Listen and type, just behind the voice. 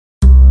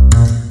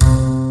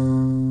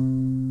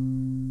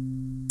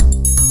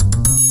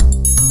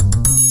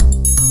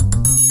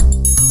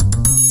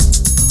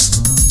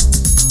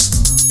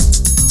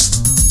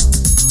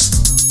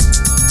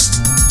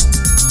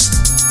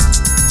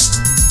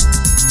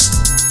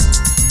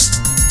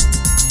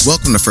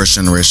Welcome to First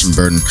Generation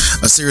Burden,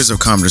 a series of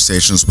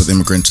conversations with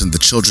immigrants and the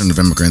children of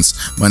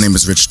immigrants. My name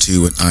is Rich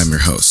Tu, and I'm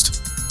your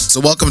host. So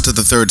welcome to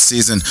the third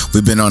season.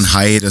 We've been on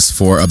hiatus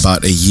for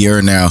about a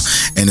year now,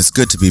 and it's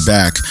good to be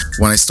back.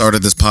 When I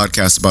started this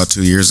podcast about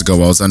 2 years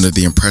ago, I was under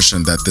the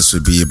impression that this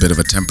would be a bit of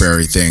a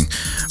temporary thing.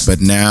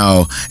 But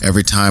now,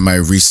 every time I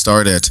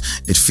restart it,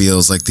 it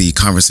feels like the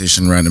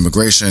conversation around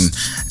immigration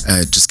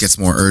just gets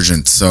more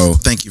urgent. So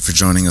thank you for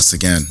joining us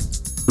again.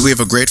 We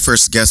have a great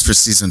first guest for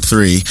season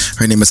 3.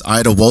 Her name is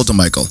Ida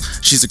Woldemichael.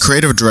 She's a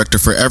creative director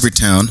for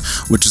Everytown,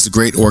 which is a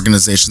great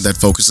organization that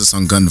focuses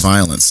on gun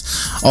violence.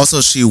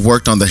 Also, she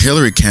worked on the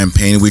Hillary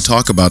campaign. We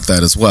talk about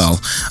that as well.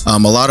 A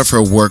lot of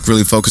her work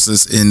really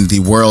focuses in the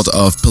world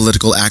of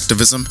political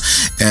activism,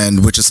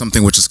 and which is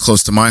something which is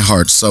close to my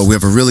heart. So we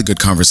have a really good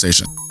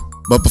conversation.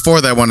 But before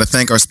that, I want to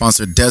thank our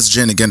sponsor, Des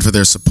Gin, again for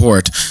their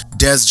support.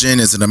 Des Gin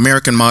is an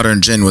American modern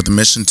gin with a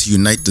mission to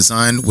unite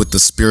design with the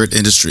spirit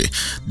industry.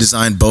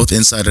 Designed both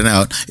inside and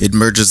out, it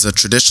merges the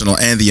traditional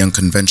and the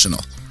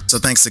unconventional. So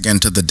thanks again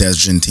to the Des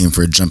Gin team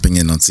for jumping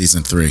in on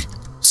season 3.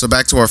 So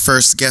back to our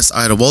first guest,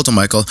 Ida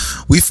Woldemichael.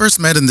 We first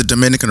met in the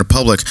Dominican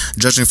Republic,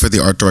 judging for the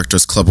Art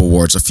Directors Club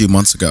Awards a few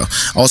months ago.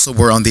 Also,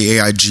 we're on the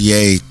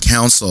AIGA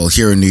Council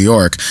here in New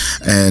York,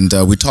 and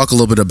we talk a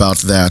little bit about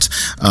that,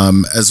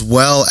 as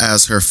well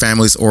as her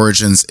family's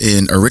origins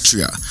in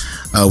Eritrea,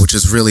 which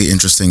is really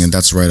interesting, and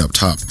that's right up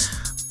top.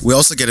 We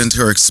also get into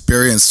her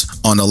experience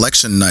on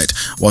election night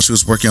while she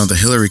was working on the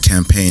Hillary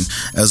campaign,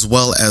 as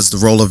well as the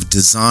role of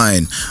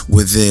design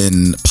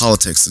within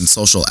politics and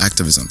social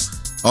activism.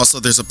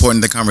 Also, there's a point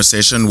in the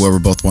conversation where we're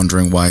both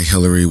wondering why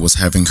Hillary was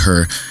having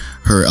her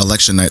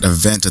election night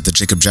event at the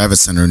Jacob Javits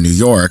Center in New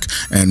York,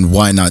 and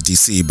why not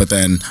DC. But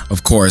then,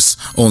 of course,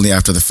 only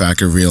after the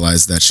fact, I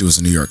realized that she was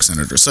a New York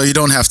senator. So you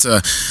don't have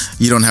to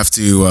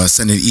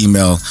send an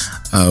email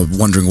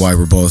wondering why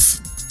we're both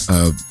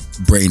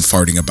brain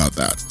farting about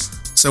that.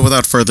 So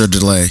without further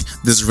delay,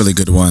 this is a really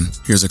good one.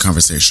 Here's a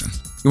conversation.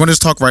 You want to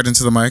just talk right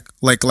into the mic,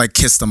 like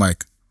kiss the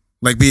mic.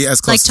 Like be as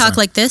close. Like talk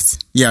like this?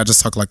 Yeah,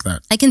 just talk like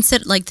that. I can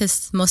sit like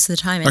this most of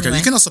the time anyway. Okay,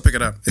 you can also pick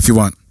it up if you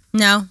want.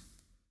 No.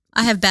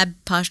 I have bad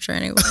posture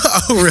anyway.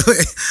 Oh,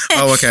 really?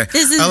 Oh, okay.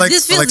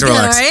 This feels good,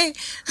 all right?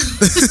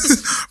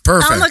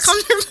 Perfect. I'm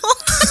uncomfortable.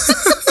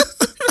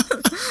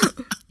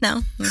 No.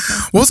 Okay.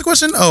 What was the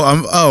question?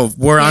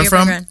 Where I'm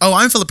from? Background. Oh,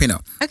 I'm Filipino.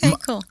 Okay,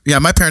 cool. Yeah,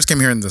 my parents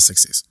came here in the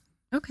 60s.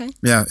 Okay.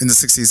 Yeah, in the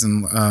 60s,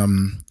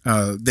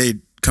 and they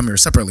come here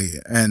separately,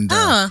 and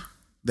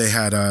they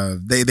had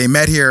they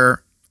met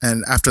here.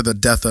 And after the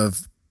death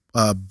of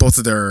both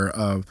of their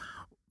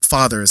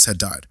fathers had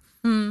died.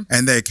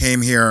 And they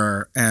came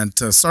here and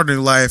to start a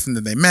new life, and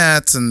then they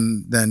met,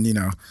 and then,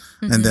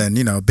 and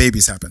then,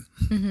 babies happen.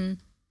 Mm-hmm.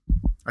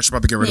 I should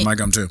probably get rid of my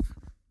gum too.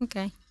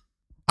 Okay.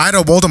 Ida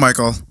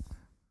Woldemichael,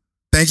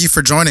 thank you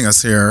for joining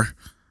us here.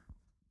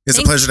 It's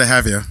a pleasure to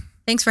have you.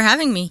 Thanks for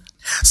having me.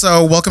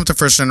 So welcome to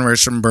First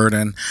Generation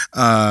Burden.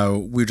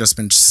 We've just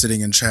been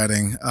sitting and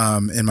chatting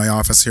in my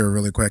office here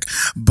really quick.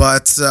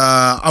 But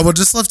I would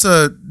just love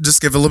to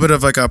just give a little bit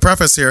of like a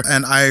preface here.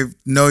 And I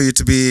know you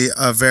to be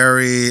a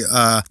very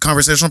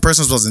conversational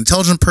person as well as an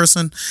intelligent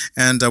person.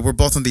 And we're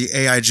both on the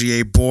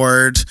AIGA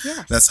board.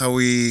 Yes. That's how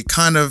we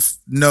kind of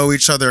know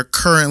each other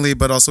currently,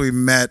 but also we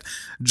met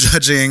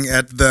judging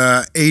at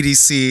the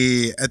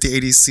ADC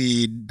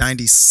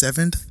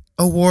 97th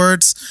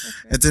Awards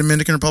at the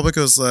Dominican Republic. It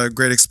was a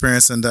great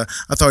experience, and I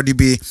thought you'd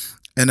be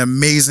an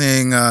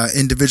amazing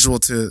individual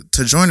to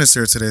join us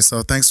here today.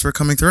 So thanks for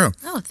coming through.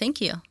 Oh,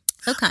 thank you.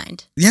 So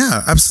kind.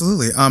 Yeah,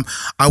 absolutely.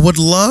 I would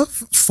love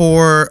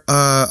for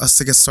us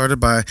to get started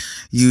by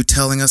you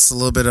telling us a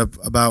little bit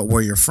about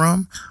where you're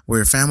from, where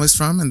your family's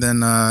from, and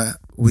then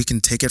we can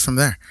take it from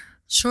there.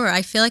 Sure.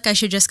 I feel like I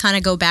should just kind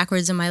of go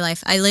backwards in my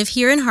life. I live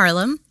here in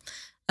Harlem.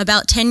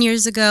 About 10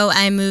 years ago,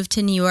 I moved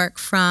to New York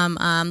from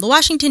the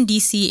Washington,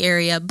 D.C.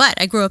 area, but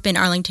I grew up in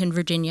Arlington,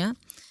 Virginia.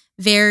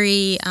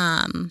 Very,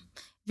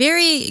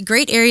 very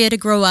great area to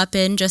grow up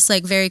in, just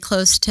like very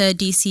close to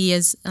D.C.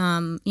 as,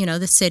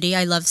 the city.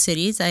 I love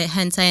cities.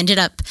 Hence I ended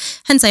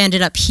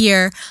up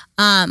here.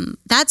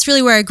 That's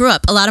really where I grew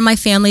up. A lot of my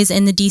family's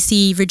in the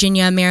D.C.,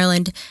 Virginia,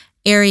 Maryland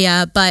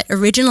area, but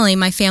originally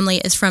my family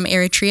is from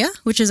Eritrea,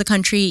 which is a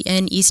country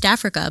in East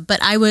Africa, but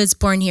I was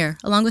born here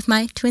along with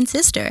my twin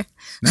sister.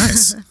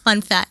 Nice. Fun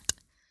fact.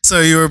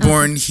 So you were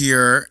born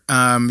here.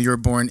 You were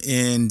born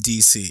in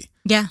DC.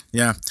 Yeah.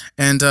 Yeah.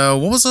 And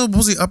what was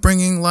the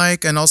upbringing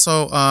like? And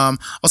also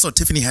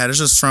Tiffany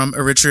Haddish is from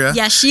Eritrea.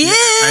 Yeah, she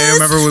is. I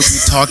remember we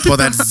talked about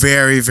that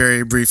very,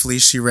 very briefly.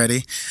 She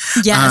ready?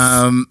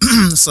 Yes.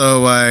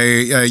 So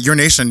your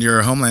nation,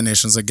 your homeland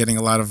nations are getting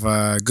a lot of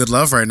good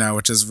love right now,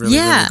 which is really,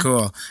 really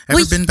cool.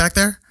 Ever been back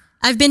there?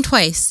 I've been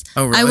twice.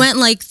 Oh, really? I went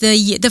like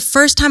the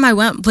first time I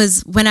went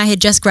was when I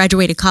had just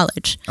graduated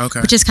college,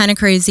 which is kind of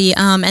crazy.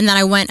 And then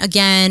I went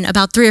again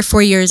about 3 or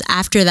 4 years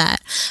after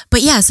that.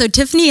 But yeah, so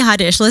Tiffany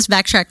Haddish, let's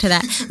backtrack to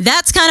that.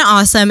 That's kind of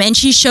awesome. And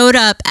she showed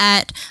up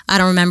at, I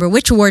don't remember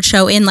which award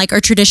show, in like our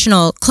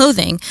traditional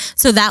clothing.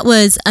 So that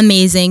was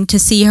amazing to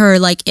see her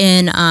like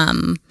in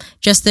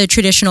just the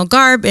traditional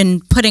garb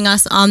and putting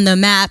us on the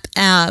map.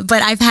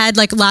 But I've had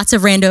like lots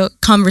of random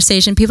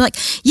conversation. People like,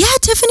 yeah,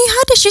 Tiffany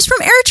Haddish, she's from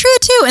Eritrea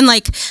too. And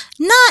like,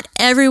 not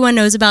everyone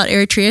knows about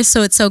Eritrea.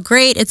 So it's so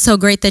great. It's so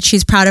great that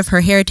she's proud of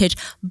her heritage.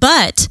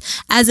 But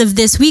as of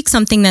this week,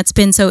 something that's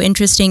been so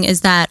interesting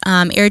is that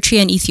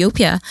Eritrea and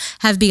Ethiopia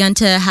have begun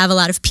to have a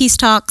lot of peace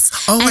talks.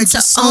 Oh, I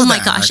just saw my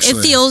that, gosh, actually.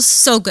 it feels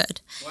so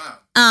good.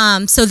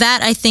 Wow. So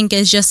that I think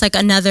is just like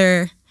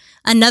another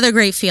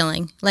great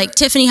feeling. Like Right.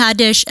 Tiffany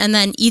Haddish and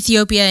then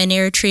Ethiopia and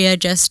Eritrea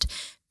just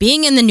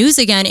being in the news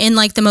again in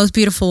like the most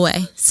beautiful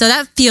way. So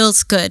that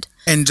feels good.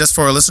 And just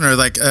for a listener,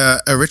 like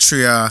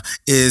Eritrea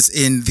is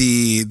in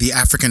the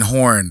African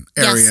Horn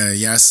area,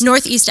 yes?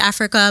 Northeast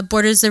Africa,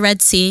 borders the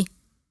Red Sea.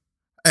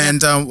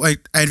 And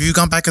like, have you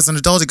gone back as an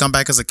adult? You gone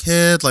back as a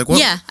kid? Like what?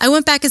 Yeah, I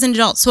went back as an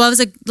adult. So I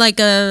was I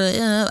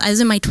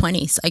was in my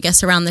 20s, I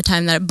guess, around the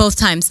time both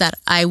times that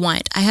I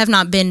went. I have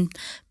not been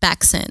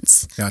back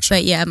since. Gotcha.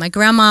 But yeah, my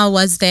grandma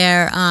was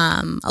there.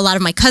 A lot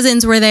of my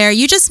cousins were there.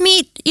 You just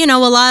meet, a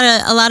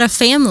lot of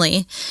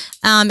family,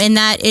 and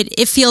that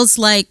it feels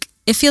like.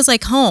 It feels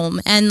like home,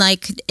 and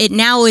like it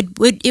now it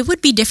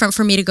would be different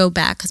for me to go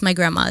back because my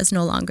grandma is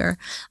no longer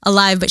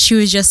alive, but she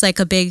was just like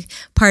a big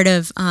part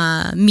of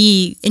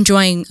me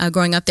enjoying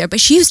growing up there. But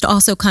she used to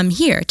also come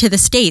here to the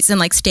States and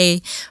like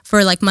stay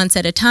for like months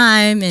at a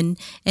time and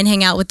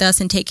hang out with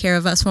us and take care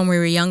of us when we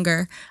were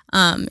younger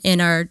in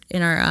our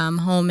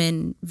home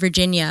in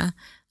Virginia.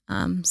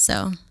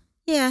 So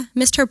yeah,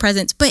 missed her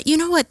presence. But you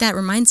know what that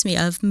reminds me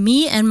of?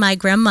 Me and my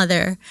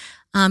grandmother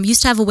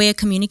used to have a way of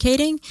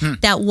communicating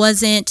that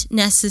wasn't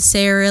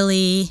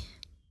necessarily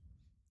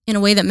in a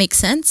way that makes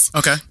sense.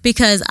 Okay.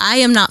 Because I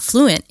am not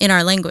fluent in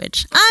our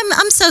language.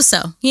 I'm so,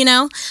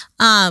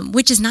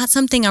 which is not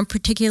something I'm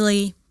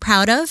particularly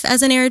proud of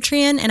as an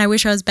Eritrean, and I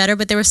wish I was better,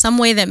 but there was some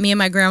way that me and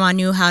my grandma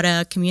knew how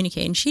to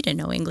communicate, and she didn't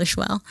know English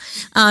well.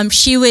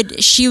 She would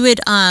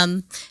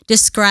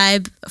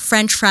describe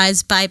French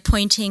fries by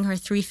pointing her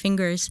 3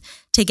 fingers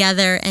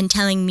together and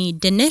telling me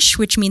Danish,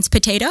 which means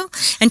potato.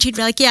 And she'd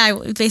be like, yeah, I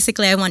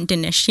want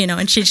Danish,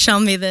 and she'd show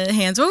me the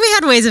hands. Well, we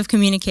had ways of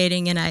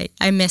communicating, and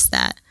I miss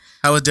that.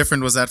 How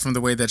different was that from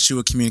the way that she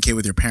would communicate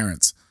with your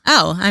parents?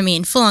 Oh, I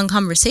mean, full-on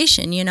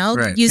conversation,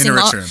 Right. using in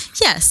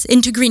Eritrean. yes,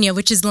 in Tigrinya,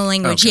 which is the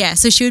language. Okay. Yeah,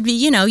 so she would be,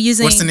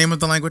 using. What's the name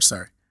of the language?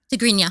 Sorry.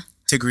 Tigrinya.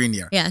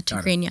 Tigrinya. Yeah,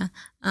 Got it. Tigrinya.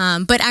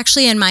 But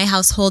actually, in my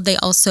household, they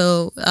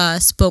also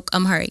spoke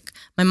Amharic.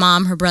 My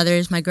mom, her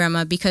brothers, my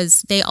grandma,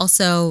 because they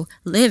also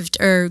lived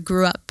or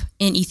grew up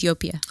in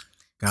Ethiopia.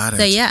 Got it.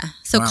 So yeah,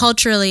 Wow.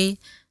 culturally,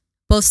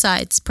 both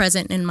sides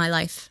present in my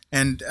life.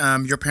 And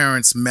your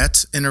parents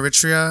met in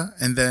Eritrea,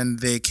 and then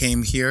they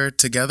came here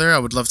together. I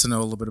would love to know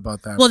a little bit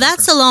about that. Well,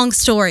 that's a long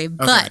story,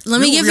 but let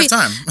me give you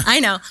time. I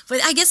know,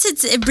 but I guess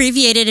it's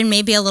abbreviated and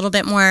maybe a little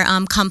bit more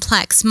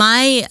complex.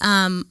 My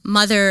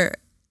mother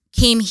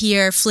came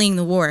here fleeing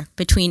the war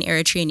between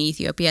Eritrea and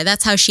Ethiopia.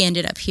 That's how she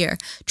ended up here.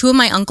 2 of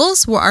my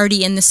uncles were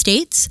already in the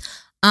States,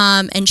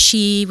 and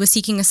she was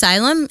seeking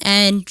asylum.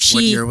 And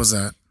What year was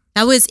that?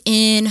 That was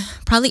in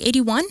probably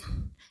 81.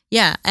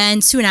 Yeah,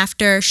 and soon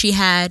after she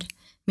had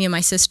me and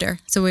my sister.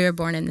 So we were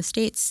born in the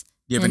States.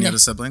 Do you have any other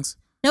siblings?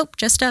 Nope,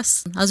 just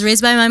us. I was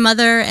raised by my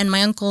mother and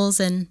my uncles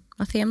and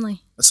my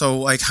family. So,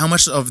 like, how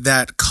much of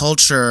that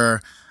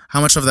culture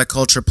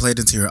played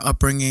into your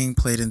upbringing,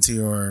 played into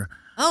your...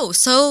 Oh,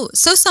 so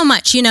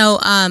much.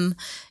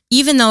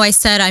 Even though I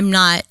said I'm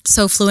not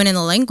so fluent in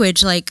the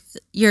language, like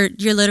you're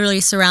literally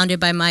surrounded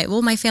by my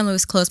family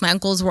was close. My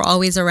uncles were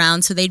always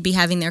around, so they'd be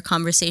having their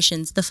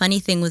conversations. The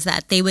funny thing was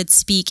that they would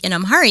speak in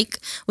Amharic,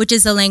 which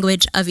is the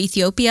language of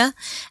Ethiopia,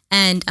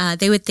 and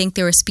they would think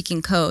they were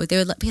speaking code. They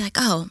would be like,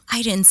 oh,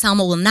 Ida and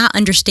Salma will not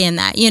understand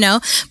that,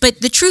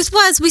 But the truth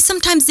was, we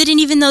sometimes didn't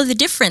even know the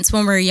difference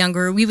when we were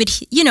younger. We would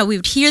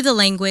hear the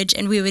language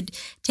and we would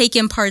take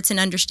in parts and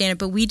understand it,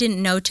 but we didn't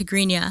know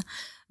Tigrinya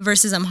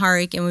versus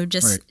Amharic, and we would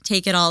just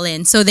take it all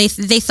in. So they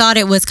thought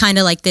it was kind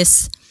of like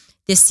this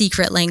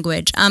secret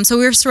language. So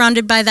we were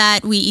surrounded by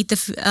that. We ate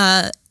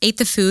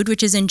the food,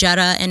 which is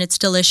injera, and it's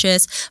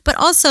delicious. But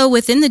also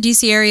within the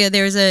DC area,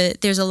 there's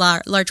a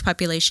large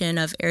population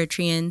of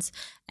Eritreans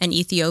and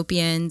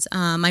Ethiopians.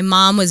 My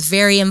mom was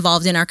very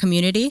involved in our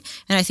community,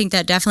 and I think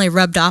that definitely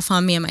rubbed off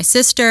on me and my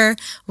sister.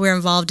 We're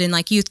involved in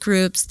like youth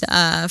groups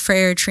for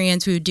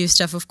Eritreans. We would do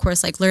stuff, of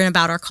course, like learn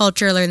about our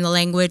culture, learn the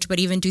language, but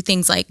even do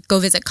things like go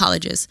visit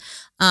colleges.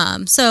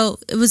 So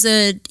it was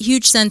a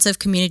huge sense of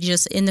community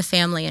just in the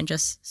family and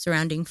just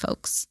surrounding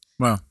folks.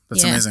 Wow,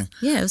 that's amazing.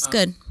 Yeah, it was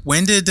good.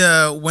 When did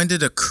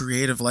a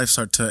creative life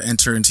start to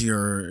enter into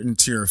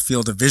your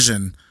field of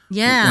vision?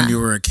 Yeah. When you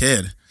were a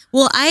kid.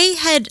 Well, I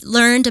had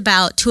learned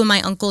about 2 of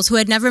my uncles who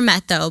had never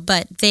met though,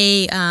 but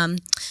they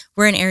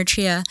were in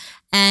Eritrea.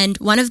 And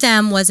one of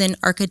them was an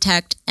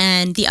architect,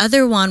 and the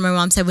other one, my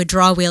mom said, would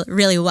draw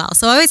really well.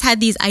 So I always had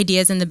these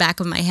ideas in the back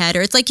of my head,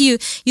 or it's like you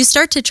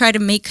start to try to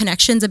make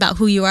connections about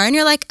who you are, and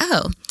you're like,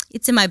 oh,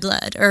 it's in my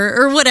blood,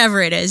 or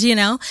whatever it is,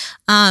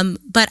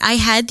 But I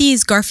had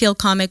these Garfield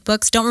comic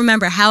books. Don't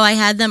remember how I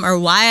had them or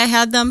why I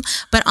had them,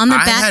 but on the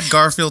back. I had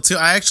Garfield too.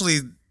 I actually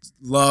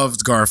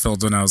loved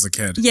Garfield when I was a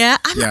kid. Yeah.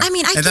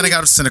 Then I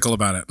got cynical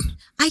about it.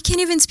 I can't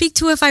even speak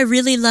to if I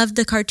really loved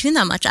the cartoon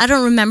that much. I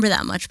don't remember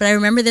that much, but I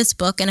remember this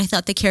book and I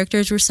thought the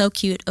characters were so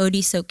cute.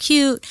 Odie's so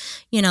cute.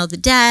 The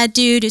dad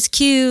dude is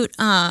cute.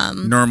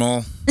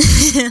 Normal.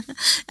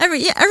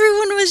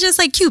 Everyone was just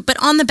like cute.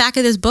 But on the back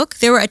of this book,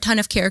 there were a ton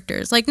of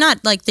characters, like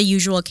not like the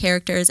usual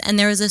characters. And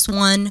there was this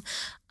one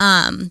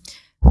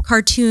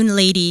cartoon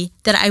lady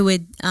that I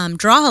would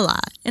draw a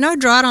lot, and I would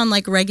draw it on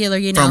like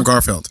regular, from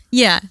Garfield.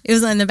 Yeah, it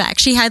was in the back.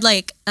 She had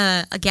like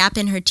a gap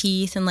in her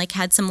teeth, and like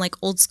had some like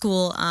old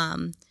school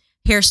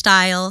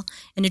hairstyle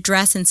and a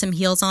dress and some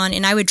heels on,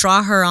 and I would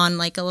draw her on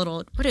like a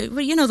little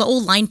the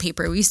old line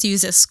paper we used to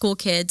use as school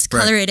kids,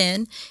 color it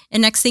in,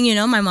 and next thing you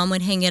know, my mom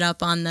would hang it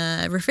up on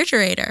the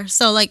refrigerator.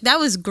 So like that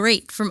was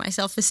great for my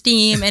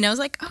self-esteem, and I was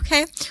like,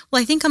 okay,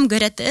 well I think I'm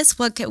good at this.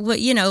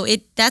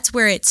 That's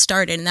where it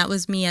started, and that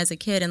was me as a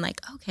kid, and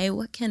like, okay,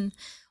 what can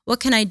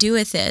I do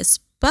with this?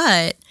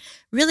 But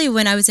really,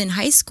 when I was in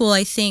high school,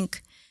 I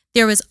think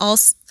there was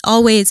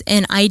always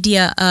an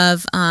idea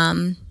of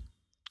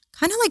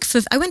kind of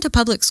like, I went to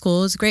public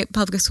schools, great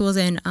public schools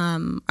in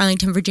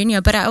Arlington,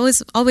 Virginia, but I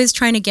was always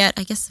trying to get,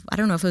 I guess, I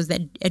don't know if it was that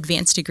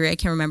advanced degree, I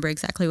can't remember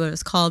exactly what it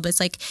was called, but it's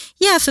like,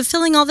 yeah,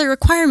 fulfilling all the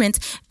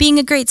requirements, being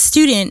a great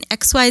student,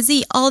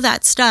 XYZ, all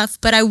that stuff,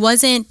 but I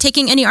wasn't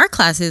taking any art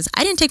classes.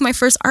 I didn't take my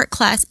first art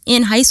class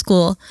in high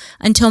school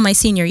until my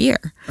senior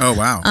year. Oh,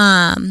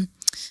 wow.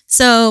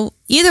 So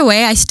either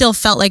way, I still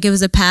felt like it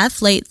was a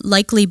path,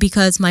 likely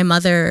because my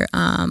mother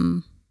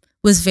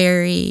was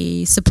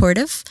very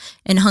supportive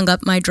and hung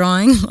up my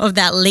drawing of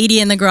that lady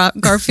in the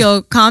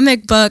Garfield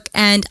comic book.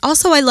 And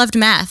also I loved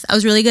math. I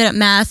was really good at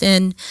math.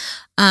 And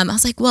I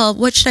was like, well,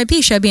 what should I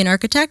be? Should I be an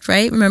architect,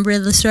 right? Remember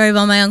the story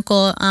about my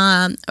uncle?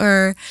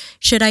 Or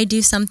should I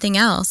do something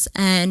else?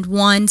 And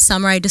one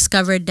summer I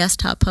discovered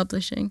desktop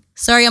publishing.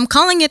 Sorry, I'm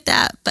calling it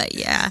that, but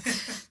yeah.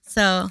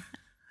 So...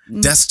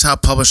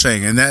 Desktop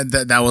publishing, and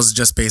that was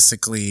just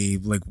basically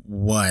like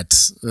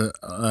what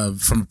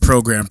from a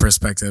program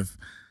perspective.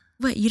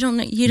 What, you don't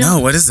know? No,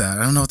 what is that?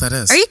 I don't know what that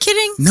is. Are you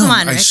kidding? No, Come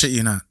on, I Rick. shit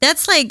you not.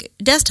 That's like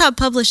desktop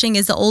publishing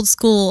is the old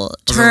school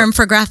term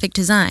for graphic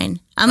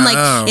design. I'm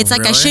like, it's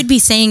like really? I should be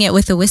saying it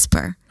with a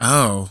whisper.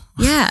 Oh.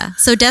 Yeah.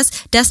 So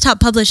desktop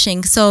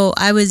publishing. So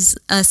I was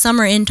a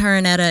summer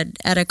intern at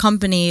a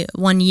company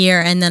one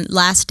year, and then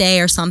last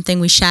day or something,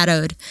 we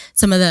shadowed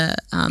some of the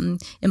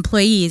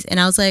employees,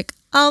 and I was like,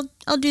 I'll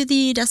do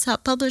the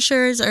desktop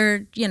publishers,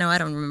 or I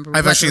don't remember.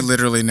 I've actually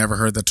literally never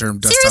heard the term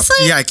desktop.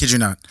 Seriously? Yeah, I kid you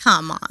not.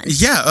 Come on.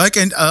 Yeah, like,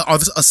 and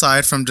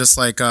aside from just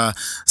like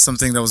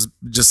something that was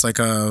just like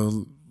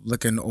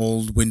an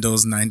old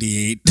Windows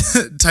 98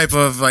 type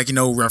of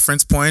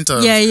reference point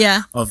of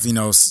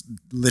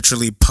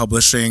literally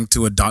publishing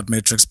to a dot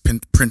matrix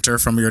printer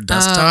from your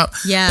desktop.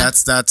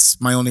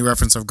 That's my only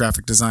reference of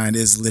graphic design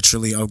is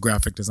literally of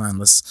graphic design.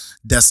 This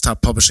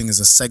desktop publishing is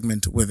a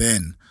segment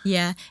within.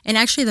 Yeah, and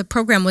actually the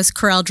program was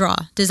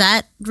CorelDRAW. Does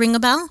that ring a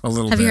bell? A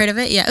little bit. Have you heard of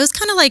it? Yeah, it was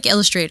kind of like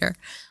Illustrator.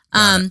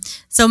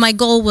 So my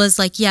goal was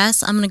like,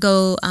 yes, I'm going to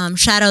go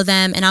shadow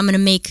them, and I'm going to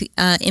make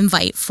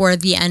invite for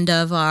the end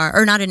of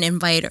or not an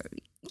invite.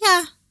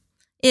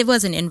 It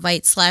was an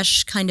invite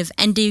 / kind of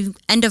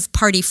end of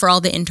party for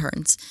all the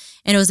interns.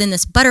 And it was in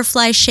this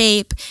butterfly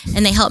shape,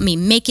 and they helped me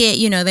make it.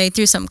 They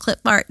threw some clip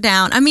art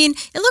down. I mean,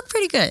 it looked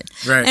pretty good.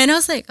 Right. And I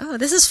was like, oh,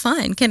 this is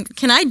fun.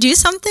 Can I do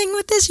something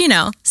with this?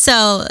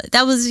 So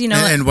that was,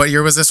 And what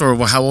year was this, or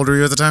how old were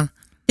you at the time?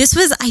 This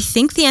was, I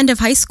think, the end of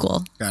high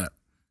school. Got it.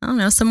 I don't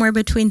know, somewhere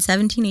between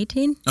 17,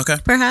 18. Okay.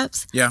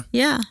 Perhaps. Yeah.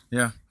 Yeah.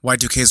 Yeah.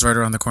 Y2K's right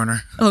around the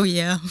corner. Oh,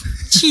 yeah.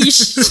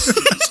 Sheesh.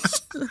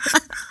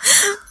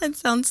 That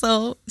sounds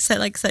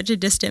like such a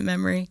distant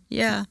memory.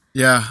 Yeah.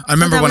 Yeah. I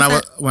remember when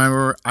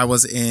I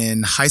was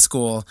in high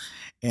school,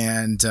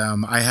 and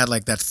I had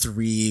like that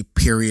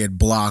 3-period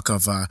block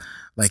of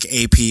like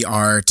AP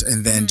art,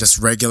 and then just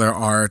regular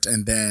art,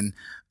 and then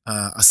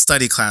a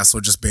study class,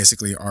 which is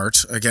basically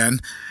art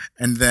again.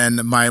 And then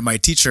my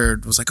teacher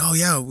was like, oh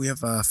yeah, we have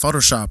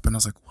Photoshop. And I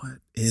was like, what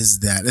is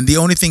that? And the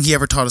only thing he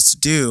ever taught us to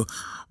do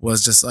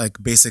was just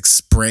like basic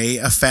spray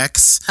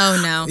effects. Oh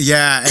no.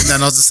 Yeah. And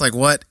then I was just like,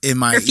 what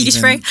am I graffiti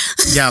spray?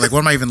 Yeah. Like, what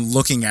am I even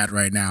looking at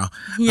right now?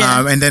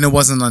 Yeah. And then it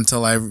wasn't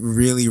until I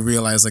really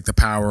realized like the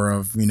power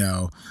of,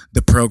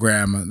 the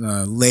program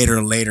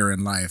later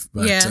in life.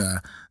 But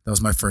that was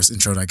my first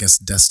intro to, I guess,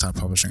 desktop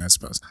publishing, I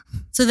suppose.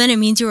 So then it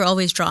means you were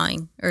always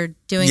drawing or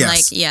doing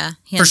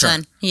hands-on. For sure.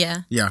 Yeah.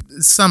 Yeah.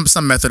 Some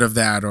method of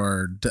that,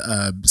 or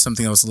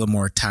something that was a little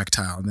more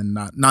tactile. And then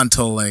not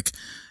until like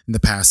in the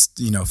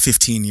past,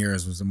 15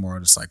 years was it more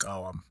just like,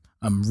 oh,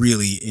 I'm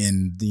really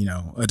in,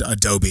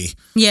 Adobe.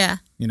 Yeah.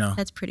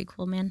 That's pretty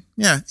cool, man.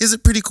 Yeah. Is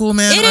it pretty cool,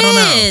 man? I don't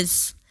know. It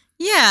is.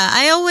 Yeah.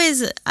 I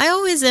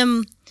always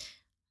am,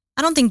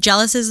 I don't think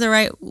jealous is the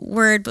right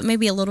word, but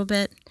maybe a little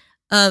bit,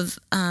 of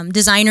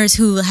designers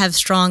who have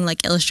strong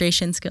like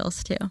illustration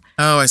skills too.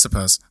 Oh, I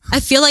suppose. I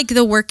feel like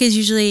the work is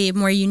usually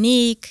more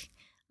unique.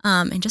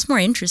 and just more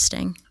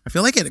interesting. I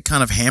feel like it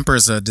kind of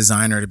hampers a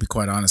designer, to be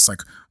quite honest.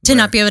 Like to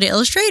not be able to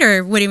illustrate,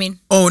 or what do you mean?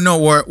 Oh no,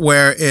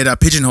 where it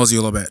pigeonholes you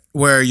a little bit,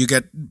 where you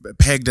get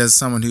pegged as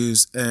someone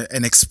who's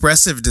an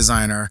expressive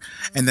designer,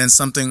 and then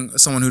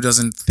someone who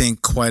doesn't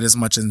think quite as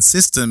much in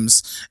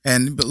systems.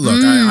 And but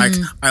look,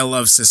 I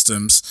love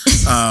systems,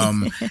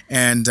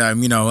 and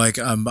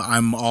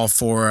I'm all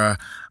for.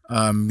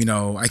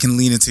 I can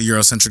lean into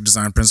Eurocentric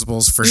design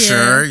principles for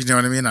sure. You know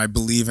what I mean? I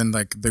believe in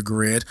like the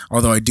grid,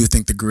 although I do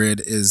think the grid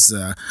is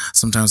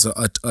sometimes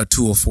a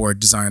tool for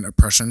design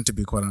oppression, to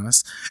be quite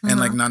honest, and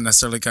like not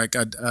necessarily like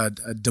a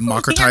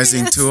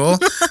democratizing tool.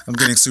 I'm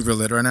getting super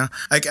lit right now.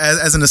 Like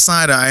as an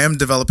aside, I am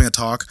developing a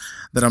talk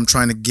that I'm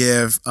trying to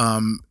give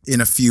in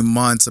a few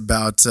months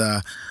about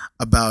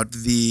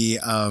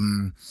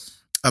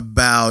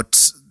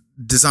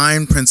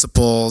design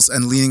principles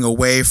and leaning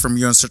away from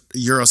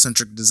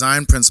Eurocentric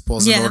design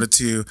principles in order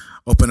to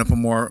open up a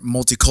more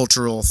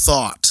multicultural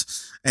thought,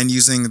 and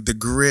using the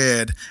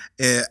grid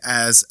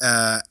as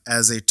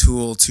a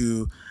tool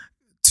to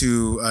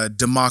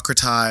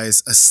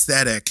democratize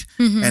aesthetic,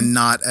 and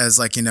not as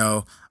like,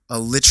 a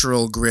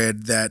literal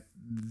grid that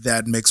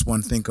makes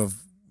one think of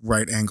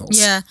right angles.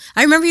 Yeah.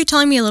 I remember you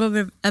telling me a little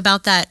bit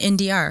about that in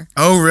DR.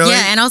 Oh, really?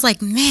 Yeah. And I was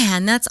like,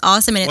 man, that's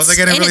awesome. And was I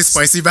getting really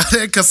spicy about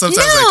it? Because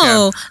sometimes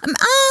I can.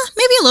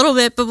 Maybe a little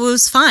bit, but it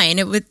was fine.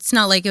 It's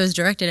not like it was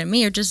directed at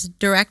me, or just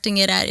directing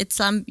it at,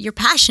 you're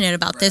passionate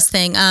about this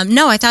thing.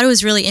 No, I thought it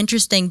was really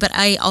interesting, but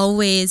I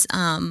always,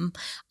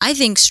 I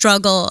think,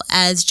 struggle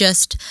as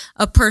just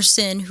a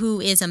person who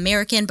is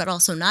American, but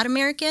also not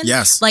American.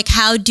 Yes. Like,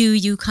 how do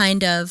you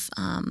kind of,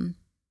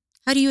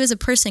 how do you as a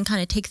person kind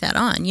of take that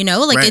on,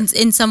 like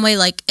in some way,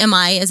 like, am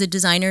I as a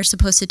designer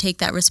supposed to take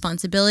that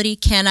responsibility?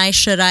 Can I,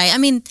 should I? I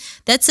mean,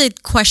 that's a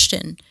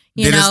question,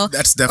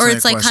 that's definitely or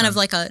it's like question. kind of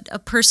like a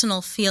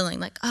personal feeling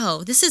like,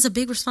 oh, this is a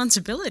big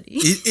responsibility.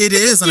 It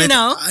is. And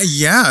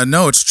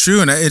it's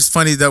true. And it's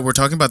funny that we're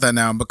talking about that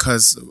now,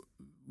 because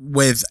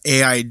with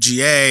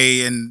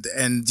AIGA and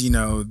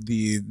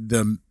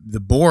the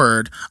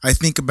board, I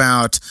think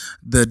about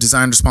the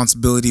design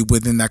responsibility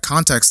within that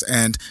context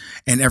and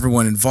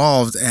everyone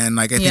involved, and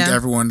like I think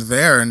everyone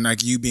there, and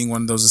like you being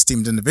one of those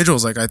esteemed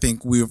individuals, like I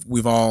think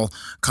we've all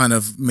kind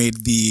of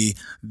made the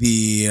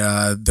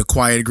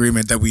quiet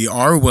agreement that we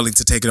are willing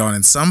to take it on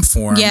in some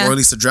form, or at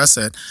least address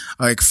it.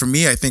 Like for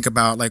me, I think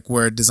about like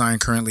where design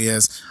currently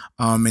is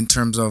in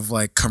terms of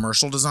like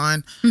commercial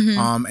design,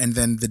 and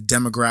then the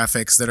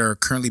demographics that are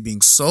currently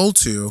being sold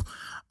to.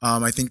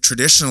 I think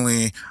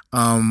traditionally,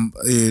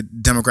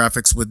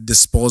 demographics with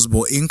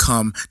disposable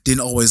income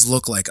didn't always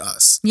look like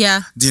us.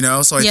 Yeah.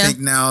 So I think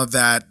now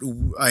that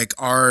like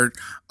our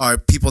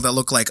people that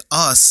look like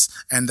us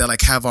and that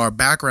like have our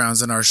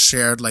backgrounds and our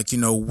shared like,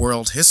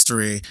 world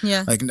history,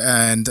 like,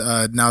 and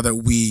now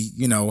that we,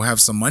 have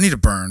some money to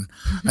burn,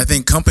 I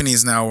think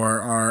companies now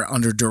are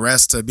under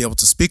duress to be able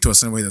to speak to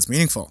us in a way that's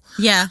meaningful.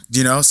 Yeah.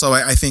 So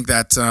I think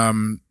that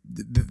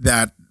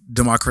that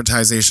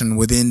democratization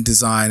within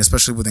design,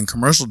 especially within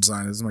commercial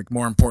design, is like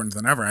more important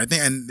than ever. I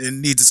think, and it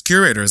needs its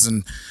curators,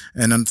 and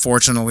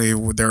unfortunately,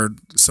 there are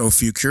so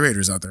few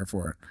curators out there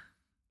for it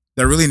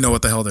that really know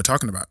what the hell they're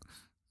talking about.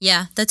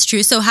 Yeah, that's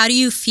true. So, how do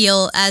you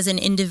feel as an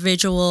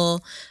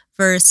individual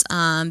versus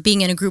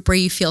being in a group where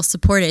you feel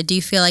supported? Do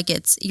you feel like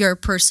it's your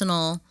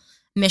personal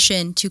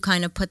mission to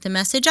kind of put the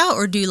message out,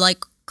 or do you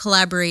like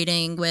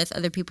collaborating with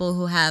other people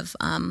who have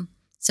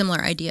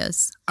similar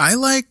ideas? I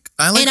like,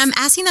 and I'm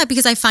asking that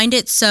because I find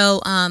it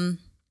so.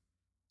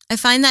 I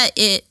find that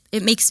it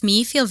makes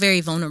me feel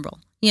very vulnerable.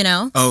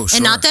 Oh, sure.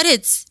 And not that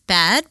it's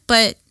bad,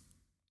 but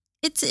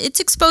it's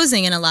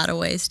exposing in a lot of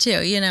ways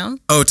too.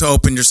 Oh, to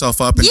open yourself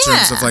up in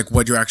terms of like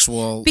what your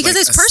actual, because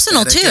like, it's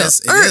personal too.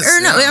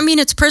 I mean,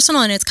 it's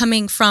personal, and it's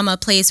coming from a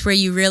place where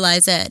you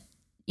realize that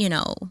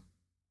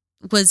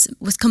was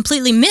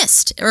completely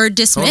missed or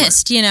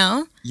dismissed.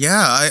 Totally.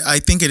 Yeah, I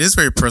think it is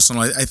very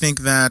personal. I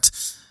think that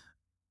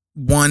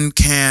one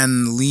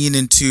can lean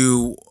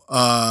into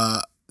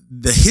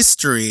the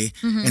history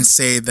and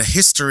say the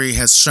history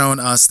has shown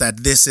us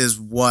that this is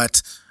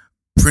what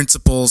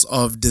principles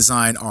of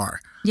design are.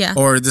 Yeah.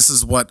 Or this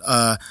is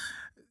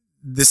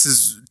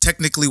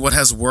technically what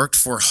has worked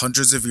for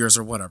hundreds of years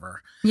or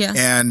whatever. Yeah.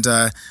 And,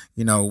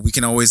 we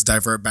can always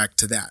divert back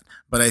to that.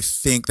 But I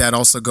think that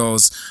also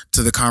goes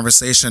to the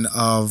conversation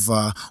of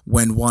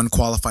when one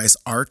qualifies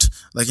art,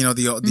 like,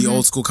 the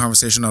old school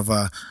conversation of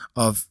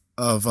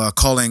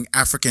calling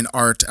African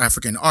art,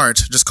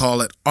 just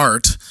call it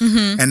art,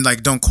 and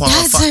like don't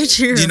qualify. That's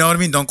so true. Do you know what I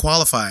mean? Don't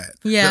qualify it.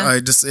 Yeah.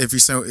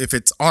 If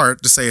it's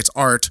art, just say it's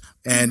art,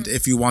 and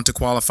if you want to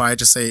qualify it,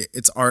 just say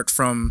it's art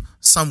from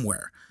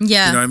somewhere.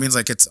 Yeah. You know what I mean? It's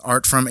like it's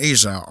art from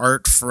Asia,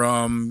 art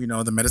from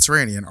the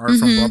Mediterranean, art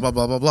from blah blah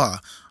blah blah blah,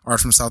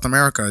 art from South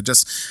America.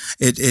 Just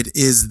it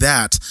is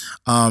that,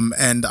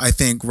 and I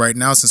think right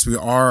now, since we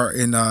are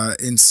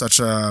in such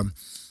a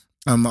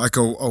like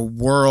a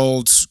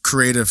world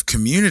creative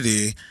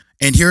community.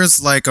 And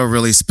here's like a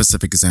really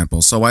specific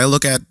example. So I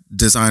look at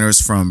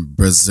designers from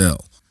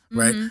Brazil,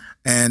 right?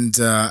 And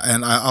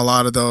a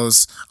lot of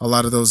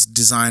those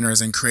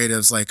designers and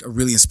creatives like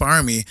really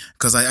inspire me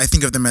because I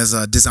think of them as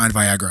a design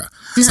Viagra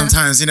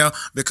sometimes,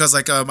 because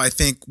like I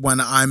think when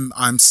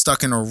I'm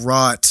stuck in a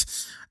rut.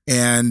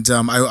 And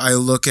I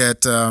look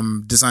at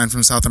design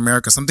from South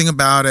America. Something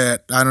about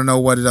it, I don't know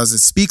what it does. It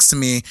speaks to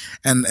me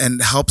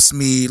and helps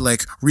me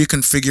like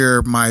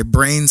reconfigure my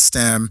brain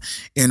stem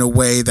in a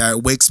way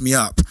that wakes me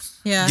up.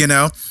 Yeah.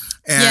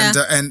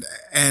 And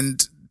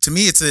to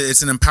me,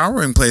 it's an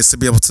empowering place to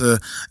be able to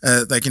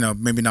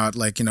maybe not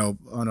like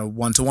on a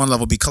one-to-one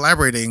level be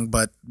collaborating,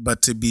 but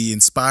to be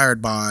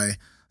inspired by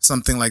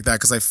something like that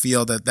because I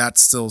feel that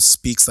still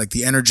speaks like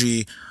the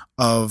energy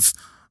of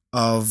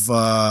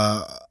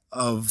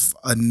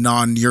a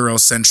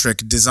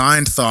non-Eurocentric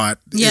design thought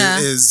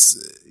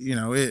is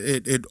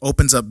it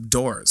opens up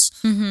doors.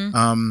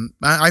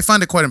 I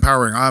find it quite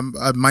empowering.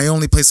 My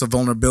only place of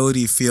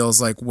vulnerability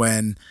feels like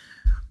when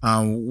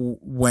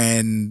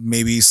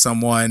maybe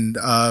someone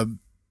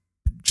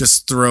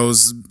just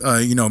throws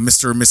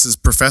Mr. or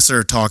Mrs.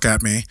 Professor talk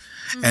at me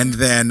and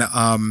then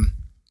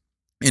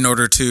in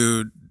order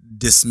to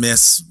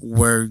dismiss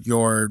where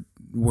your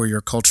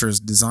culture's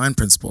design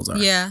principles are.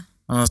 Yeah.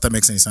 I don't know if that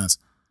makes any sense.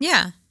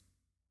 Yeah.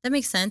 That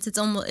makes sense. It's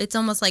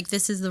almost like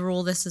this is the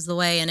rule, this is the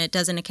way, and it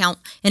doesn't account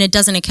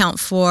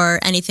for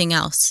anything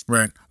else.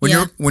 Right.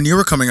 When you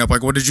were coming up,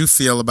 like, what did you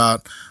feel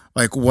about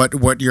like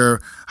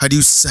how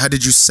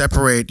did you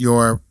separate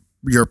your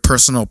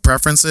personal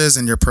preferences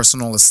and your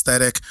personal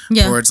aesthetic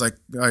towards like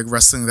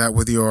wrestling that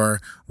with your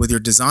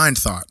design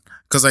thought?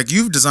 Because like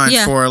you've designed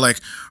for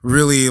like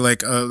really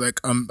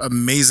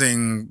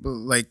amazing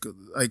like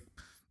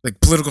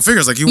political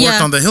figures. Like you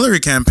worked on the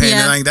Hillary campaign,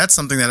 and like that's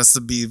something that has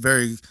to be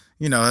very.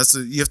 You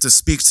have to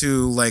speak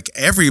to like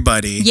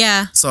everybody.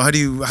 Yeah. So how do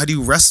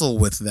you wrestle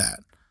with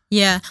that?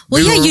 Yeah.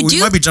 Well, you do. We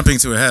might be jumping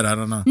to ahead. I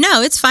don't know.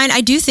 No, it's fine. I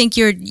do think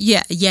you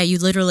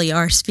literally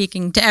are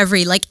speaking to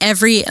every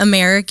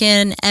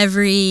American,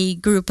 every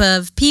group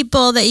of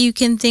people that you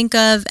can think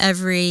of,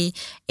 every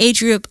age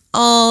group,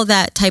 all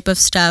that type of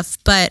stuff.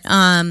 But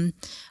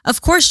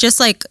of course, just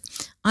like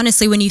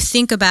honestly, when you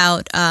think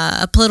about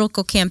a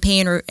political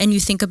campaign and you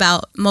think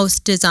about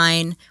most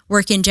design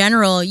work in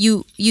general,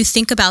 you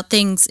think about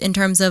things in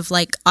terms of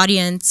like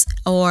audience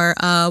or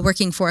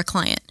working for a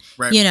client,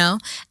 right.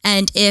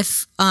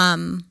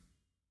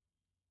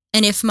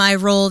 And if my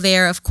role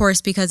there, of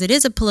course, because it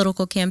is a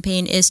political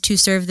campaign, is to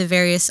serve the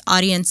various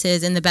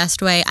audiences in the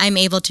best way, I'm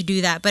able to do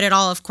that. But it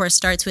all, of course,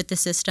 starts with the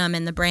system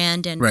and the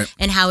brand and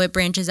how it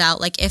branches out.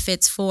 Like if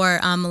it's for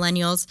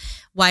millennials,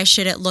 why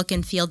should it look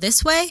and feel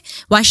this way?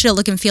 Why should it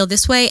look and feel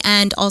this way?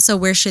 And also,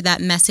 where should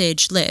that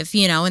message live?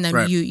 And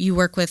then you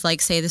work with,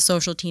 like, say, the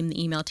social team, the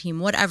email team,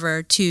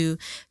 whatever, to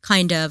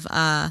kind of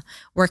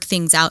work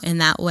things out in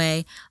that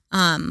way.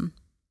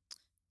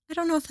 I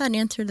don't know if that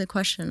answered the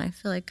question. I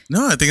feel like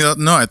I think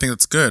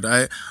that's good.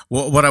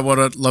 What I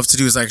would love to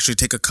do is actually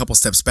take a couple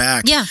steps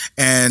back,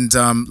 and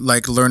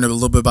like learn a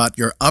little bit about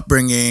your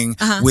upbringing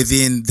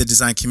within the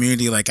design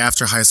community, like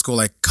after high school,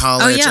 like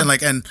college,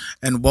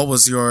 and what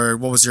was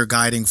your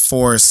guiding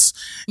force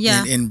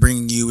in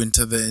bringing you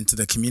into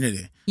the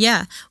community?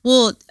 Yeah,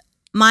 well,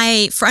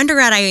 for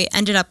undergrad, I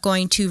ended up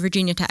going to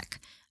Virginia Tech,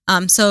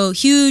 so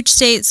huge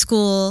state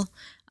school.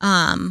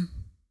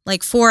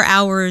 Like 4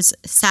 hours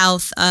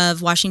south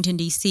of Washington,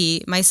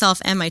 D.C.,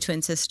 myself and my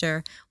twin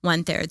sister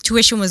went there.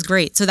 Tuition was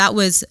great. So that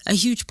was a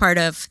huge part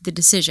of the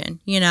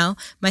decision,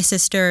 My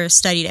sister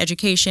studied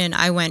education.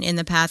 I went in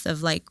the path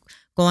of like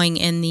going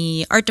in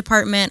the art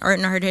department, art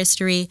and art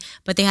history,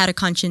 but they had a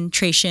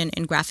concentration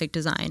in graphic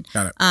design.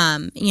 Got it.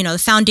 The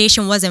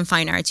foundation was in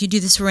fine arts. You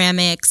do the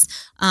ceramics,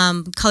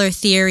 color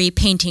theory,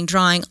 painting,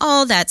 drawing,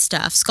 all that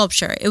stuff,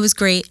 sculpture. It was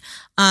great.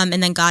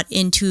 And then got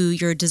into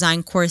your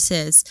design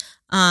courses.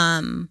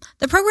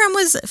 The program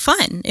was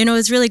fun, it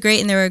was really great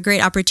and there were great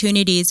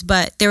opportunities,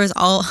 but there was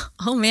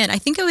I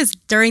think it was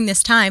during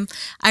this time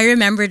I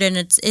remembered, and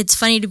it's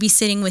funny to be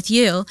sitting with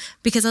you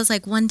because I was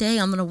like, one day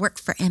I'm going to work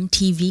for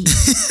MTV.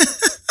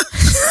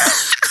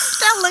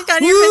 That look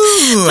on your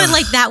face. But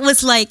like, that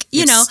was like,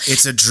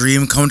 it's a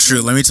dream come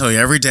true. Let me tell you,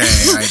 every day.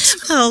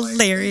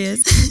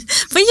 Hilarious.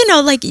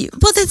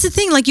 But that's the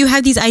thing. Like, you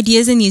have these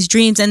ideas and these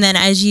dreams, and then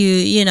as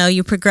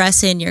you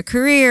progress in your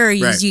career,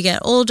 you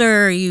get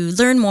older, you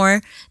learn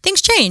more,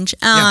 things change.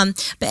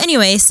 But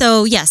anyway,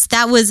 so yes,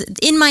 that was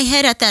in my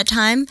head at that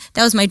time.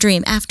 That was my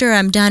dream. After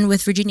I'm done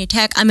with Virginia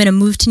Tech, I'm going to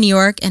move to New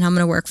York and I'm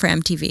going to work for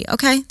MTV.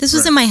 Okay, this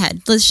was in my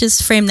head. Let's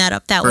just frame that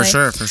up that way.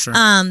 For sure.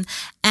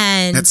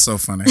 And that's so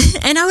funny.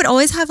 And I would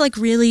always have like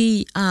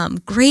really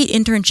great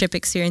internship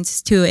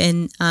experiences too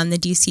in the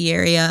DC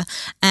area.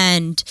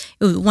 And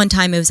one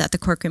time it was at the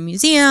Corcoran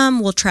Museum,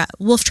 Wolf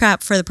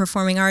Trap for the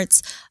performing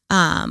arts.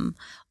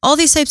 all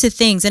these types of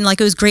things. And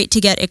like, it was great to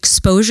get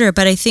exposure.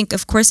 But I think,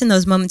 of course, in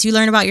those moments, you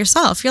learn about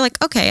yourself. You're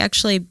like, okay,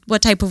 actually,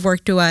 what type of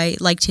work do I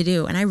like to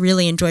do? And I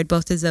really enjoyed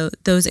both of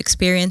those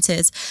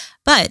experiences.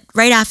 But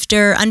right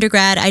after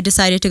undergrad, I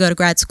decided to go to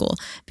grad school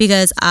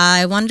because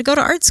I wanted to go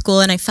to art school,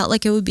 and I felt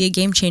like it would be a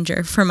game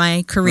changer for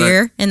my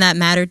career, right. And that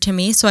mattered to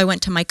me. So I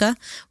went to MICA,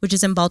 which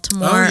is in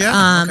Baltimore. Oh,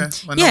 yeah. Okay.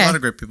 I know a lot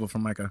of great people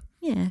from MICA.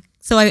 Yeah.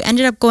 So I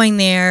ended up going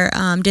there,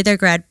 did their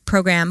grad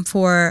program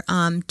for 2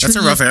 years. That's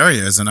a rough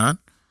area, is it not?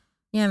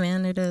 Yeah,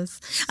 man, it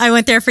is. I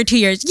went there for 2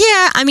 years.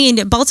 Yeah, I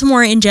mean,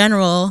 Baltimore in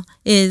general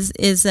is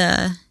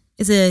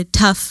a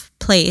tough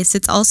place.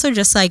 It's also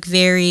just like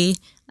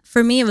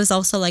for me, it was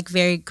also like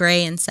very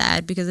gray and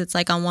sad because it's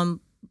like on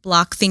one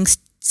block things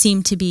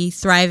seem to be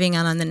thriving,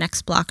 and on the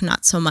next block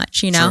not so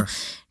much, you know. Sure.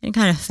 It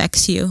kind of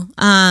affects you.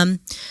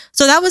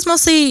 So that was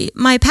mostly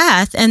my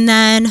path, and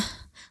then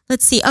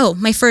let's see. Oh,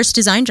 my first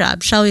design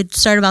job. Shall we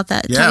start about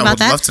that? Yeah, I would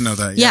love to know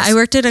that. Yes. Yeah, I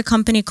worked at a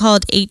company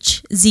called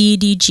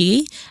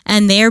HZDG,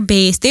 and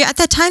at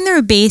that time they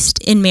were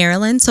based in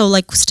Maryland, so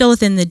like still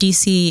within the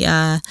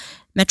DC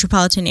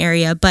metropolitan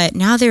area, but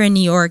now they're in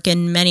New York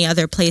and many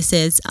other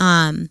places.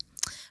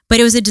 But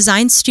it was a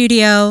design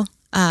studio,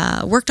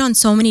 worked on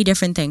so many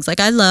different things. Like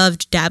I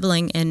loved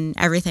dabbling in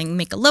everything,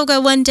 make a logo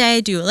one day,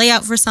 do a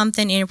layout for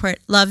something, import,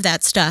 love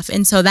that stuff.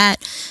 And so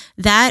that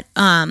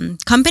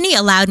company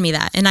allowed me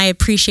that, and I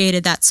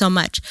appreciated that so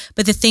much.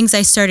 But the things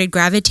I started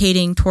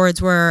gravitating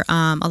towards were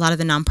a lot of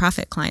the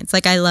nonprofit clients.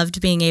 Like I loved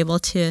being able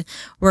to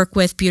work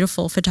with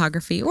beautiful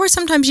photography, or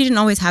sometimes you didn't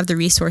always have the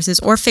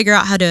resources, or figure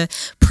out how to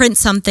print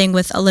something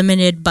with a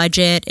limited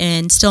budget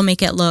and still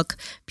make it look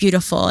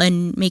beautiful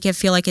and make it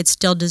feel like it's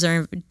still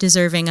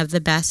deserving of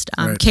the best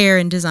right. care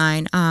and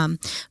design.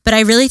 But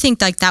I really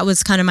think like that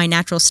was kind of my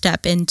natural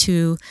step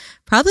into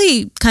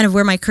probably kind of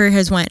where my career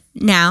has went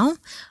now.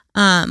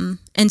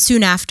 And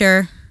soon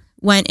after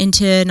went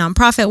into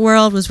nonprofit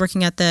world, was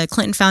working at the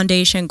Clinton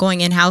Foundation.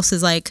 Going in-house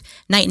is like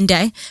night and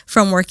day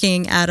from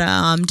working at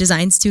a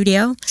design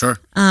studio. Sure.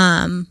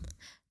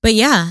 But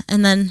yeah,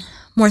 and then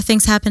more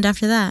things happened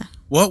after that.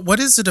 What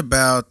is it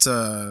about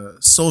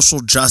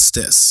social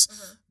justice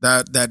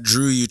that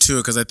drew you to it?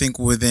 Because I think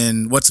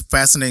what's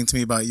fascinating to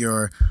me about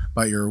your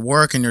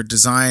work and your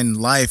design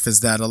life is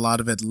that a lot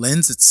of it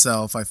lends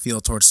itself, I feel,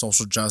 towards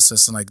social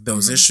justice and like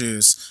those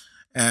issues.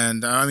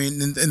 And I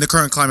mean, in the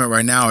current climate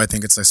right now, I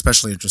think it's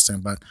especially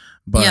interesting. But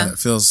yeah. It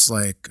feels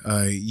like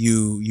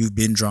you've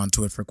been drawn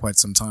to it for quite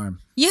some time.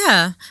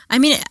 Yeah, I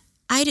mean,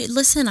 I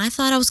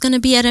thought I was going to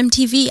be at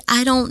MTV.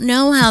 I don't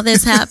know how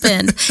this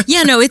happened.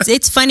 Yeah, no,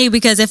 it's funny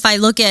because if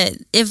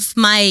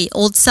my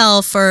old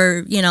self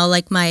or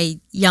like my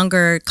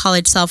younger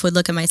college self would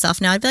look at myself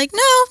now, I'd be like,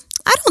 no,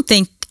 I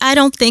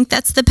don't think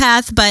that's the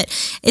path. But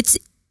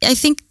I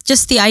think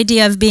just the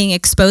idea of being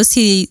exposed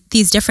to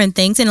these different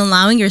things and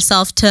allowing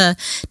yourself to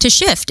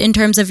shift in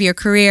terms of your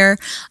career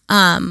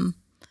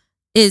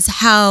is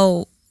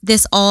how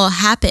this all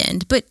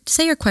happened. But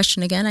say your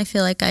question again. I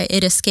feel like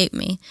it escaped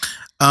me.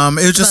 It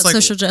was just about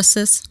like social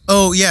justice.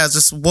 Oh yeah,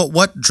 just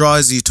what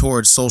draws you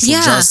towards social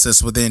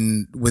justice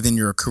within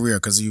your career,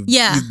 because you've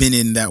been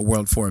in that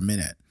world for a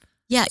minute.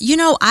 Yeah,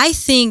 I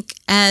think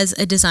as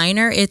a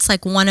designer, it's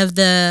like one of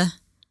the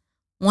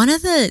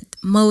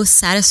most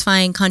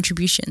satisfying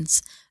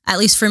contributions, at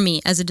least for me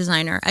as a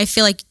designer. I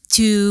feel like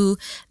to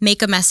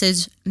make a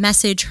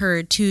message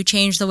heard, to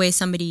change the way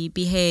somebody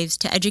behaves,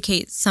 to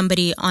educate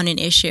somebody on an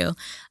issue.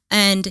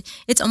 And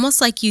it's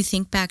almost like you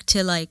think back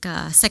to like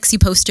sexy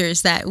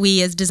posters that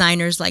we as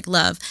designers like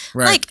love.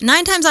 Right. Like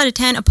 9 times out of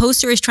 10, a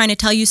poster is trying to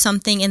tell you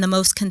something in the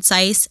most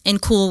concise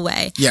and cool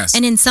way. Yes.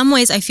 And in some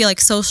ways, I feel like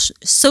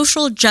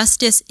social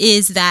justice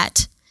is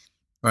that.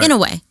 Right. In a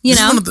way,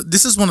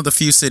 this is one of the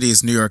few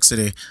cities, New York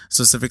City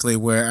specifically,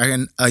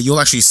 where you'll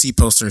actually see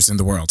posters in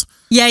the world.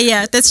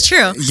 Yeah, that's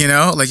true.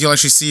 Like you'll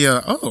actually see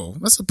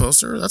that's a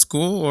poster, that's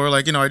cool. Or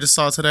like, I just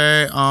saw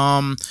today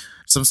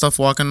some stuff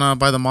walking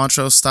by the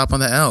Montrose stop on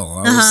the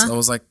L. I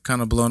was like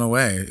kind of blown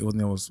away. It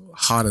was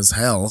hot as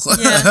hell.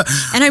 Yeah,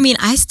 and I mean,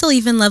 I still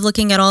even love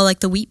looking at all like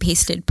the wheat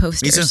pasted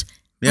posters. Me too.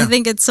 Yeah. I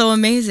think it's so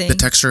amazing. The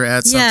texture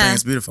adds something.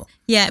 It's beautiful.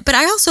 Yeah, but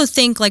I also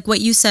think like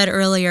what you said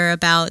earlier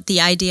about the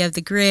idea of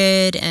the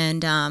grid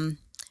and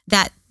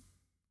that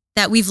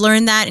we've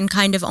learned that and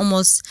kind of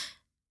almost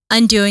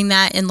undoing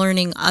that and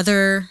learning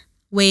other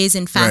ways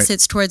and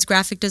facets towards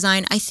graphic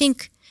design. I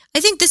think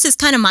this is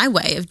kind of my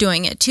way of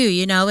doing it too.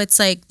 It's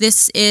like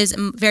this is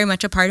very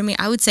much a part of me.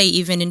 I would say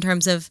even in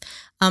terms of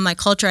my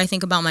culture, I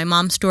think about my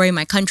mom's story,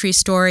 my country's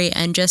story,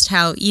 and just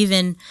how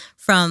even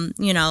from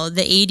the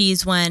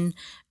 80s when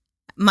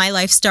my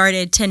life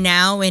started to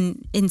now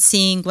in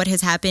seeing what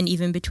has happened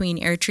even between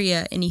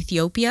Eritrea and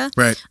Ethiopia.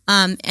 Right.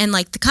 And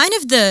like the kind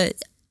of the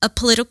a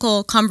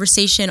political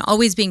conversation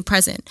always being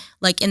present,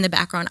 like in the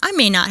background. I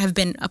may not have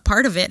been a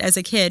part of it as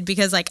a kid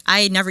because like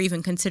I never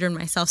even considered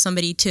myself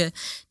somebody to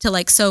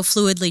like so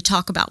fluidly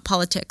talk about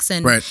politics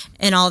and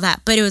all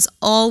that. But it was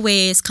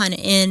always kind of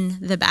in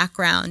the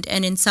background.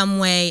 And in some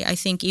way, I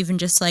think even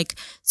just like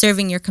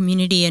serving your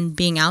community and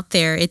being out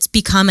there, it's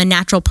become a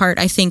natural part,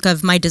 I think,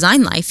 of my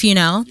design life,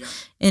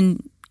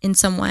 in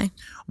some way.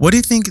 What do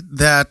you think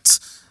are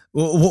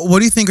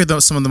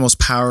some of the most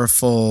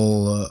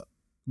powerful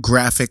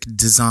graphic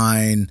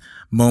design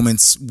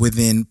moments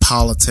within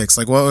politics?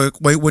 Like,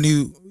 when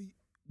you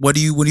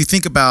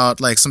think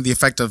about like some of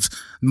the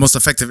most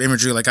effective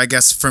imagery, like I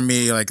guess for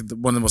me, like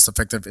one of the most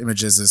effective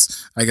images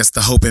is I guess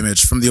the Hope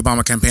image from the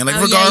Obama campaign.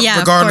 Like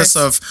regardless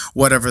of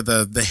whatever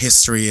the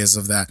history is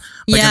of that,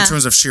 like in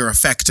terms of sheer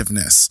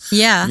effectiveness.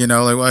 Yeah,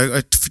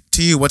 like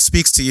to you, what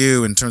speaks to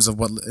you in terms of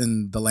what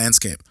in the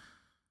landscape?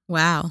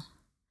 Wow.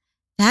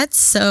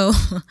 That's a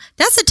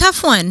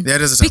tough one. Yeah,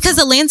 it is a tough because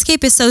the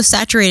landscape is so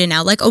saturated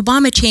now. Like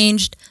Obama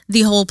changed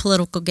the whole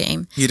political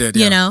game. He did,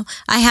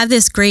 I have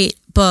this great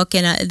book,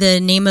 and the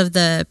name of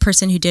the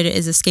person who did it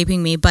is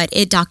escaping me, but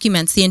it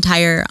documents the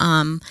entire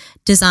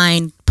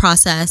design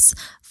process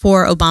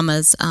for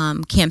Obama's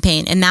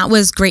campaign, and that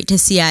was great to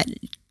see.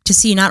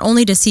 Not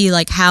only to see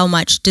like how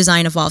much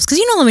design evolves,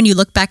 because when you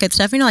look back at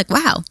stuff, and you're like,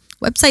 wow.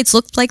 Websites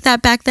looked like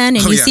that back then,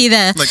 and see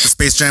like the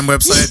Space Jam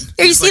website.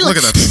 Or you see look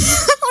at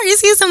that. Or you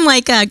see some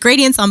like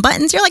gradients on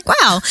buttons. You're like,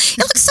 wow, it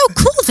looks so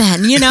cool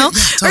then,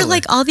 Totally. Or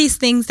like all these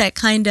things that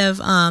kind of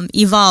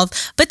evolve.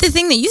 But the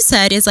thing that you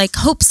said is like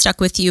hope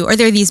stuck with you, or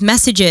there are these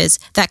messages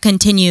that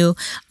continue,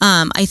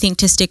 I think,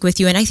 to stick with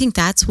you, and I think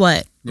that's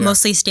what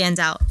mostly stands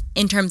out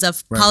in terms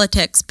of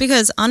politics,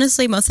 because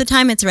honestly, most of the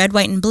time it's red,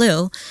 white, and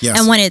blue,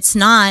 and when it's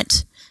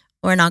not.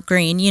 Or not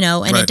green,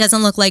 and it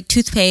doesn't look like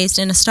toothpaste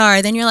and a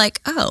star, then you're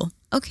like, oh,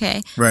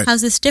 okay.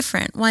 How's this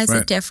different? Why is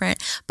it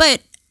different?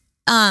 But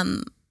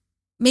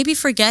maybe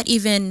forget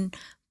even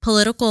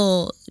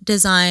political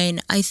design.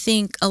 I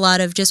think a lot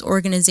of just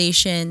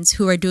organizations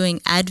who are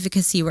doing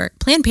advocacy work.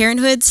 Planned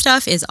Parenthood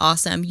stuff is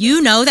awesome.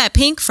 You know that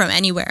pink from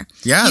anywhere.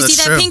 Yeah, you that's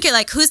see that true. Pink, you're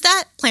like, who's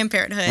that? Planned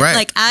Parenthood.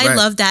 Like, I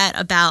love that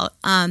about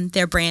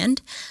their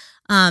brand.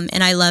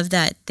 And I love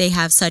that they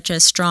have such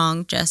a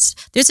strong,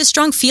 there's a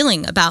strong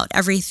feeling about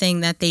everything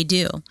that they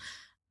do.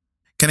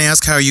 Can I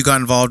ask how you got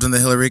involved in the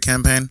Hillary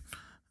campaign?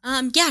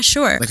 Yeah,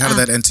 sure. Like, how did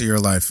that enter your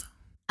life?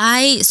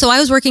 I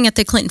was working at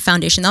the Clinton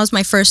Foundation. That was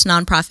my first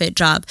nonprofit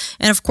job.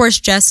 And of course,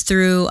 just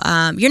through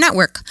your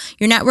network.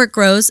 Your network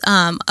grows.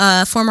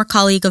 A former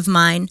colleague of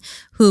mine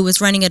who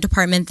was running a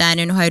department then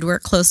and who I'd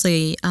worked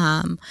closely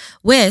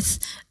with.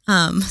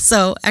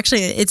 So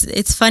actually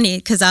it's funny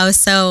because I was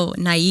so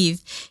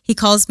naive. He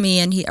calls me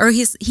and he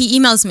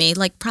emails me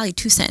like probably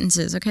 2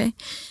 sentences. Okay.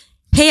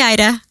 Hey,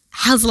 Ida,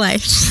 how's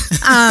life?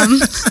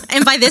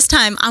 And by this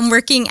time I'm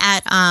working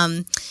at,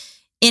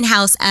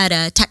 in-house at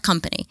a tech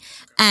company.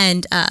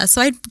 And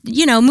so I,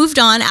 moved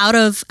on out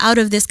of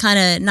this kind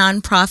of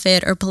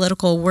nonprofit or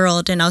political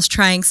world, and I was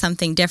trying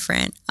something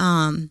different.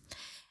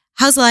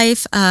 How's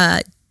life?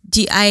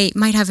 I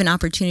might have an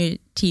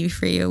opportunity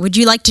for you. Would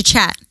you like to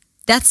chat?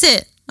 That's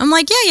it. I'm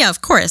like, yeah,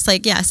 of course.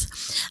 Like, yes.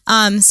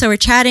 So we're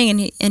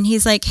chatting, and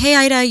he's like, hey,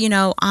 Ida,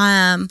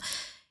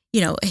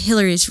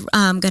 Hillary's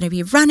going to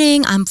be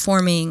running. I'm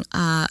forming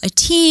a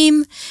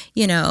team,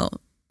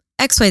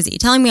 XYZ,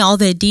 telling me all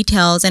the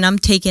details, and I'm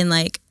taking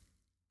like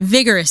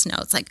vigorous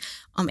notes, like,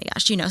 oh my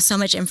gosh, so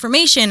much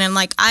information. And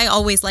like, I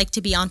always like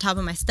to be on top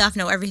of my stuff,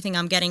 know everything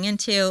I'm getting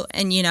into,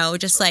 and,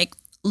 just like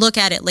look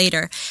at it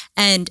later.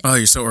 And oh,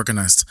 you're so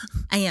organized.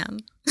 I am.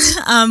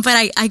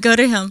 But I go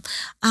to him.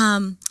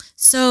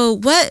 So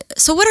what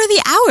are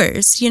the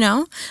hours?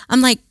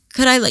 I'm like,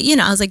 could I,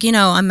 I was like,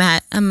 I'm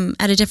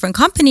at a different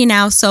company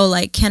now. So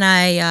like, can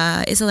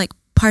I, is it like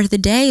part of the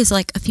day? Is it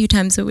like a few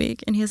times a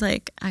week? And he's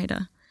like,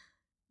 Ida,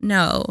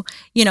 no,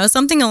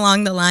 something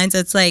along the lines.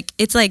 It's like,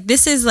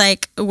 this is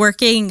like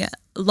working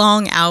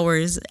long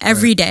hours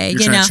every day.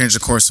 You're trying to change the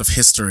course of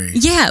history.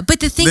 Yeah.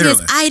 But the thing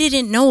is, I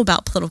didn't know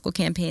about political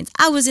campaigns.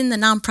 I was in the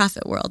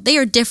nonprofit world. They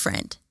are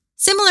different.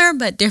 Similar,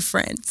 but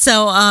different.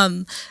 So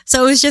it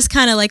was just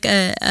kind of like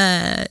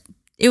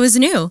it was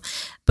new,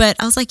 but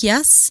I was like,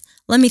 yes,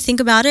 let me think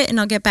about it and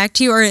I'll get back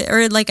to you.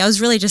 Or like, I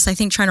was really just, I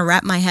think, trying to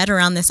wrap my head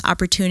around this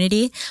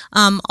opportunity.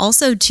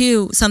 Also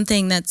too,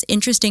 something that's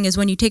interesting is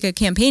when you take a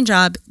campaign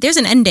job, there's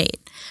an end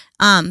date.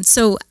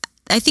 So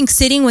I think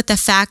sitting with the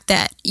fact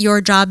that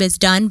your job is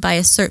done by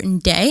a certain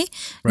day,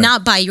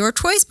 not by your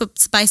choice,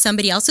 but by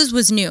somebody else's,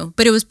 was new.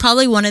 But it was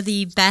probably one of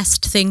the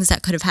best things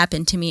that could have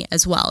happened to me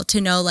as well,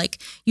 to know like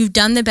you've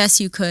done the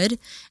best you could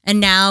and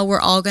now we're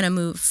all going to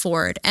move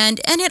forward. And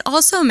it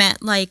also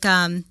meant like,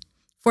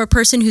 for a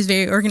person who's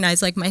very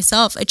organized like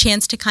myself, a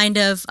chance to kind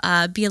of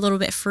be a little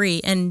bit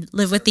free and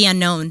live with the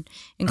unknown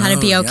and kind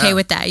of be okay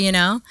with that,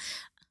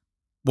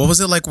 What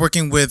was it like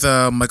working with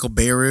Michael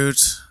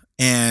Beirut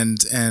and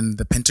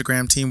the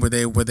Pentagram team? Were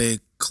they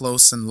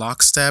close and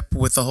lockstep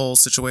with the whole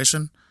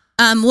situation?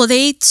 Well,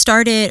 they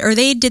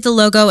did the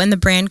logo and the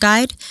brand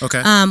guide.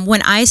 Okay.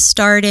 When I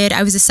started,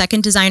 I was the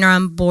second designer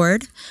on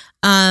board.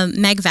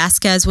 Meg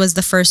Vasquez was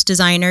the first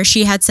designer.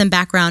 She had some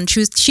background.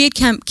 She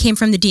came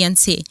from the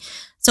DNC.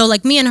 So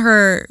like me and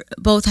her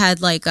both had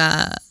like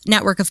a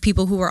network of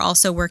people who were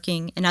also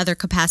working in other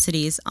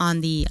capacities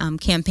on the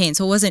campaign.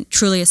 So it wasn't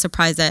truly a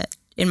surprise that,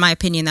 in my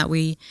opinion, that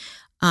we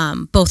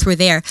both were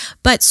there.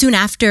 But soon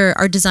after,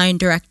 our design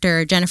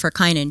director, Jennifer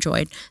Kynan,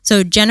 joined.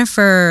 So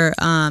Jennifer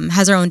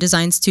has her own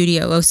design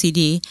studio,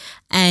 OCD,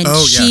 and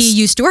she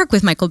used to work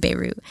with Michael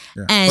Bierut.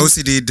 Yeah. And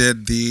OCD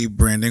did the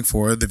branding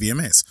for the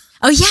VMAs.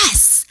 Oh,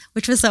 yes,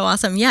 which was so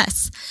awesome,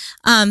 yes.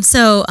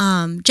 So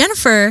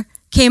Jennifer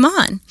came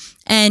on,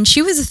 and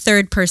she was the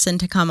third person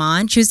to come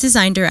on. She was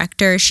design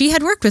director. She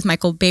had worked with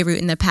Michael Bierut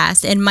in the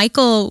past, and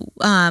Michael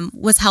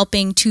was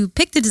helping to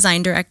pick the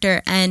design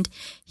director, and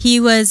he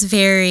was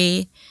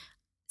very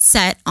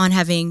set on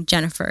having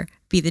Jennifer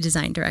be the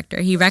design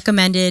director. He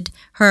recommended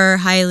her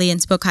highly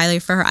and spoke highly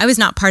for her. I was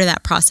not part of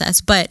that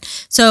process, but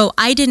so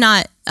I did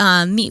not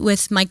meet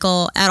with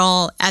Michael at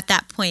all at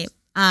that point.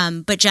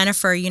 But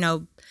Jennifer,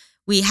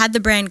 we had the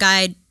brand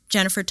guide.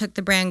 Jennifer took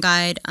the brand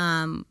guide.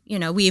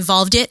 We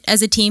evolved it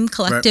as a team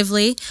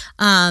collectively.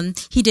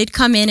 Right. He did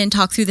come in and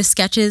talk through the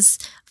sketches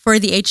for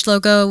the H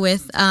logo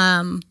with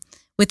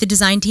the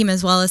design team,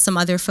 as well as some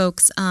other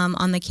folks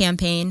on the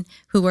campaign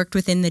who worked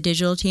within the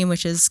digital team,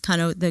 which is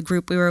kind of the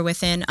group we were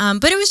within.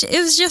 But it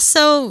was just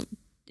so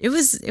it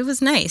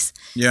was nice.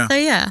 Yeah. So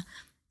yeah.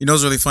 It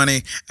was really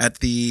funny at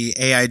the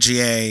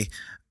AIGA.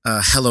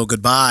 Hello,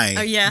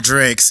 goodbye,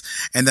 drinks.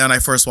 And then I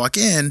first walk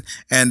in,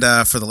 and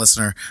for the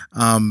listener,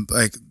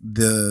 like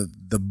the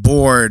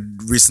board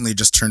recently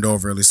just turned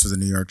over, at least for the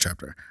New York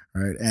chapter,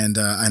 right? And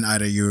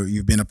Ida,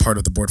 you've been a part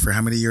of the board for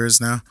how many years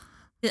now?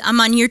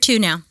 I'm on year 2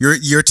 now. You're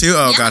year 2?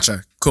 Oh, yeah.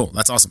 Gotcha. Cool.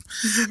 That's awesome.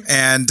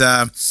 And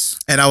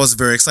I was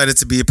very excited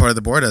to be a part of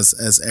the board,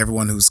 as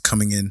everyone who's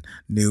coming in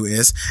new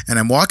is. And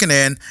I'm walking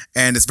in,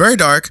 and it's very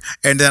dark.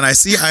 And then I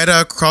see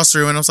Ida across the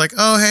room, and I was like,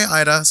 "Oh, hey,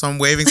 Ida!" So I'm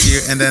waving to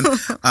you. And then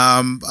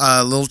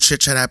a little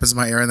chit chat happens in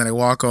my ear, and then I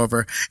walk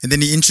over, and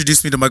then he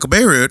introduced me to Michael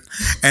Bierut.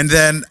 And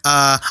then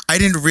I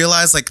didn't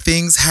realize like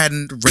things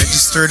hadn't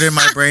registered in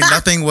my brain.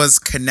 Nothing was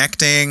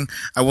connecting.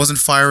 I wasn't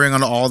firing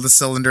on all the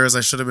cylinders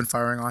I should have been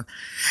firing on.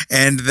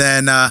 And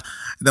then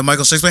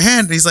Michael shakes my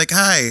hand, and he's like,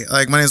 "Hi,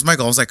 like my name's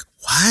Michael." I was like,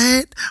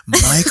 "What?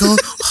 Michael?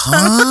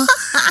 Huh?"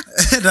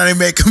 And then I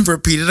make him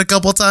repeat it a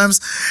couple times,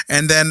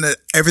 and then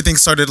everything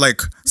started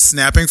like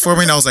snapping for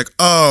me, and I was like,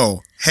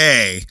 "Oh,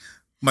 hey,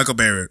 Michael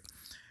Bierut."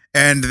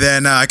 And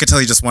then I could tell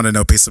he just wanted to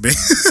know a piece of me.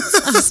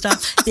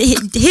 Stop.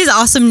 His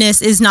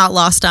awesomeness is not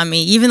lost on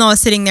me. Even though I was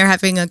sitting there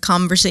having a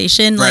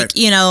conversation, right.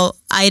 Like,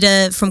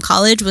 Ida from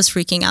college was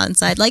freaking out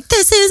inside, like,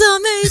 "This is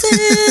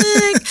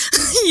amazing."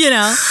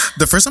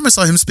 The first time I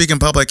saw him speak in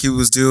public, he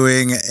was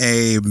doing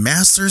a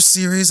master's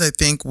series, I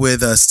think,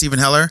 with Stephen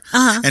Heller.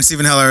 Uh-huh. And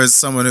Stephen Heller is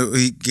someone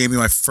he gave me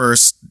my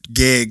first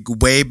gig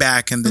way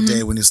back in the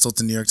day when he was still at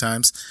the New York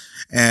Times.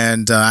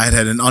 And I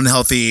had an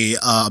unhealthy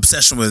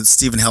obsession with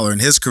Stephen Heller in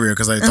his career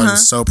because I thought he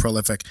was so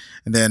prolific.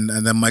 And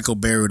then Michael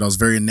Bierut, I was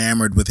very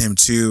enamored with him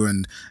too.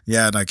 And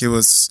it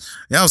was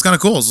kind of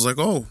cool. So I was like,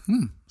 oh,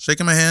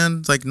 shaking my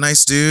hand, like,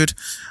 nice dude.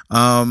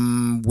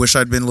 Wish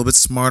I'd been a little bit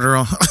smarter,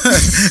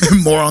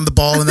 more on the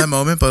ball in that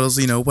moment, but it was,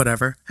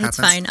 whatever. It's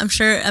fine. I'm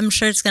sure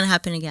it's going to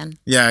happen again.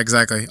 Yeah,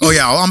 exactly. Oh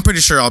yeah, I'm pretty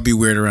sure I'll be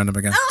weird around him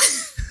again.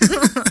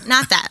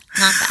 Not that.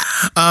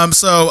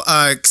 Also,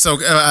 I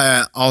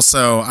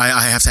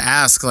have to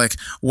ask, like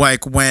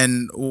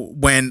when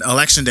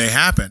election day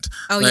happened.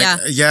 Oh,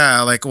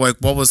 yeah. Like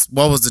what was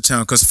the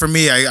tone? Because for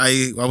me,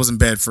 I was in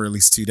bed for at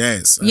least 2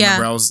 days. I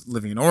remember I was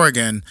living in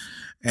Oregon.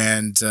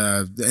 And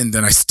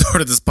then I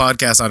started this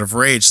podcast out of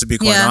rage, to be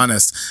quite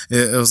honest.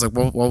 It was like,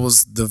 what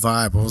was the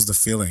vibe? What was the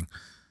feeling?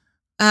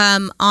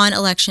 On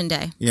election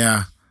day.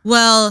 Yeah.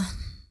 Well,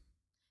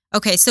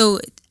 okay. So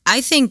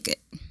I think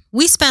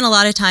we spent a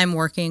lot of time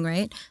working,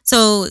 right?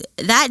 So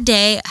that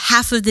day,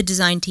 half of the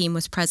design team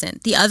was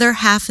present. The other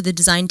half of the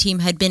design team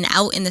had been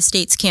out in the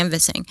States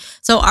canvassing.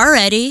 So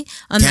already...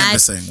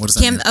 Canvassing? What does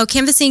that mean?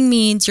 Canvassing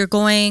means you're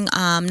going,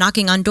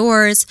 knocking on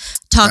doors,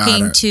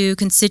 talking to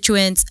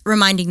constituents,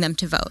 reminding them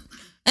to vote.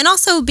 And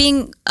also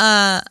being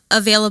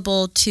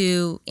available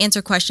to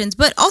answer questions,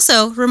 but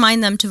also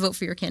remind them to vote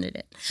for your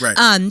candidate.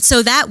 Right.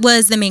 So that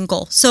was the main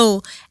goal.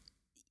 So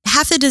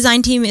half the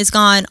design team is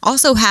gone.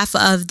 Also, half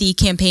of the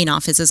campaign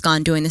office is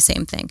gone doing the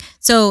same thing.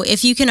 So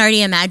if you can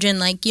already imagine,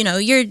 like,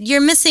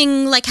 you're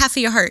missing like half of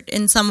your heart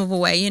in some of a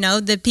way,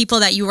 the people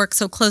that you work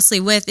so closely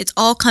with, it's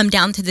all come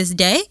down to this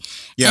day.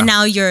 Yeah. And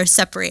now you're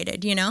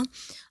separated,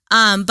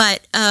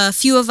 But a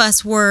few of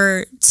us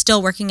were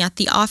still working at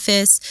the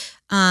office.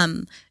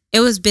 It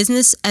was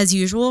business as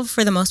usual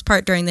for the most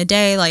part during the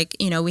day. Like,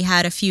 we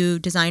had a few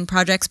design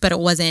projects, but it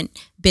wasn't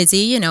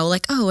busy,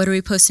 like, oh, what are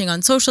we posting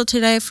on social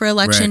today for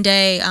election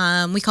day?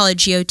 We call it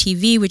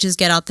GOTV, which is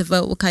get out the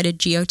vote. What kind of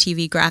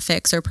GOTV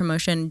graphics or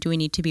promotion do we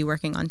need to be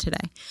working on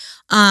today?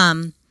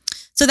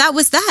 So that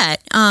was that.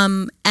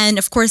 And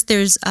of course,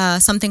 there's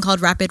something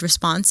called rapid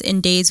response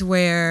in days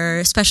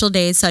where special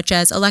days such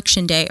as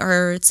election day,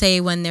 or say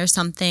when there's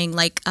something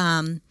like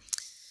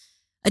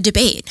a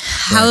debate.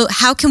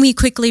 How can we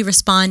quickly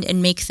respond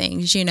and make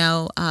things,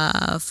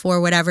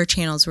 for whatever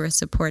channels we're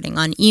supporting,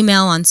 on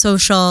email, on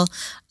social,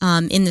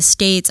 in the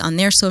States, on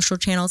their social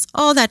channels,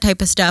 all that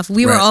type of stuff.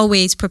 We were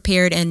always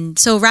prepared. And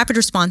so rapid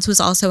response was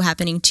also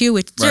happening too,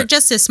 with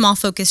just a small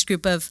focused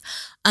group of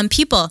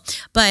people.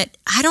 But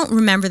I don't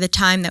remember the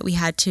time that we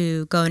had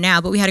to go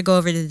now, but we had to go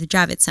over to the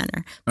Javits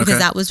Center because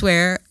that was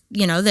where,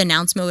 the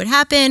announcement would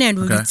happen and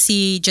we would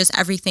see just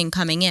everything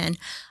coming in.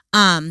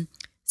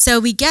 So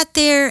we get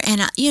there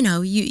and,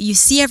 you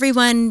see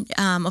everyone,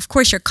 of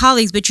course, your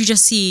colleagues, but you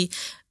just see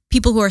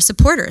people who are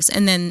supporters,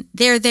 and then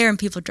they're there and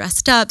people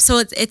dressed up. So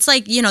it's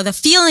like, the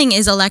feeling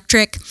is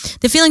electric.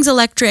 The feeling's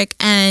electric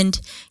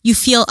and you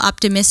feel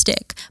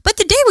optimistic. But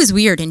the day was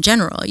weird in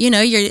general.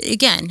 You're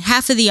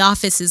half of the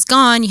office is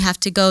gone. You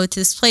have to go to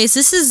this place.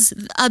 This is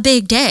a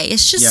big day.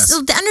 It's just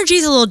the energy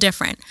is a little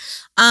different.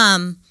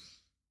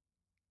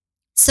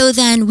 So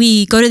then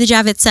we go to the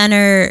Javits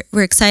Center.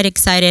 We're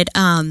excited.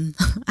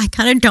 I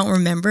kind of don't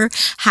remember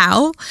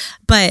how,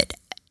 but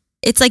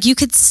it's like you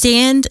could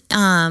stand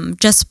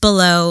just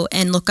below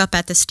and look up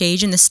at the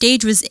stage, and the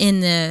stage was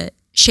in the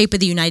shape of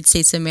the United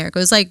States of America.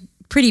 It was like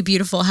pretty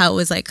beautiful how it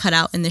was like cut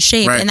out in the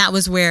shape, and that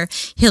was where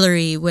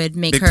Hillary would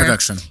make big her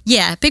production.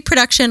 Yeah, big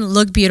production,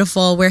 looked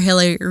beautiful, where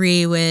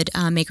Hillary would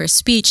make her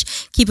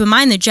speech. Keep in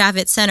mind the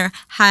Javits Center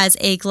has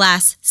a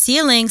glass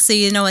ceiling, so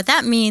you know what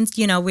that means.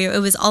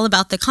 It was all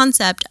about the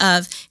concept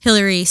of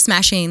Hillary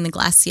smashing the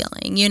glass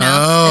ceiling,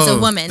 as a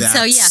woman.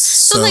 So yeah,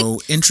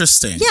 so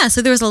interesting. Yeah,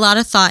 so there was a lot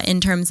of thought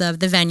in terms of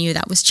the venue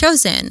that was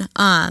chosen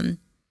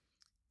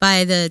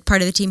by the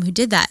part of the team who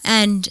did that.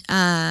 And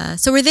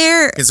so we're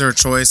there. Is there a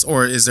choice,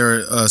 or is there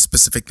a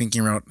specific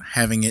thinking about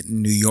having it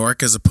in New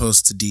York as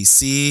opposed to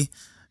DC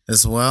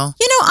as well?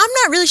 I'm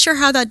not really sure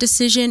how that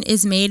decision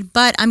is made,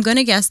 but I'm going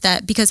to guess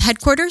that because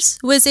headquarters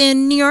was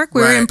in New York,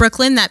 we were in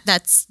Brooklyn,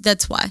 that's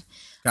why.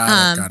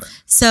 Got it.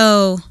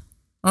 So...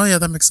 Oh yeah,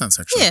 that makes sense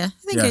actually. Yeah,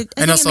 I think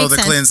and also the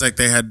sense. Clintons, like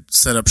they had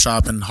set up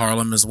shop in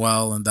Harlem as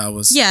well, and that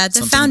was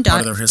the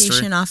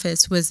foundation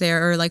office was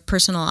there, or like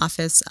personal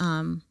office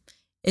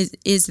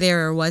is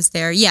there or was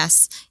there.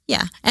 Yes,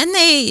 yeah, and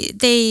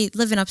they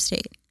live in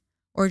upstate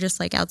or just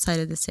like outside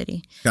of the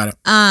city. Got it.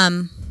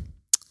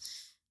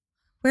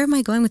 Where am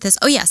I going with this?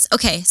 Oh yes,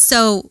 okay,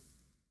 so.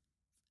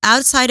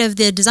 Outside of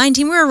the design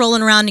team, we were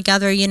rolling around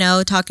together,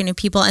 talking to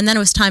people, and then it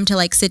was time to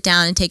like sit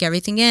down and take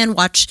everything in,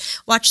 watch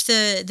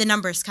the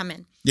numbers come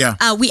in. Yeah.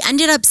 We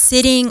ended up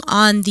sitting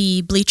on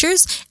the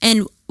bleachers,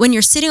 and when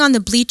you're sitting on the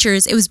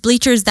bleachers, it was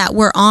bleachers that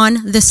were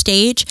on the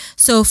stage.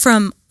 So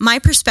from my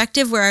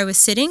perspective, where I was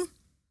sitting,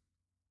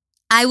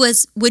 I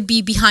would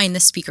be behind the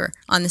speaker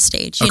on the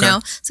stage, you know?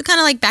 So kind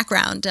of like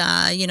background,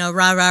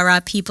 rah,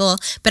 people.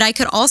 But I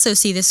could also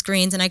see the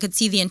screens and I could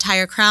see the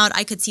entire crowd.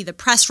 I could see the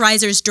press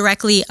risers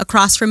directly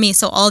across from me.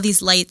 So all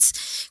these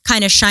lights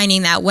kind of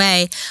shining that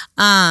way.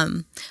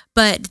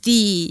 But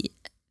the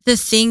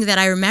thing that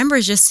I remember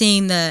is just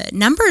seeing the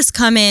numbers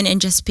come in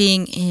and just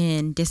being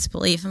in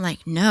disbelief. I'm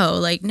like,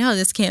 no,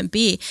 this can't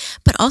be.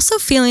 But also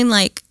feeling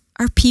like,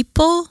 are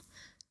people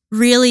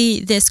really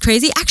this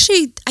crazy?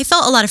 Actually, I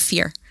felt a lot of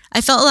fear.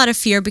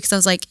 Because I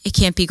was like, it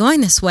can't be going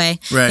this way.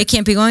 Right. It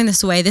can't be going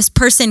this way. This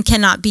person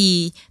cannot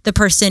be the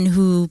person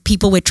who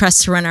people would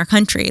trust to run our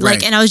country.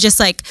 Right. And I was just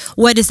like,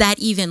 what does that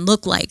even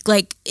look like?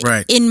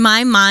 In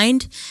my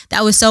mind,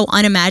 that was so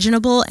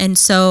unimaginable and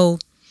so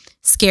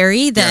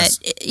scary that,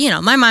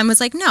 my mind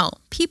was like, no,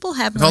 people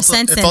have more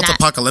sense than that. It felt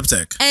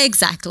apocalyptic.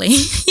 Exactly.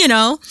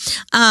 So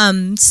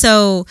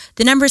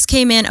the numbers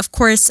came in. Of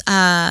course,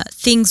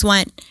 things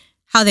went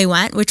how they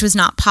went, which was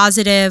not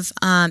positive.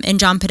 And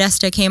John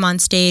Podesta came on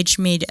stage,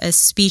 made a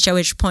speech, at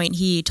which point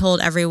he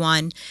told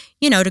everyone,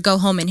 to go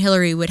home, and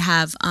Hillary would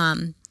have,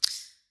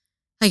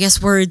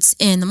 words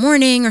in the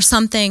morning or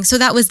something. So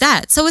that was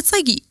that. So it's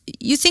like,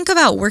 you think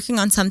about working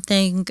on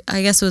something,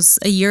 I guess it was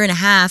a year and a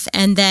half,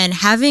 and then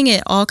having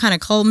it all kind of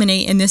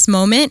culminate in this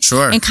moment.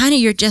 Sure. And kind of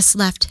you're just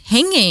left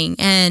hanging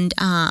and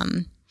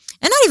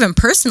not even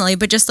personally,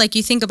 but just like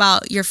you think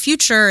about your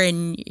future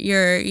and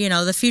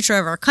the future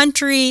of our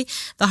country,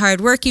 the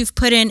hard work you've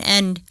put in.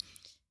 And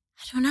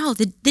I don't know,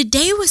 the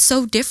day was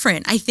so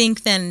different, I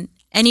think, than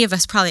any of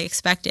us probably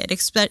expected,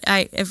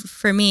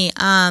 for me.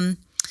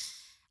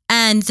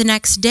 And the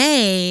next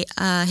day,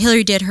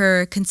 Hillary did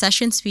her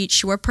concession speech.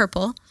 She wore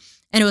purple.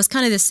 And it was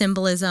kind of the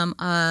symbolism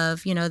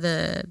of,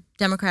 the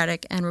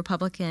Democratic and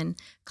Republican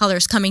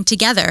colors coming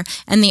together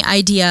and the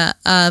idea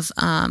of,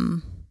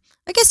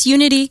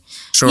 unity,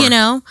 Sure.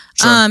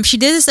 Sure. She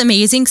did this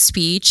amazing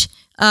speech,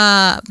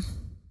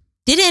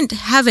 didn't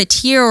have a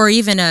tear or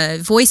even a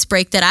voice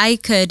break that I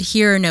could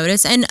hear or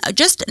notice. And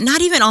just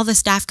not even all the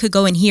staff could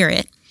go and hear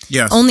it.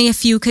 Yes. Only a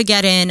few could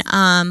get in.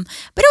 But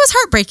it was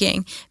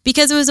heartbreaking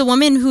because it was a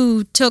woman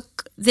who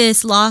took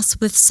this loss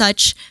with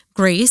such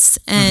grace.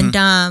 And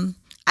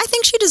I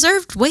think she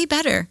deserved way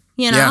better,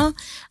 Yeah,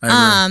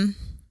 I agree.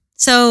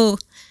 So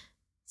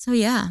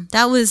yeah,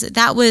 that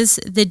was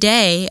the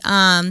day.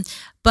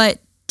 But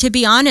to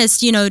be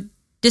honest,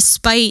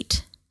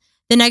 despite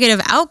the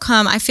negative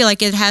outcome, I feel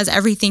like it has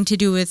everything to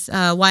do with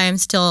why I'm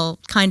still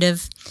kind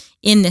of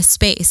in this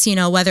space, you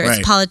know, whether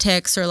it's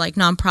politics or like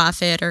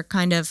nonprofit or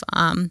kind of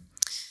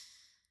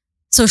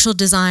social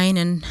design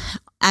and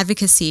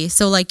advocacy.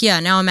 So like, yeah,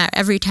 now I'm at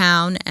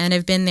Everytown, and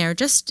I've been there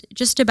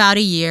just about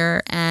a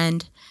year,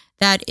 and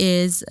that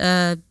is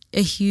a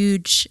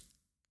huge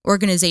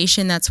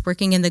organization that's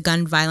working in the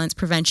gun violence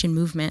prevention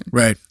movement.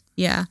 Right.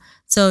 Yeah.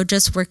 So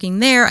just working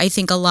there, I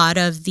think a lot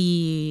of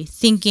the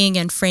thinking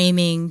and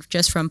framing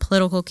just from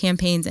political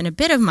campaigns and a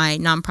bit of my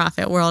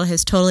nonprofit world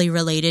has totally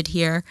related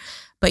here.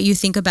 But you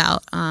think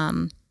about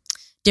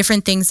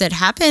different things that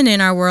happen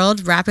in our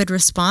world, rapid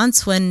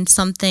response when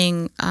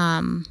something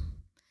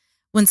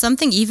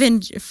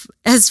even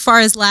as far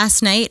as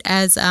last night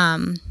as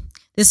the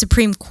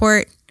Supreme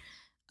Court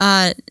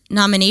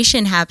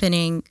nomination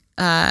happening,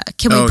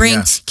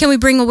 can we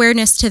bring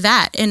awareness to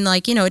that? And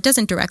like, you know, it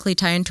doesn't directly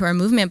tie into our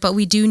movement, but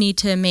we do need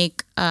to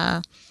make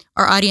our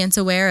audience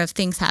aware of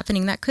things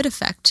happening that could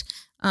affect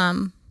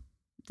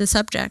the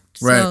subject.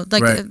 Right, so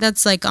like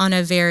that's like on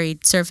a very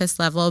surface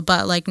level,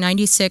 but like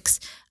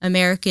 96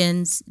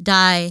 Americans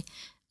die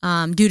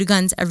due to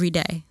guns every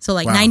day. So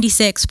like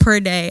 96 per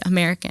day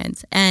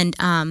Americans. And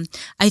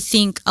I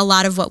think a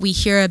lot of what we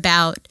hear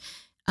about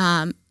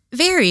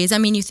varies. I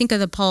mean, you think of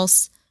the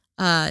Pulse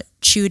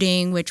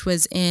shooting, which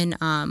was in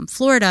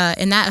Florida,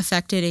 and that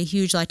affected a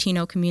huge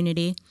Latino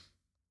community.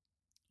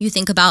 You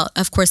think about,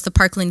 of course, the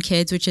Parkland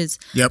kids, which is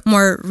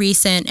more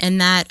recent, and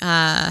that,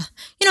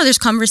 you know, there's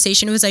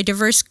conversation. It was a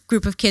diverse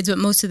group of kids, but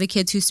most of the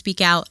kids who speak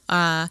out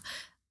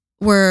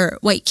were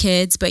white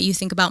kids. But you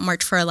think about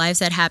March for Our Lives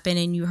that happened,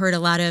 and you heard a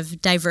lot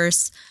of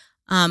diverse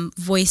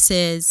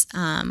voices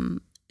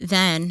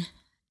then.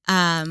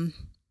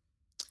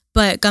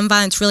 But gun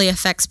violence really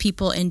affects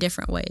people in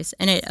different ways,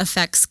 and it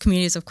affects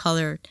communities of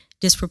color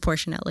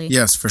disproportionately.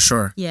 Yes, for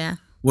sure. Yeah.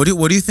 What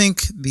do you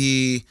think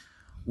the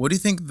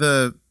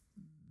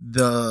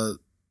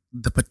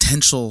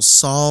potential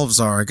solves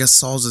are? I guess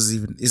solves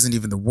isn't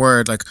even the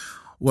word. Like,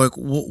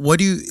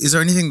 is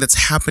there anything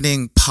that's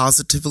happening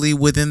positively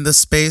within the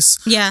space?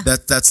 Yeah.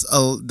 That's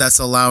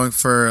allowing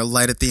for a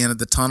light at the end of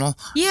the tunnel?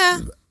 Yeah.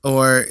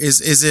 Or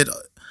is it?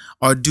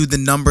 Or do the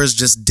numbers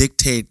just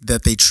dictate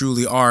that they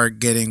truly are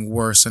getting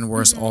worse and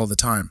worse all the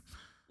time?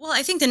 Well,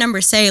 I think the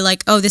numbers say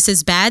like, oh, this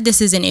is bad.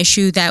 This is an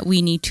issue that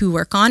we need to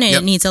work on, and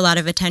it needs a lot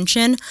of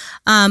attention.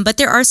 But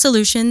there are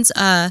solutions.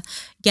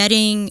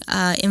 Getting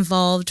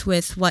involved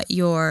with what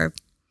your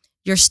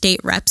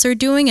state reps are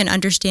doing and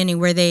understanding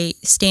where they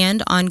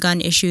stand on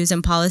gun issues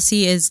and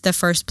policy is the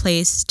first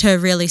place to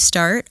really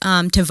start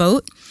to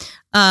vote.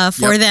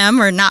 For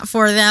them or not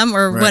for them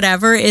or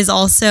whatever is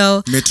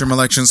also midterm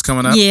elections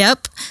coming up.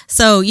 Yep.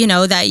 So, you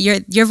know, that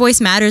your voice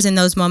matters in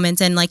those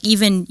moments. And like,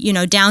 even, you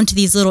know, down to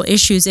these little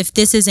issues, if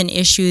this is an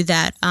issue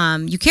that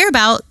you care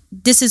about,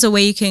 this is a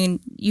way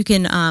you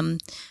can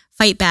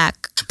fight back.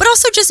 But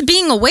also just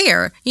being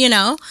aware, you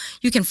know,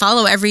 you can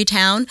follow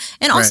Everytown.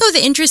 And also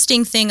the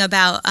interesting thing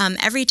about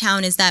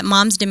Everytown is that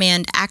Moms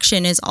Demand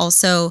Action is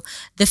also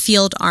the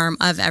field arm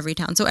of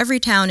Everytown. So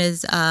Everytown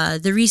is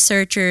the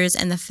researchers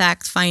and the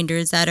fact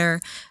finders that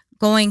are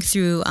going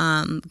through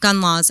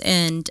gun laws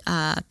and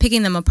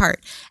picking them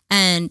apart.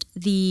 And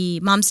the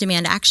Moms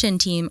Demand Action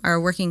team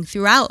are working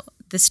throughout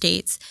the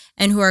states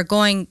and who are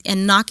going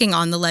and knocking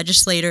on the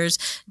legislators'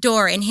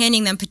 door and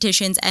handing them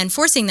petitions and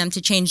forcing them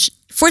to change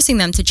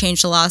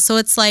the law. So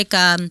it's like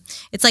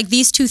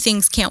these two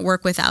things can't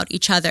work without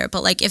each other.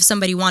 But like if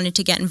somebody wanted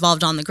to get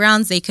involved on the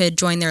grounds, they could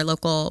join their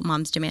local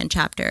Moms Demand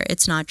chapter.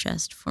 It's not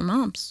just for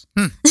moms.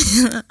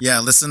 Yeah,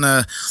 listen,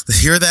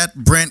 hear that,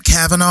 Brent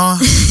Kavanaugh?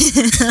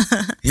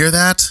 Hear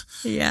that?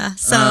 Yeah,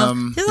 so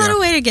there's a lot of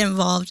way to get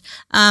involved.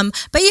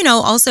 But, you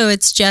know, also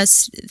it's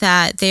just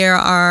that there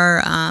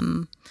are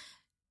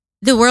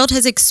the world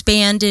has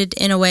expanded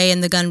in a way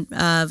in the gun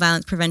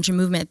violence prevention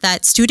movement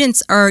that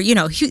students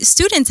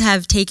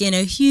have taken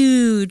a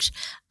huge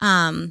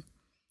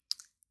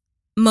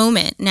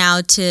moment now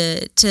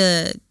to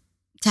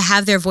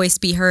have their voice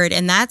be heard.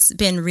 And that's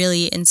been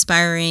really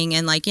inspiring.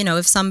 And like, you know,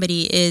 if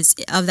somebody is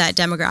of that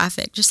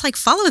demographic, just like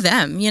follow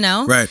them, you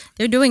know,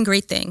 they're doing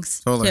great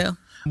things too.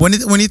 When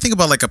you think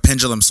about like a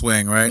pendulum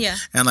swing, right? Yeah.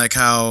 And like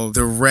how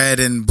the red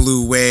and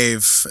blue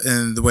wave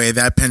and the way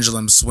that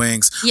pendulum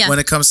swings, when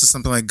it comes to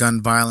something like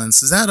gun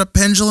violence, is that a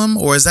pendulum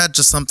or is that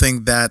just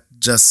something that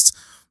just,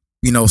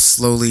 you know,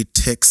 slowly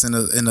ticks in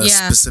a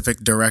specific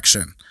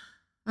direction?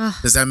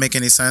 Does that make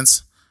any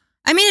sense?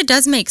 I mean, it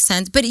does make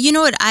sense, but you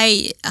know what?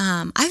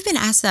 I've been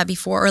asked that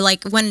before, or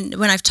like when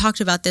I've talked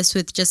about this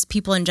with just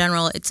people in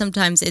general,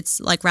 sometimes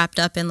it's like wrapped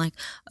up in like,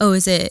 oh,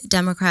 is it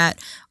Democrat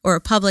or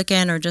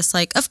Republican, or just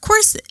like, of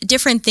course,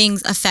 different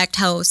things affect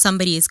how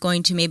somebody is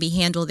going to maybe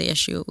handle the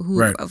issue.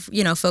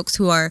 You know, folks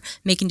who are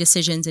making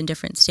decisions in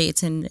different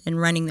states and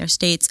running their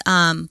states.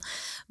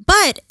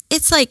 But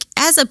it's like,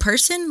 as a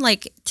person,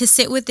 like to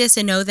sit with this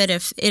and know that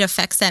if it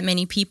affects that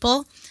many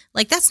people,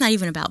 like that's not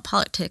even about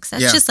politics.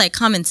 That's just like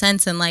common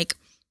sense and like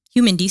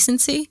human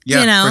decency.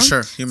 Yeah, you know? for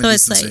sure. Human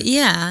decency. It's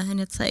like, and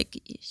it's like,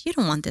 you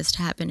don't want this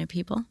to happen to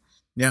people.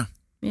 Yeah.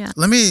 Yeah.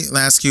 Let me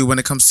ask you when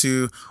it comes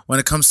to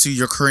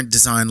your current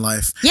design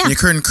life, Yeah. your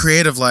current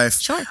creative life.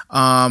 Sure.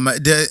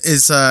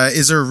 Is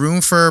there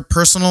room for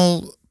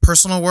personal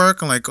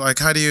work? Like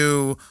how do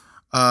you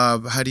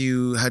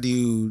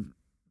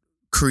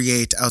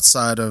create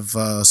outside of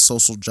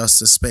social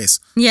justice space?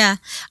 Yeah.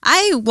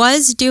 I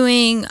was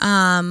doing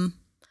some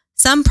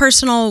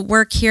personal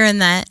work here and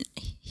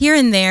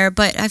there,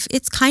 but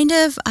it's kind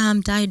of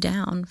died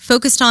down.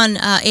 Focused on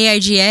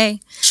AIGA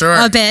Sure.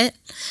 a bit.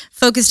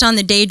 Focused on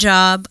the day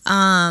job.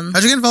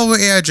 How'd you get involved with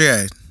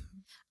AIGA?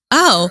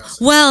 Oh,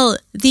 well,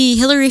 the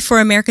Hillary for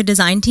America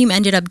design team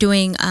ended up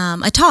doing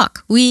a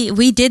talk.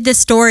 We did the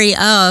story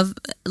of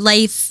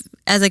life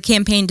as a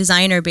campaign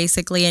designer,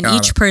 basically, and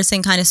each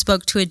person kind of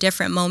spoke to a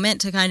different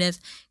moment to kind of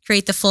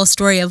create the full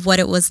story of what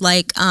it was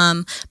like.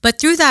 But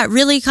through that,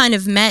 really kind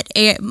of met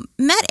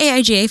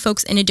AIGA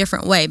folks in a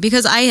different way,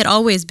 because I had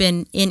always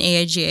been in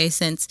AIGA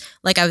since,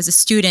 like, I was a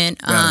student.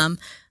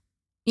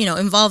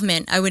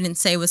 Involvement, I wouldn't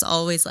say was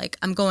always like,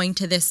 I'm going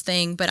to this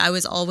thing, but I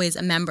was always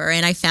a member,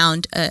 and I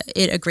found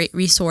it a great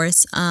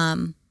resource.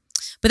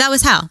 But that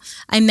was how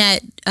I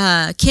met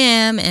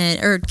Kim,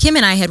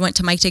 and I had went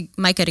to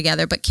MICA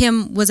together, but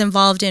Kim was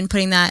involved in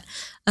putting that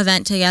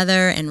event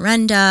together, and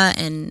Renda,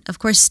 and of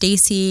course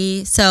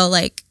Stacy. So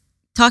like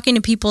talking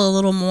to people a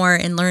little more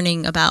and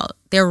learning about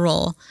their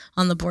role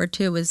on the board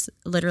too was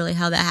literally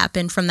how that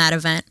happened from that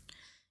event.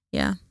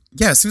 Yeah.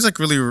 Yeah, it seems like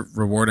really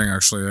rewarding,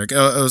 actually. Like it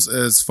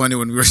was funny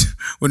when we were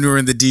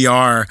in the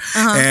DR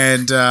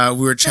and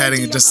we were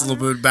chatting just a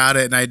little bit about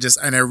it,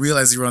 and I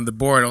realized you were on the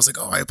board. I was like,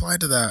 oh, I applied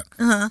to that.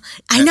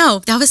 I know,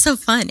 that was so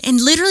fun, and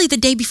literally the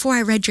day before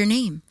I read your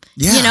name.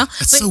 Yeah,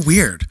 it's so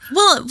weird.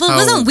 Well, it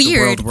wasn't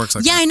weird. The world works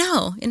like that. I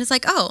know, and it's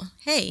like, oh,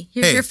 hey,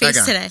 here's your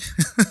face today.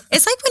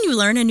 It's like when you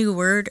learn a new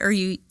word, or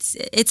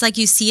it's like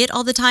you see it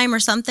all the time or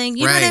something.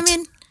 You know what I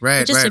mean?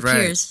 Right. It just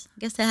appears. I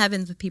guess that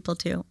happens with people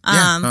too.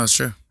 Yeah, no, it's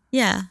true.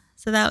 Yeah,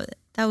 so that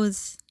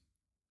was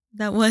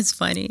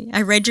funny.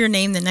 I read your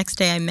name the next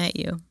day I met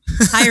you.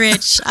 Hi,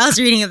 Rich. I was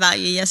reading about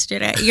you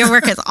yesterday. Your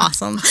work is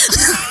awesome.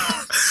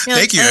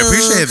 Thank you. I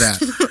appreciate that.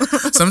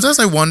 Sometimes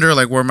I wonder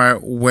like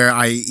where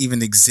I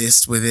even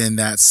exist within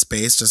that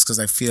space, just because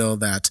I feel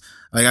that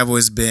like I've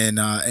always been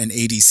an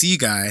ADC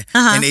guy,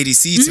 and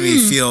ADC to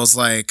me feels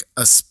like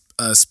a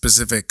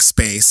specific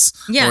space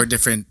or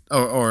different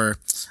or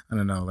I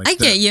don't know. Like I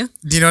get you.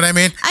 Do you know what I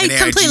mean? I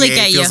completely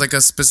get you. Feels like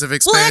a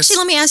specific space. Well, actually,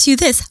 let me ask you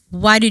this: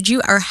 how did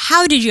you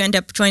end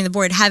up joining the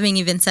board? Having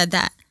even said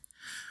that.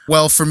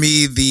 Well, for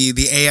me, the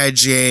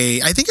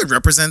AIGA, I think it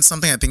represents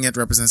something. I think it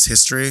represents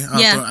history.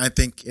 I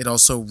think it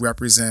also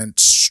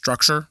represents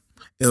structure.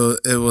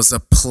 It was a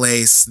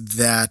place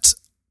that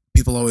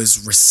people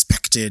always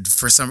respected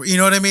for some, you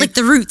know what I mean? Like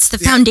the roots, the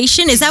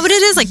foundation. Is that what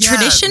it is? Like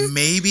tradition?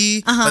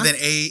 Maybe. But then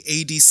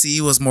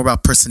ADC was more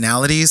about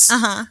personalities.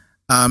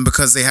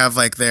 Because they have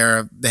like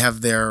their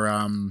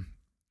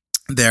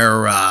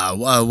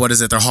what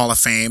is it? Their Hall of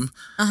Fame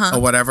or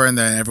whatever, and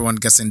then everyone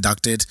gets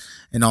inducted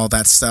and all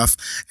that stuff.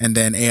 And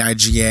then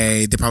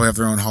AIGA, they probably have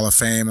their own Hall of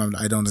Fame.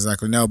 I don't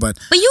exactly know, but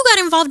you got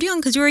involved young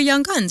because you were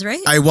Young Guns,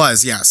 right? I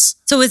was, yes.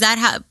 So is that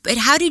how? But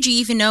how did you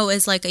even know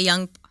as like a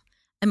young?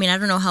 I mean, I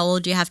don't know how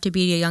old you have to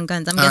be to Young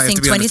Guns. I'm guessing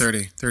 20.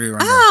 30 around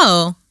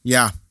Oh, there.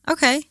 Yeah.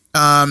 Okay.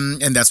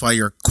 And that's why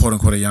you're quote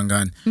unquote a Young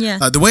Gun. Yeah.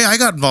 The way I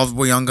got involved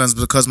with Young Guns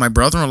was because my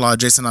brother-in-law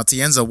Jason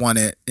Atienza won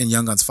it in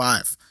Young Guns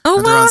 5. Oh,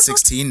 and they're wow. on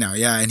 16 now.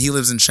 Yeah, and he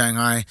lives in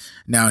Shanghai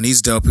now, and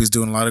he's dope. He's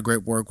doing a lot of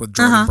great work with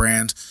Jordan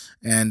Brand,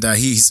 and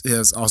he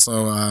is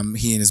also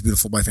he and his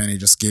beautiful wife Annie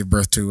just gave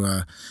birth to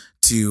a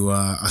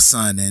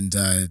son, and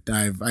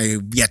I've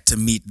yet to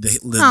meet the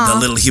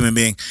little human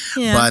being,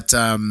 but.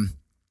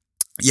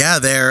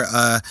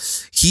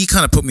 He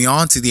kind of put me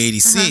on to the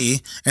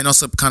ADC and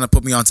also kind of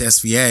put me on to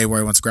SVA where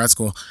I went to grad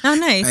school. Oh,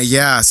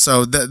 nice.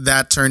 So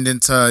that turned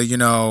into,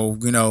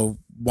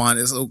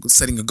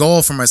 setting a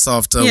goal for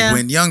myself to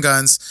win Young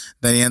Guns.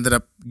 Then he ended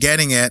up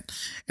getting it.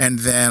 And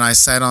then I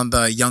sat on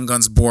the Young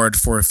Guns board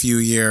for a few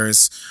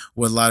years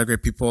with a lot of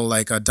great people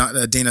like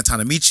Dana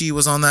Tanamichi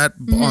was on that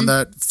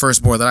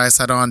first board that I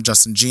sat on,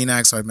 Justin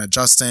Genak. So I met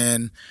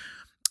Justin.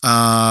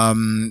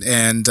 Let's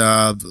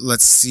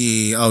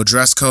see.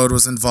 Dress Code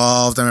was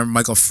involved. I remember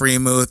Michael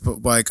Freemuth,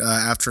 but like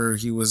after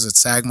he was at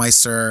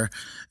Sagmeister,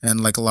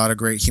 and like a lot of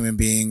great human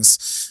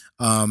beings.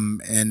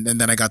 And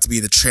then I got to be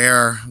the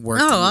chair.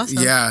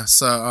 Awesome. Yeah.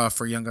 So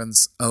for Young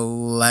Guns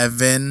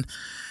 11,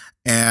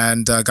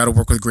 and got to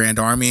work with Grand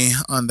Army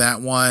on that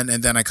one.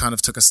 And then I kind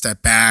of took a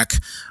step back.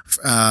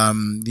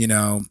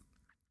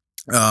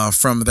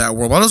 From that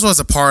world. Well, I was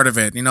a part of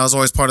it. I was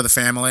always part of the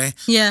family.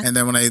 Yeah. And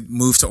then when I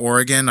moved to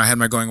Oregon, I had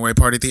my going away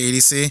party at the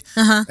ADC.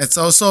 It's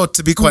also,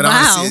 to be quite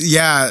honest,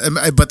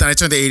 but then I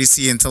turned the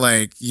ADC into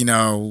like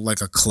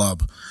a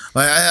club.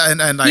 Like,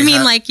 you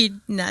mean like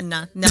you?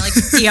 No, like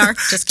DR.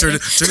 Just kidding.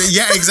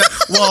 Yeah,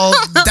 exactly. Well,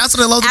 that's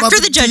what I loved about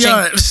the judging.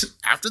 DR.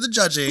 After the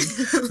judging,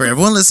 for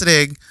everyone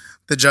listening,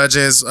 the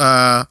judges.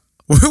 Were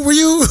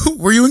you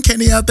and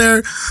Kenny out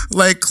there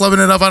like clubbing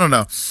it up? I don't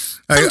know.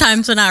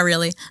 Sometimes, but not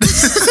really.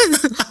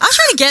 I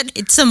was trying to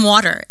get some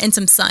water and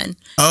some sun.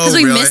 Oh, because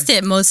we really? missed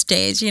it most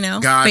days, you know.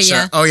 Gotcha. But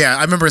yeah. Oh yeah,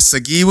 I remember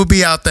Sagi would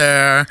be out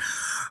there.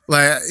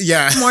 Like,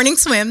 yeah. Morning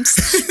swims,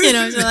 you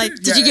know. So like,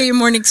 did you get your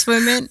morning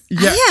swim in?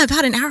 Yeah. Yeah,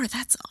 about an hour.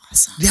 That's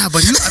awesome. Yeah,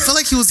 but I feel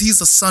like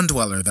he's a sun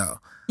dweller though.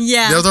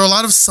 Yeah. There are a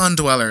lot of sun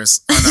dwellers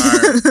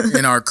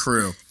in our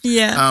crew.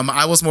 Yeah.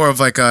 I was more of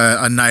like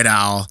a night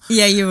owl.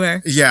 Yeah, you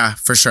were. Yeah,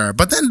 for sure.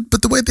 But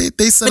the way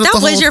they set But up that the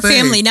whole was your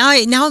thing. family. Now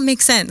it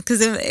makes sense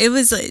because it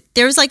was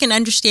there was like an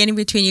understanding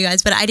between you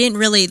guys, but I didn't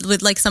really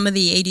with like some of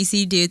the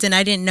ADC dudes, and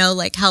I didn't know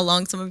like how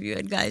long some of you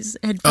guys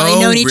had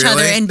probably known each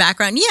other in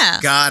background. Yeah.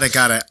 Got it.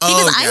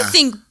 Because I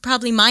think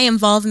probably my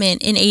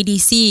involvement in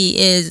ADC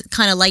is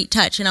kind of light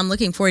touch, and I'm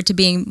looking forward to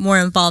being more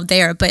involved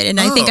there.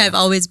 I think I've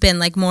always been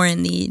like more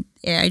in the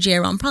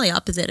AIGA realm, probably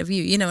opposite of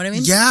you. You know what I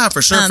mean? Yeah,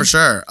 for sure, for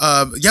sure.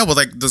 Yeah, well,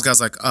 like those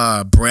guys like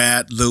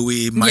Brett,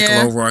 Louis,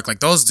 Michael O'Rourke, like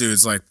those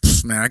dudes, like,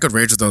 man, I could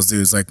rage with those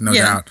dudes, like, no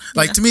doubt.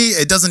 Like, to me,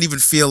 it doesn't even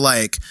feel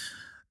like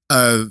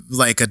a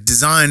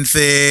design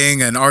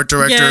thing, an art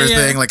director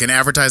thing, like an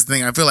advertising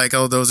thing. I feel like,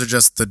 oh, those are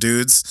just the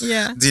dudes.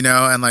 Yeah. You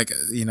know, and like,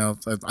 you know,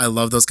 I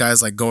love those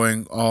guys, like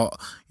going all,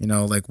 you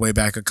know, like way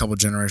back a couple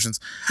generations.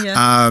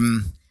 Yeah.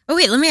 Oh,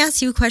 wait, let me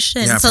ask you a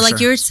question. Yeah, so, like, sure.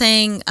 you were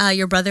saying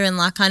your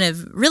brother-in-law kind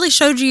of really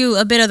showed you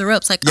a bit of the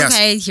ropes. Like,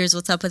 okay, here's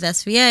what's up with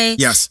SVA.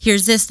 Yes.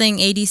 Here's this thing,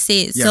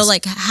 ADC. So,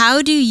 like,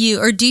 how do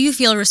you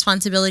feel a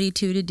responsibility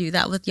to do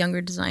that with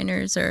younger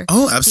designers? Or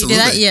Oh, absolutely.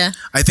 Do you do that? Yeah.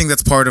 I think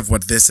that's part of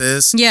what this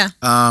is. Yeah.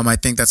 I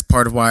think that's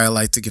part of why I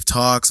like to give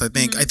talks. I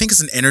think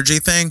it's an energy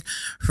thing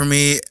for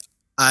me.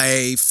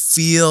 I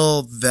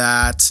feel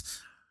that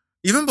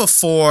even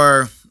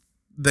before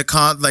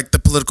the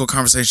political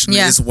conversation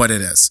is what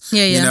it is.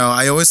 Yeah, yeah. You know,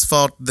 I always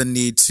felt the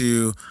need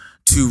to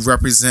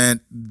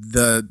represent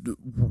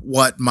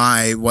what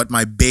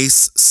my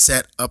base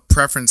set of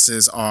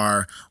preferences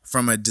are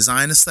from a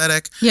design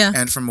aesthetic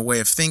and from a way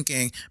of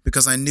thinking,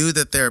 because I knew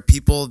that there are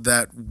people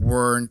that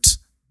weren't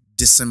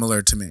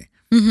dissimilar to me.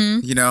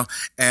 Mm-hmm. You know,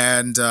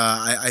 and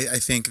I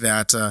think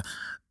that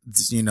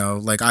you know,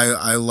 like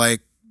I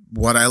like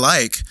what I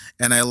like,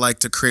 and I like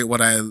to create what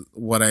I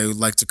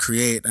like to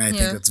create, and I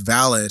think it's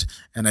valid,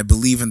 and I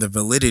believe in the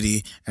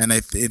validity, and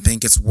I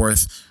think it's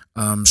worth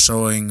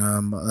showing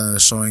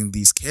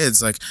these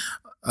kids like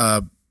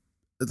at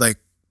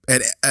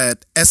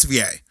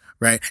SVA,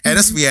 right? At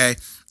SVA,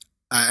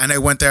 and I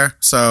went there,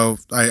 so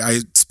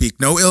I speak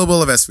no ill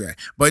will of SVA,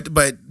 but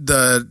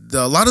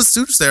a lot of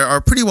students there are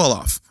pretty well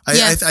off.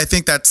 I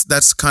think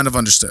that's kind of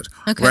understood,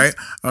 right?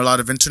 A lot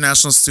of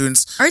international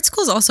students. Art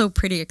school's also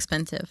pretty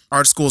expensive.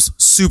 Art school's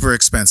super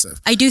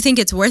expensive. I do think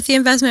it's worth the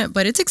investment,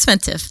 but it's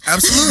expensive.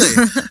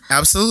 Absolutely,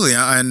 absolutely,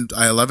 and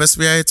I love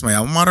SVA. It's my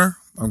alma mater.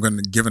 I'm going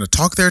to give a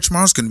talk there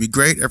tomorrow. It's going to be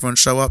great. Everyone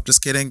show up.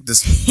 Just kidding.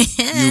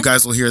 You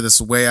guys will hear this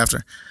way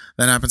after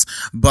that happens.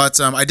 But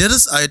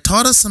I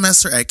taught a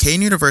semester at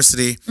Kean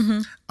University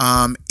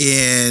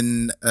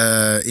in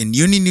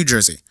Union, New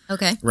Jersey.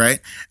 Okay. Right.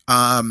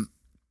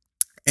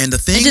 And the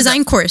thing, a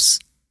design course.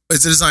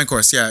 It's a design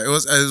course. Yeah, it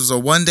was a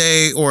one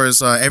day, or it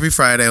was every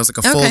Friday. It was like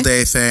a full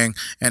day thing,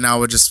 and I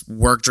would just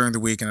work during the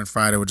week, and on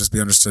Friday would just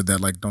be understood that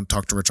like don't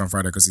talk to Rich on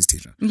Friday because he's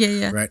teaching.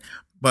 Yeah. Right.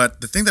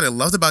 But the thing that I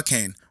loved about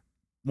Kean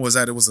was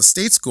that it was a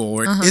state school,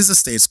 or it is a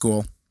state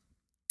school,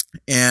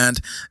 and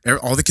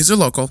all the kids are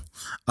local.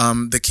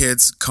 The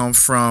kids come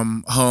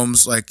from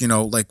homes like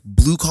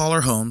blue collar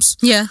homes.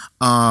 Yeah.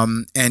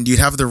 And you'd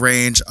have the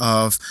range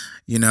of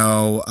like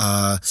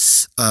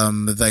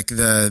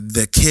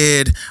the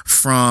kid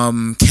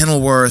from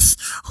Kenilworth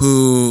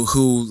who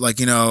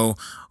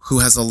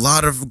has a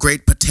lot of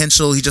great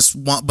potential. He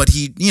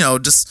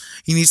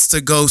needs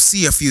to go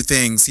see a few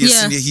things. He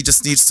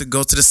just needs to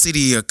go to the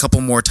city a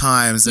couple more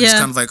times and just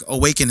kind of like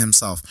awaken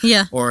himself.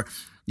 Yeah. Or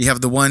you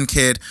have the one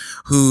kid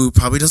who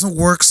probably doesn't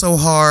work so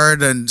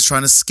hard and is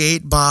trying to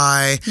skate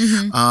by,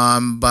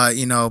 but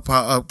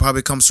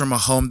probably comes from a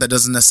home that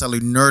doesn't necessarily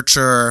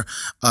nurture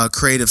a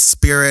creative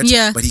spirit.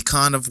 Yeah. But he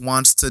kind of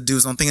wants to do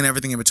something and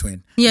everything in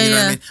between. Yeah, you know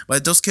yeah. what I mean?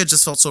 But those kids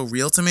just felt so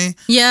real to me.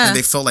 Yeah. And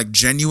they felt like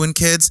genuine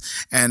kids,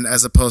 and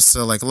as opposed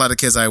to like a lot of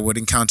kids I would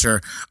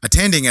encounter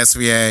attending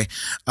SVA,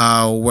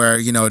 where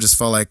it just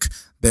felt like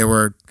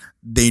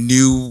they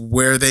knew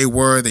where they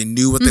were, they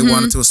knew what they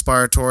wanted to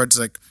aspire towards,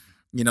 like.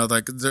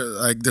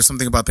 There's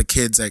something about the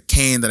kids at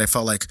Kean that I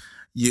felt like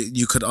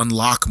you could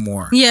unlock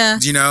more. Yeah.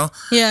 Yeah.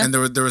 And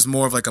there was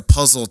more of like a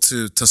puzzle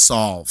to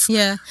solve.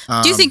 Yeah.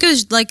 Do you think it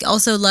was like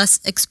also less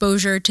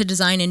exposure to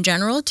design in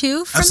general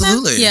too? From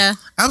Absolutely. Them? Yeah.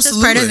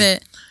 Absolutely. That's part of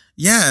it.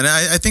 Yeah, and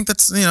I think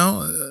that's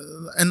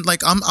and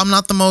like I'm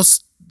not the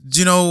most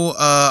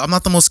I'm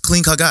not the most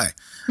clean cut guy.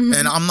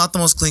 And I'm not the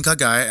most clean cut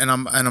guy, and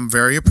I'm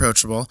very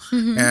approachable.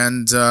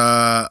 And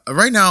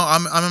right now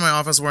I'm in my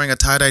office wearing a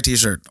tie-dye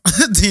t-shirt.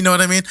 Do you know what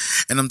I mean?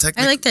 And I'm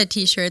technically, I like that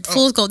t-shirt.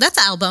 Fool's Gold. That's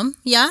an album.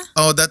 Yeah.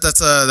 Oh, that's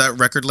that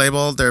record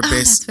label. They're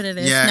based. That's what it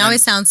is. Yeah, now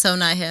it sounds so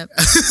not hip.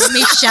 Let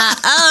me shut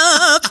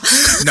up.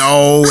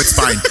 No, it's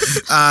fine.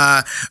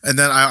 And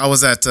then I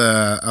was at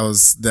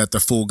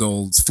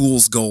the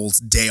Fool's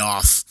Gold day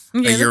off a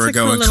year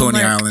ago in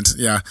Coney Island.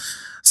 Yeah.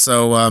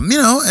 So,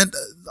 and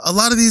a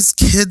lot of these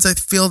kids, I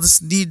feel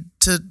this need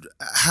to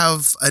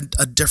have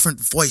a different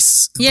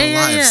voice in their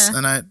lives.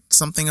 Yeah. And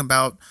something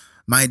about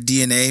my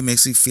DNA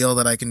makes me feel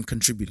that I can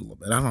contribute a little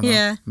bit. I don't know.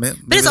 Yeah. Maybe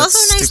But it's also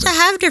nice stupid.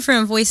 to have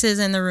different voices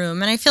in the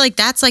room. And I feel like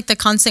that's like the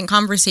constant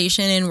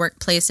conversation in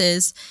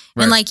workplaces.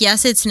 Right. And like,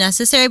 yes, it's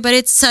necessary, but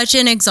it's such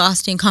an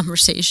exhausting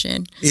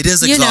conversation. It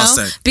is You know?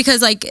 exhausting.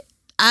 Because like,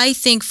 I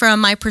think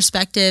from my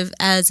perspective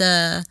as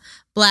a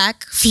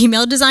Black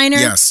female designer,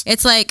 Yes.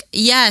 it's like,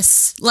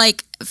 yes,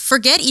 like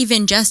forget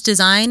even just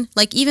design,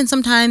 like even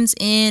sometimes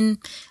in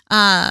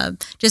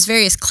just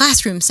various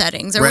classroom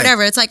settings or Right.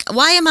 whatever. It's like,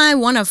 why am I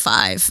one of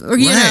 5 or,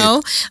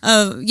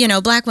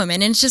 of Black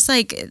women? And it's just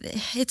like,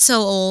 it's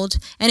so old.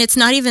 And it's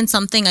not even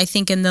something I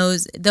think in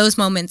those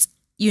moments,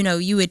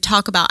 you would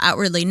talk about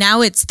outwardly.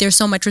 Now there's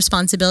so much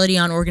responsibility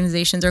on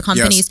organizations or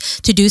companies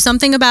to do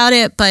something about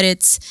it, but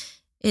it's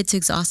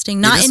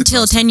exhausting. Not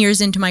until exhausting. 10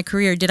 years into my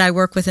career did I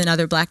work with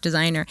another Black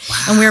designer.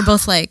 Wow. And we were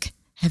both like,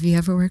 have you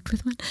ever worked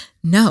with one?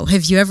 No.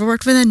 Have you ever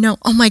worked with one? No.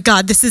 Oh my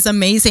God, this is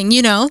amazing,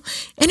 And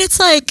it's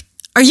like,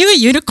 are you a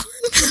unicorn?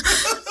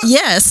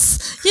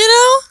 Yes,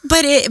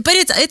 but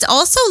it's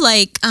also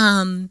like,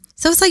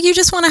 so it's like you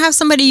just want to have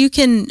somebody you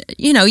can,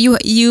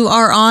 you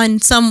are on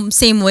some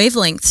same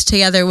wavelengths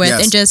together with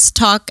and just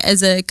talk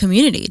as a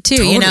community too,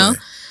 Totally.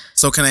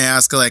 So can I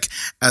ask, like,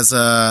 as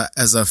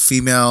a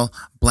female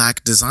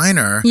Black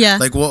designer,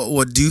 like,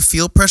 what do you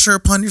feel pressure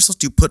upon yourself?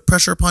 Do you put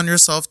pressure upon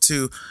yourself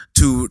to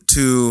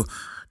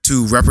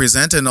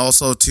represent and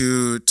also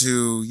to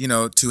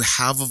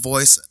have a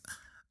voice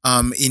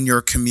in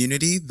your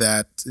community,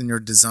 that in your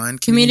design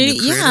community,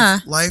 your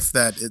creative life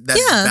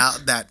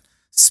that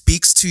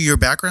speaks to your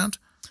background?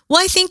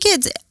 Well, I think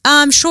it's,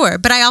 sure.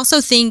 But I also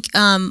think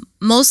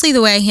mostly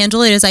the way I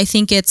handle it is I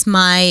think it's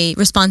my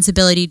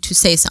responsibility to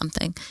say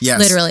something. Yes.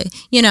 Literally,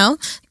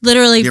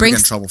 literally You ever get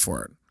in trouble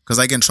for it? Because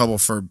I get in trouble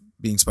for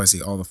being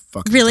spicy all the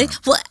fucking Really?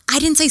 time. Well, I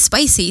didn't say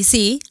spicy.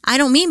 See, I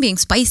don't mean being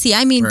spicy.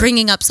 I mean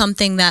bringing up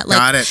something that like.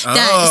 Got it. Okay.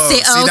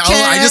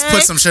 I just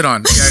put some shit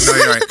on. Yeah, no,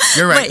 you're right.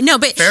 You're right.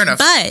 But fair enough.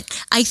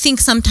 But I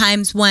think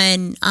sometimes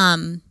when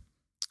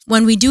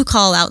we do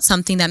call out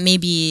something that may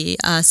be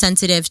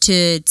sensitive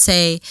to,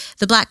 say,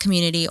 the Black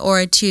community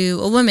or to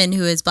a woman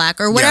who is Black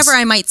or whatever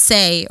I might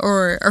say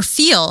or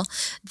feel,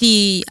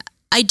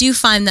 I do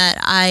find that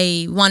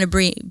I want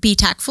to be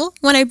tactful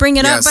when I bring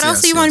it up, but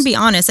also you want to be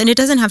honest. And it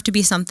doesn't have to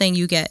be something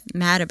you get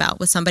mad about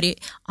with somebody.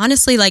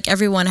 Honestly, like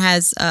everyone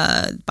has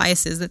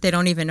biases that they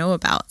don't even know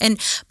about.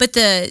 But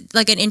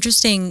an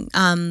interesting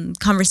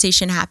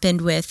conversation happened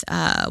with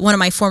one of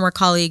my former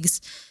colleagues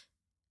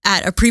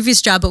at a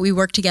previous job, but we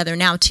work together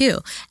now too.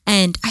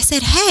 And I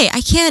said, hey,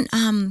 I can't,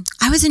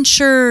 I wasn't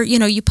sure,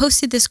 you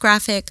posted this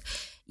graphic,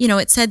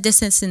 it said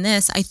this, this, and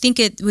this. I think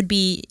it would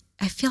be,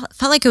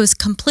 felt like it was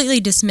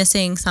completely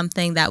dismissing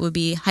something that would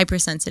be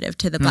hypersensitive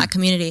to the Black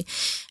community.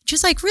 She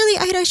was like, really,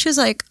 Ida? She was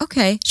like,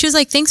 okay. She was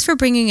like, thanks for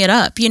bringing it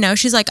up.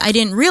 She's like, I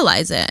didn't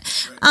realize it.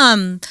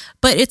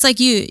 But it's like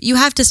you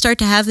have to start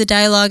to have the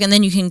dialogue and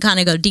then you can kind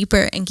of go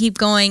deeper and keep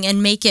going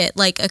and make it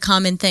like a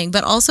common thing.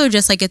 But also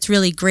just like, it's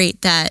really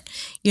great that,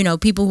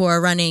 people who are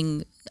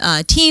running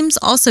teams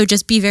also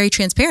just be very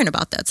transparent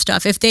about that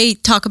stuff. If they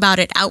talk about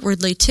it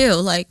outwardly too,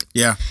 like,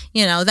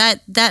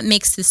 that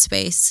makes the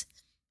space.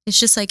 It's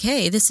just like,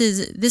 hey, this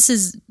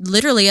is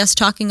literally us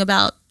talking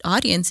about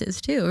audiences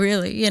too,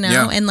 really,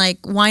 and like,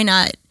 why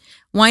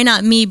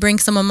not me bring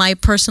some of my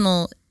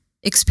personal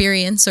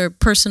experience or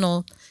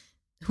personal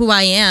who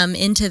I am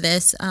into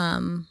this,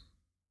 and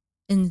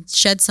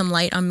shed some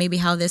light on maybe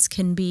how this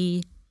can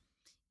be,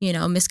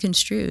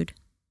 misconstrued.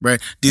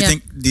 Right. Do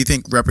you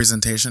think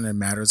representation and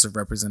matters of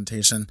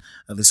representation,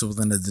 at least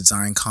within the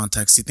design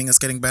context, do you think it's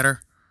getting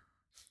better?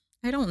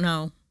 I don't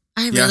know.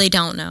 I really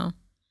don't know.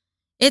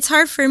 It's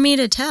hard for me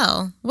to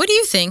tell. What do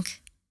you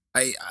think?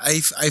 I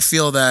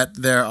feel that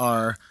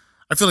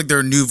I feel like there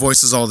are new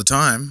voices all the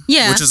time.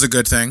 Yeah. Which is a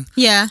good thing.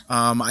 Yeah.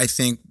 I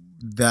think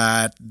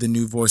that the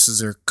new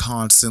voices are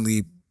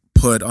constantly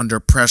put under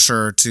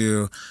pressure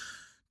to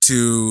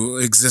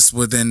exist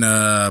within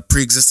a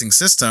pre-existing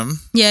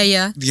system.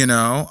 Yeah.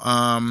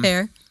 Fair.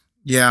 Fair.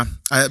 Yeah.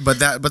 But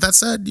that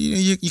said,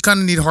 you kind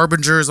of need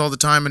harbingers all the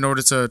time in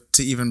order to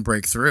even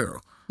break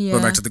through. Yeah.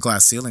 Going back to the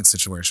glass ceiling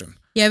situation.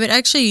 Yeah, but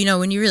actually,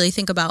 when you really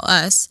think about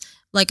us,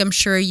 like I'm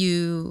sure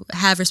you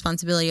have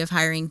responsibility of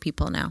hiring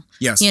people now.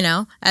 Yes.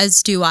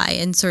 As do I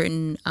in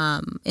certain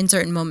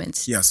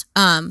moments. Yes.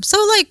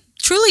 So like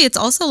truly it's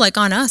also like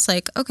on us,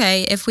 like,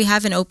 okay, if we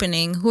have an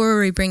opening, who are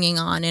we bringing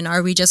on? And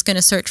are we just going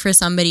to search for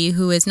somebody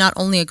who is not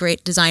only a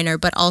great designer,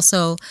 but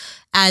also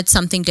adds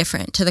something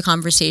different to the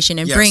conversation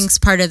and brings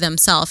part of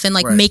themselves and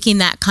like making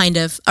that kind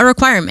of a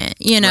requirement,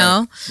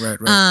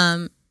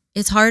 Right.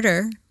 It's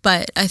harder,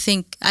 but I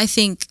think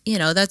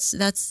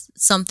that's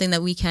something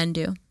that we can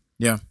do.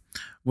 Yeah.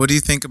 What do you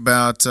think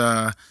about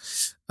like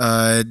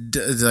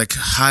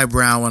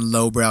highbrow and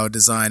lowbrow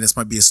design? This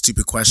might be a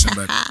stupid question,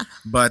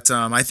 but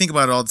I think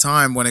about it all the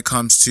time when it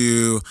comes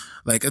to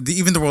like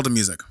even the world of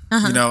music.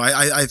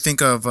 I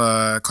think of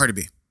Cardi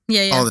B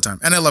all the time,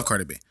 and I love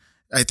Cardi B.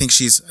 I think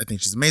she's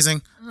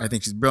amazing. I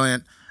think she's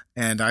brilliant.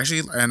 And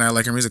I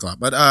like her music a lot.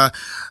 But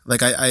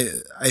like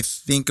I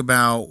think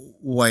about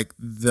like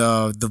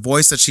the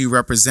voice that she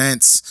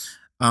represents,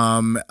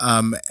 and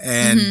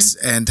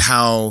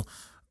how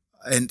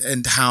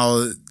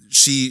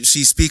she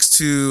speaks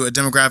to a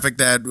demographic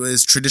that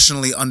is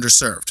traditionally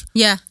underserved.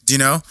 Yeah. Do you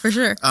know? For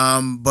sure.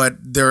 But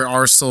there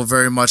are still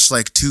very much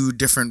like two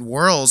different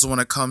worlds when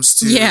it comes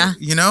to,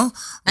 you know?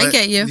 I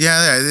get you.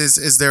 Yeah.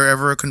 Is there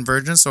ever a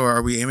convergence, or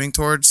are we aiming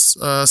towards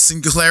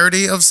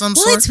singularity of some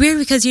sort? Well, it's weird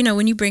because, you know,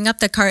 when you bring up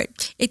the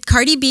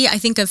Cardi B, I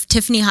think of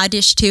Tiffany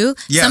Haddish too.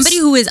 Yes. Somebody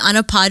who is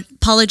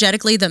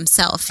unapologetically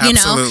themselves, you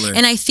Absolutely. know?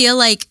 And I feel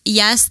like,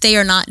 yes, they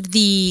are not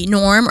the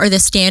norm or the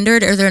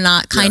standard, or they're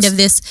not kind of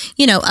this,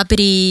 you know,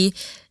 uppity,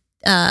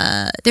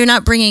 they're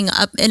not bringing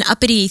up an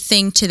uppity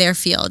thing to their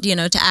field, you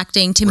know, to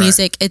acting, to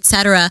music,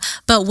 etc.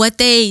 But what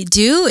they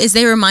do is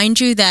they remind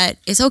you that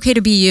it's okay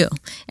to be you.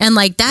 And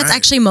like, that's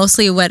actually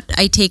mostly what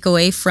I take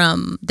away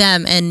from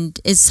them, and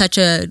is such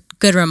a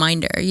good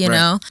reminder, you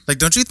know? Like,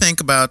 don't you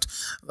think about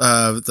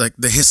like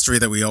the history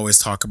that we always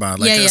talk about,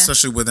 like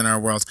especially within our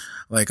world,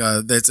 like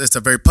it's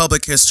a very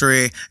public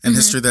history, and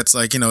history that's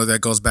like, you know,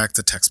 that goes back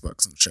to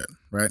textbooks and shit,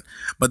 right?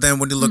 But then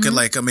when you look at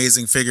like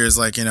amazing figures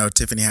like, you know,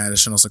 Tiffany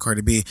Haddish and also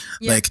Cardi B,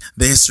 like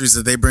the histories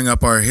that they bring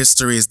up are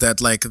histories that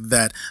like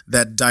that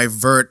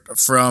divert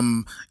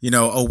from, you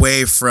know,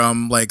 away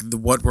from like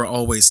what we're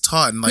always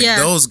taught, and like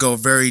those go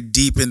very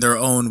deep in their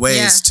own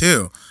ways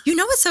too. You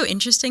know what's so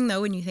interesting though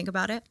when you think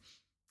about it?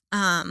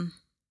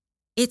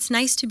 It's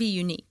nice to be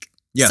unique.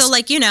 Yes. So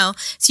like, you know,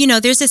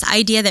 there's this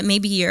idea that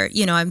maybe you're,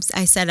 you know,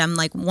 I said I'm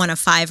like one of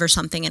 5 or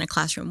something in a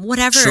classroom,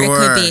 whatever it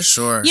could be.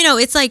 Sure. You know,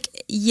 it's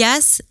like,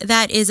 yes,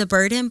 that is a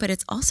burden, but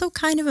it's also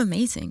kind of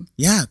amazing.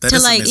 Yeah, that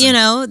is like, amazing. you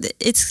know,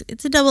 it's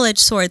a double-edged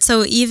sword.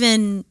 So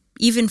even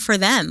for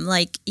them,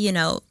 like, you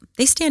know,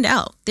 they stand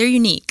out. They're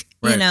unique,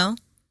 you know.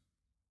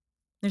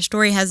 Their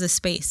story has a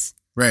space.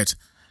 Right.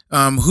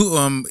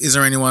 Who is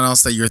there anyone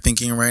else that you're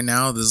thinking right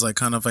now that's like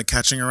kind of like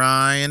catching your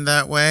eye in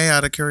that way,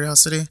 out of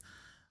curiosity?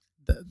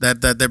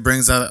 That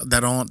brings out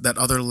that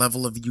other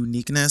level of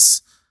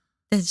uniqueness.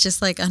 It's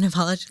just like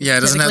unapologetic. Yeah,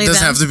 it doesn't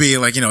have to be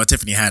like, you know, a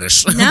Tiffany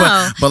Haddish.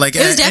 No, but like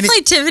it was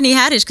definitely Tiffany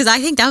Haddish, because I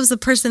think that was the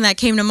person that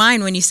came to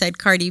mind when you said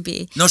Cardi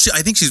B. No,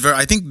 I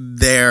think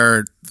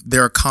their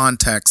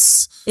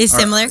contexts is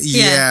similar.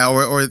 Yeah,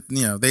 or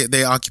you know,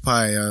 they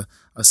occupy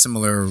a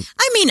similar.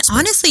 I mean, space.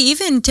 honestly,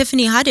 even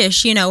Tiffany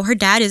Haddish, you know, her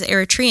dad is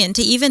Eritrean.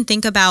 To even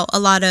think about a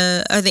lot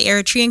of the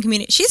Eritrean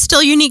community, she's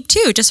still unique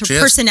too. Just her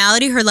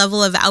personality, her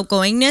level of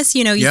outgoingness.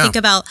 You know, you think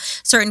about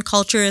certain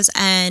cultures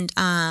and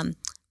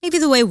maybe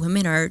the way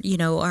women are, you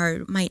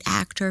know, might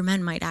act, or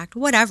men might act,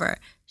 whatever.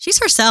 She's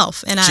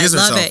herself, and I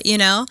love it, you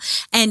know?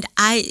 And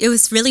it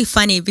was really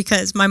funny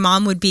because my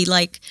mom would be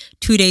like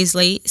 2 days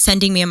late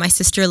sending me and my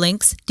sister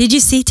links. Did you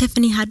see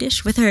Tiffany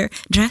Haddish with her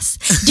dress?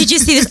 Did you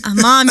see this?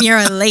 Mom,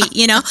 you're late,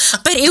 you know?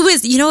 But it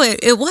was, you know,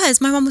 it was,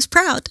 my mom was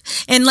proud.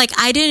 And like,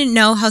 I didn't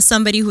know how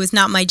somebody who was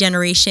not my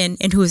generation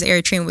and who was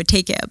Eritrean would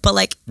take it. But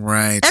like,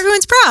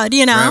 everyone's proud,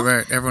 you know?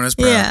 Right. Everyone is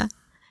proud. Yeah.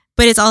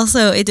 But it's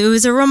also, it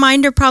was a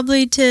reminder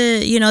probably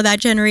to, you know, that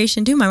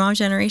generation too, my mom's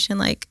generation,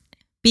 like,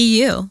 be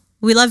you.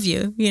 We love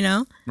you, you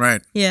know?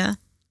 Right. Yeah.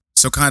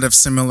 So kind of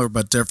similar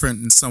but different,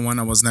 and someone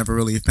I was never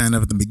really a fan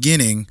of at the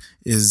beginning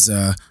is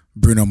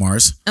Bruno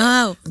Mars.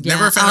 Oh, yeah.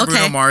 Never a fan of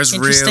Bruno Mars,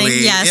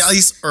 really. Yes. At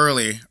least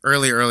early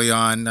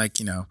on, like,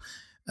 you know,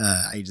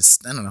 I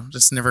don't know,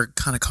 just never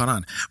kind of caught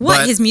on. What?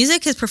 But his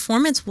music, his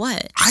performance,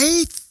 what?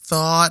 I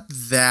thought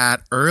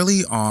that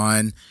early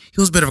on,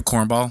 he was a bit of a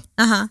cornball,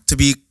 to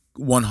be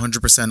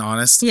 100%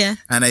 honest. Yeah.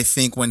 And I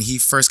think when he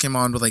first came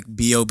on with like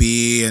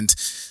B.O.B. and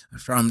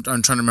I'm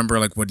trying to remember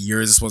like what year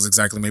this was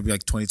exactly, maybe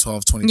like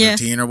 2012,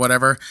 2013 or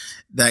whatever,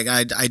 that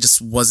I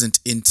just wasn't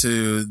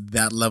into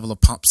that level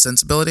of pop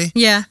sensibility.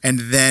 Yeah. And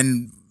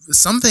then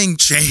something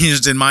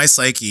changed in my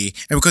psyche,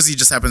 and because he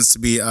just happens to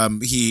be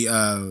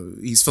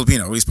he's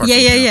Filipino, he's part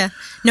Filipino. Yeah.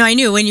 No, I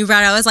knew when you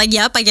brought it, I was like,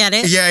 yep, I get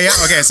it. Yeah.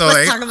 Okay, so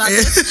let's talk about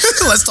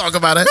this. Let's talk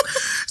about it.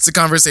 It's a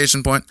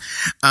conversation point.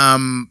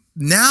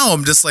 Now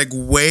I'm just like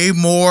way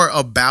more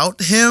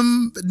about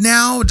him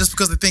now, just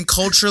because I think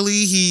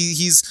culturally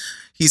he's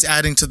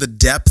adding to the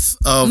depth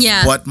of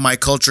what my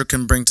culture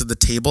can bring to the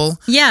table.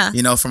 Yeah.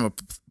 You know, from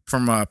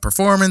a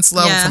performance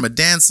level, from a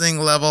dancing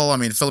level. I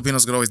mean,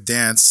 Filipinos could always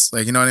dance,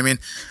 like, you know what I mean?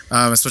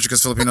 Especially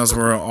because Filipinos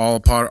were all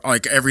part,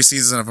 like every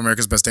season of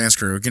America's Best Dance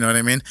Crew, you know what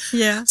I mean?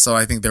 Yeah. So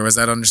I think there was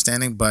that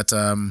understanding, but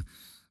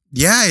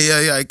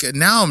like,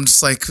 now I'm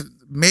just like,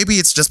 maybe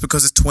it's just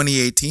because it's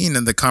 2018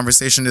 and the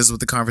conversation is what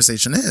the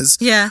conversation is.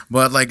 Yeah.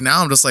 But like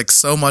now I'm just like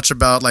so much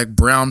about like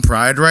brown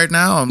pride right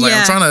now. I'm like,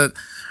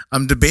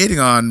 I'm debating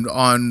on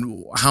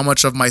how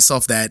much of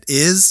myself that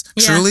is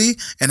truly,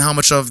 and how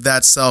much of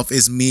that self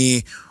is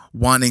me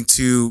wanting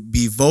to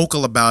be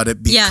vocal about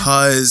it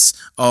because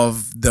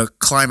of the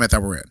climate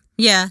that we're in.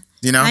 Yeah.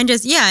 You know? And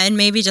just, and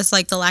maybe just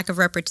like the lack of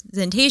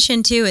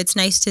representation too. It's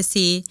nice to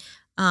see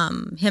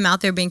him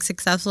out there being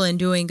successful and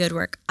doing good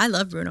work. I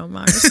love Bruno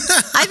Mars.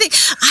 I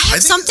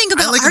have something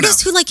about like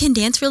artists who like can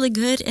dance really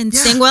good and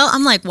sing well.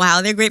 I'm like,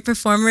 wow, they're great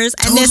performers,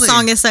 and this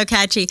song is so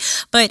catchy.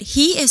 But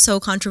he is so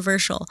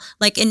controversial.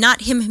 Like, and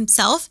not him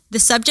himself. The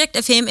subject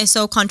of him is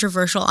so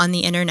controversial on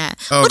the internet.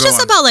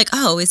 Just about like,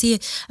 oh, is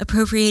he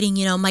appropriating,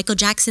 Michael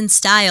Jackson's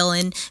style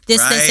and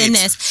this and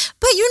this?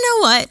 But you know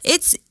what?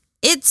 It's.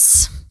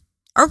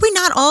 Are we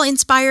not all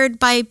inspired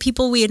by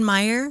people we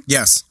admire?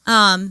 Yes.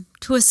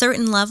 To a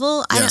certain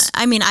level. Yes.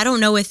 I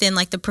don't know within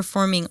like the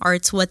performing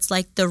arts what's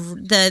like the I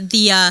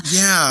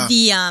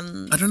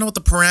don't know what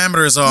the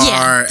parameters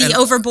are. Yeah, the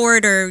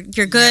overboard or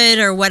you're good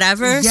or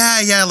whatever.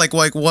 Yeah, like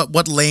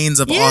what lanes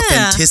of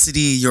authenticity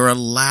you're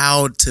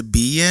allowed to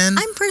be in.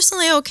 I'm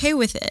personally okay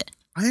with it.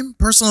 I'm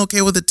personally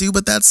okay with it too,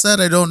 but that said,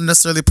 I don't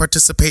necessarily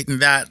participate in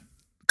that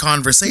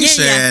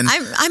conversation.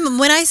 I'm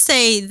when I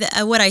say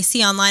what I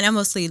see online, I'm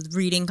mostly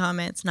reading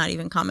comments, not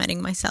even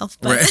commenting myself.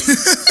 But. Right.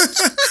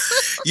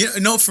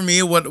 For me,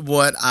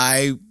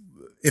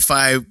 if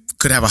I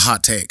could have a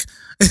hot take,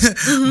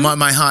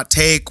 my hot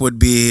take would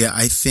be,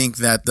 I think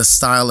that the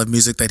style of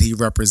music that he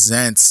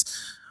represents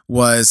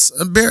was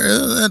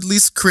at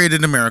least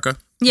created in America.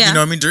 Yeah. You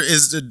know what I mean?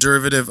 Is a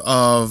derivative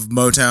of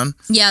Motown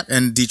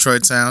and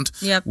Detroit sound,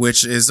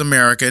 which is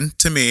American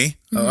to me,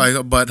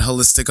 but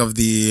holistic of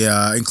the,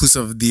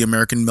 inclusive of the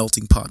American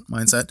melting pot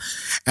mindset.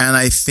 And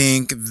I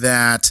think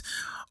that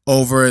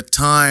over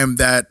time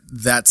that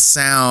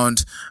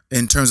sound,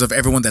 in terms of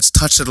everyone that's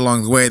touched it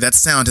along the way, that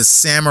sound has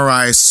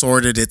samurai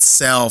sorted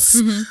itself.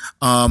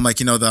 Like,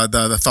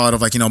 the thought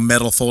of like,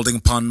 metal folding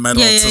upon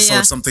metal to sort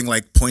of something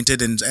like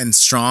pointed and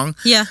strong.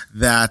 Yeah.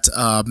 That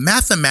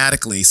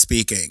mathematically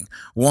speaking,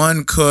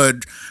 one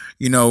could,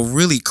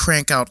 really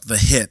crank out the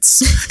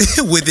hits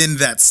within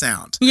that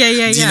sound. Do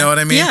you know what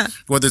I mean? Yeah.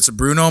 Whether it's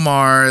Bruno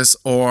Mars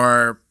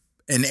or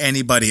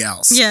anybody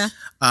else. Yeah.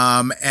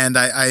 And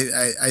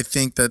I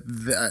think that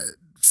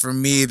for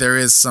me, there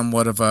is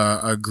somewhat of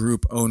a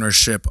group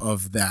ownership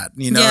of that.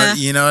 You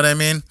know what I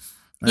mean?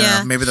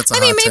 Yeah. Maybe that's a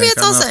hot maybe take.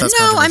 It's also,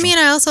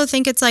 I also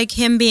think it's like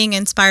him being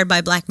inspired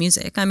by Black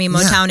music.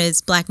 Motown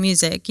is Black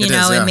music,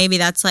 and maybe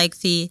that's like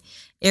the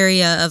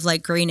area of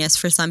like grayness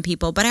for some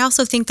people. But I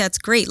also think that's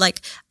great. Like,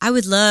 I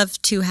would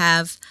love to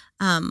have,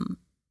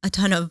 a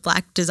ton of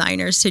Black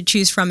designers to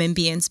choose from and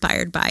be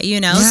inspired by,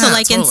 so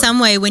like totally. In some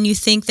way, when you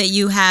think that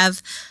you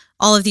have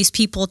all of these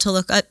people to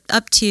look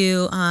up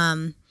to,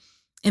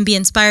 and be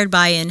inspired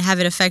by and have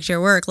it affect your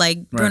work,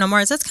 like Bruno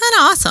Mars, that's kind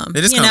of awesome.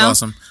 It is kind of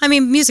awesome.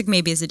 Music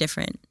maybe is a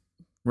different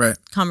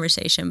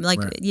conversation. Like,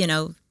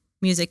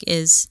 music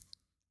is,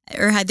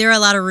 or there are a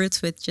lot of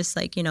roots with just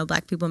like,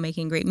 Black people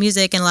making great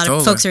music, and a lot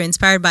of folks are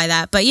inspired by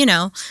that. But,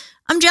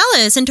 I'm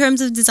jealous in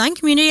terms of design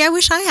community. I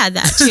wish I had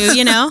that too,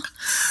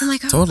 I'm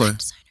like, totally.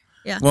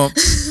 Yeah. Well,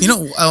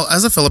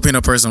 as a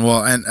Filipino person,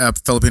 and a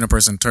Filipino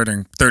person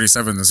turning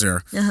 37 this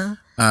year,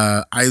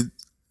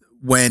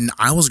 when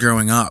I was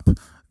growing up,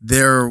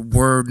 there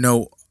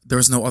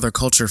was no other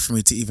culture for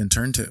me to even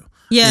turn to.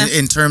 Yeah.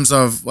 In terms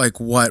of like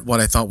what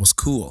I thought was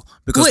cool,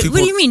 because what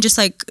do you mean? Just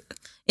like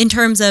in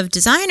terms of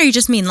design, or you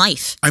just mean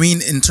life? I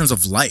mean, in terms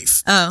of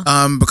life. Oh.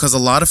 Because a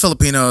lot of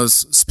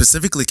Filipinos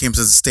specifically came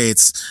to the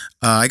States,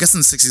 I guess in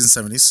the 60s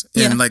and 70s,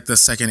 in like the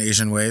second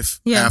Asian wave,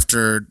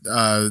 after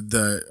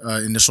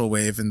the initial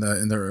wave in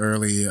the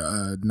early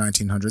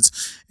 1900s.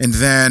 And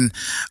then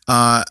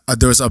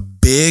there was a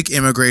big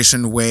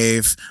immigration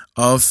wave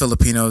of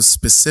Filipinos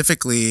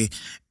specifically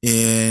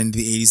in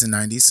the 80s and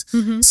 90s.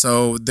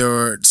 So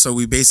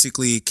we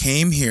basically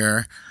came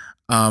here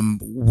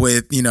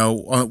with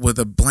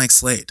a blank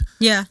slate.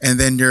 Yeah. And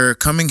then you're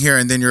coming here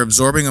and then you're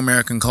absorbing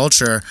American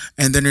culture,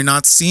 and then you're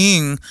not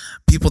seeing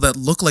people that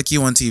look like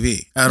you on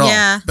TV at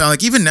all. But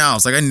like even now,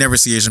 it's like I never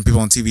see Asian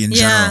people on TV in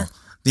general.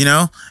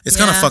 It's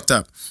kind of fucked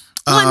up.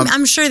 Well,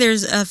 I'm sure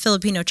there's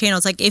Filipino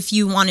channels. Like if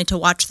you wanted to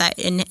watch that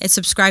and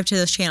subscribe to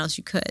those channels,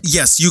 you could.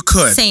 Yes, you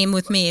could. Same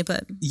with me,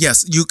 but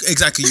yes, you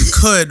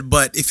could.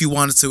 But if you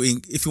wanted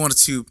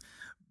to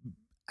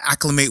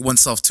acclimate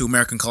oneself to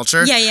American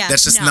culture,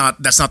 that's just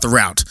that's not the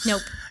route.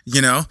 Nope.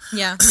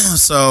 Yeah.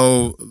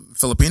 So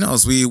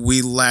Filipinos,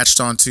 we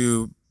latched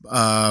onto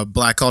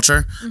Black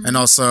culture and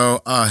also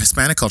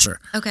Hispanic culture.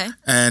 Okay.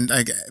 And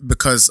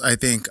because I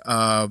think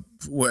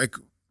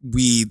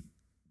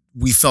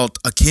we felt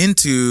akin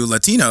to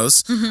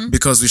Latinos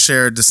because we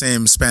shared the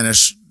same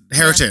Spanish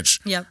heritage.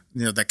 Yep.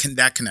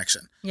 That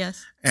connection.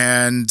 Yes.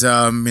 And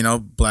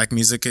Black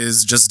music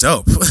is just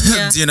dope.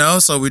 Yeah.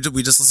 So we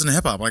just listen to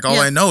hip hop. Like all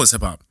I know is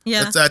hip hop.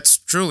 Yeah. That's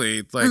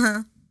truly like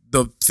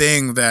the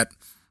thing that,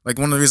 like,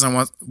 one of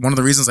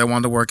the reasons I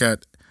wanted to work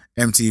at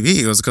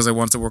MTV was because I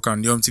wanted to work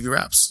on Yo MTV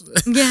Raps.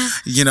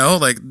 Yeah.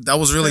 Like that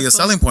was really a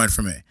selling point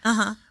for me.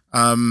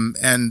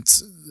 And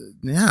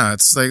yeah,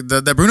 it's like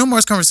the Bruno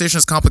Mars conversation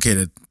is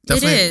complicated.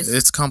 Definitely, it is.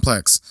 It's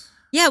complex.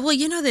 Yeah, well,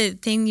 the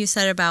thing you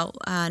said about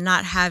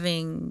not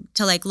having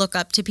to like look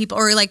up to people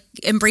or like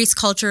embrace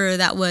culture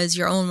that was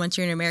your own once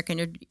you're an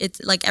American.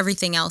 It's like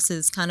everything else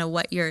is kind of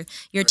what you're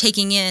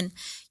taking in.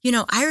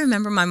 I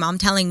remember my mom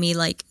telling me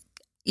like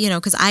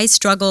because I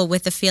struggle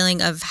with the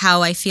feeling of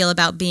how I feel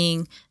about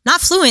being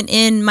not fluent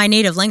in my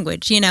native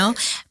language,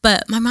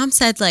 But my mom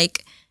said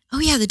like, oh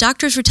yeah, the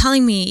doctors were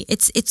telling me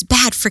it's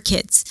bad for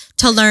kids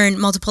to learn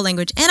multiple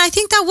language. And I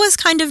think that was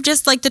kind of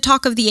just like the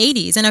talk of the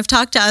 80s. And I've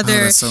talked to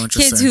other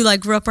kids who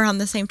like grew up around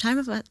the same time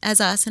as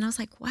us. And I was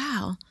like,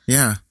 wow.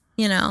 Yeah.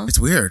 It's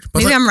weird.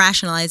 But maybe I'm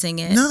rationalizing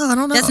it. No, I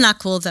don't know. That's not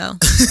cool though.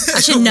 I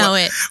should know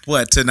it.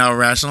 What, to now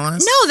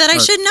rationalize? No, that I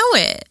should know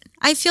it.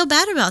 I feel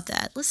bad about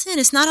that. Listen,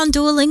 it's not on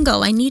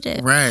Duolingo. I need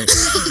it. Right.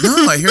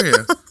 No, I hear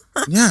you.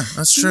 Yeah,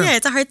 that's true. Yeah,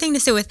 it's a hard thing to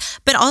sit with.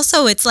 But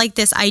also it's like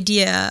this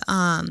idea,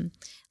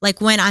 like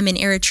when I'm in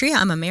Eritrea,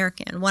 I'm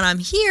American. When I'm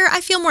here,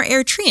 I feel more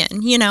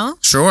Eritrean,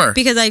 Sure.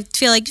 Because I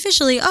feel like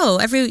visually,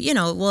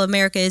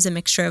 America is a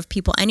mixture of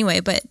people anyway.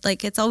 But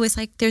like, it's always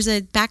like there's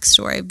a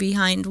backstory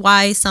behind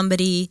why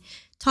somebody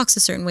talks a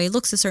certain way,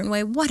 looks a certain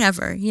way,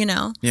 whatever,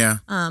 Yeah.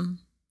 I'm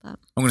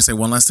going to say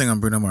one last thing on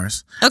Bruno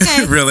Mars.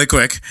 Okay. Really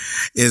quick,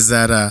 is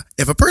that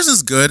if a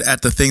person's good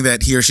at the thing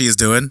that he or she is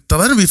doing, then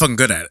let them be fucking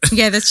good at it.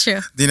 Yeah, that's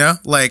true.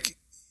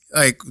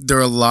 Like there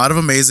are a lot of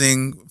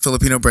amazing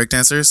Filipino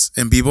breakdancers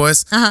and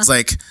b-boys. It's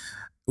like,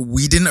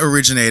 we didn't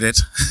originate it,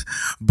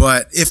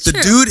 but if the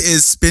dude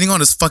is spinning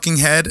on his fucking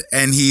head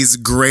and he's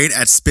great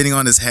at spinning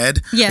on his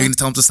head, you're going to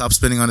tell him to stop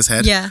spinning on his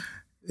head. Yeah.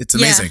 It's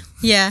amazing.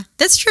 Yeah,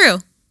 that's true.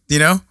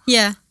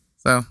 Yeah.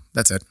 So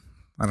that's it.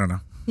 I don't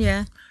know.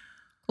 Yeah.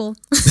 Cool.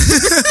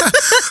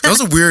 That was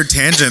a weird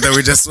tangent that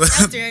we just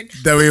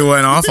that we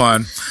went off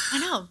on. I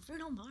know,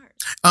 Bruno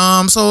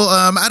Mars. So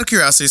out of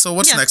curiosity, so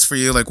what's next for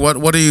you? Like,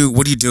 what are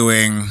you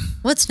doing?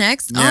 What's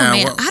next? Yeah, oh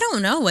man, I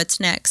don't know what's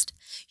next.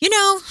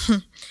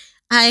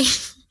 I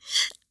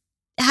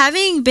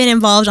having been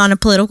involved on a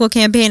political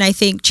campaign, I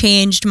think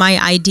changed my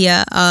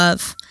idea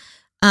of,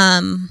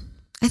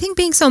 I think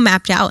being so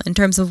mapped out in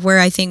terms of where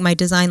I think my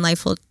design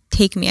life will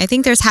take me. I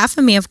think there's half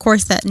of me, of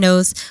course, that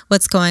knows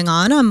what's going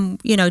on. I'm,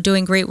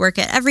 doing great work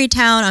at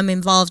Everytown. I'm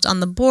involved on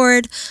the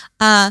board.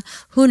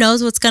 Who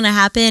knows what's going to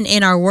happen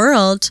in our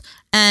world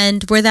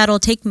and where that'll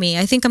take me.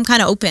 I think I'm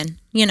kind of open,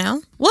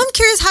 Well, I'm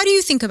curious, how do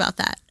you think about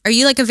that? Are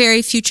you like a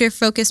very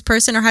future-focused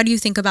person, or how do you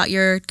think about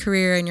your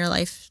career and your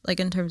life,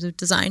 like in terms of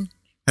design?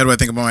 How do I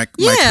think about my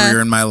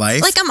career and my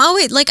life? Like I'm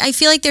always like, I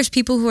feel like there's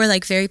people who are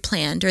like very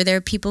planned, or there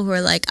are people who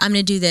are like, I'm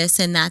going to do this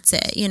and that's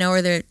it,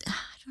 or they're...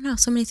 I don't know,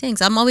 so many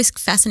things. I'm always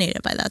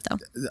fascinated by that, though.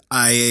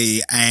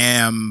 I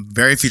am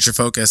very future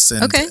focused,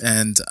 and okay.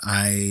 and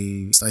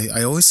I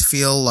always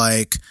feel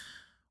like,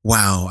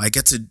 wow, I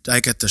get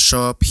to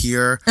show up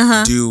here,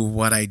 do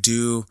what I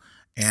do,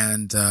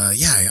 and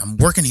I'm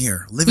working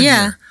here, living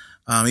here.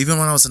 Even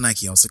when I was at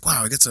Nike, I was like,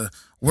 wow, I get to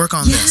work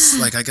on this.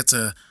 Like I get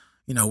to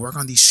work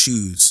on these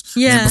shoes.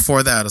 Yeah. And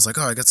before that, I was like,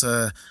 oh, I get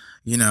to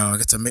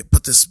make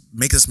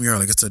this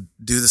mural. I get to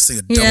do this thing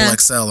at double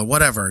XL or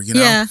whatever.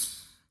 Yeah.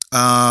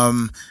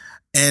 And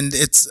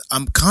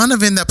I'm kind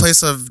of in that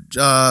place of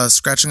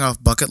scratching off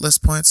bucket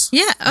list points.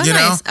 Yeah. Oh,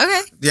 nice.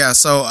 Okay. Yeah.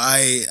 So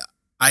I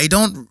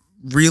don't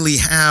really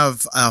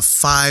have a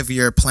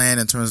 5-year plan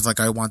in terms of like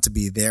I want to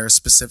be there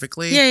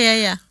specifically.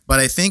 Yeah. But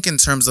I think in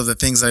terms of the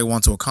things that I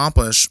want to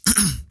accomplish,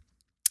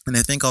 and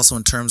I think also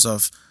in terms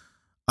of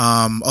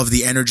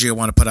the energy I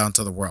want to put out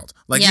into the world.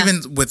 Like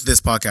even with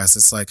this podcast,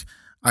 it's like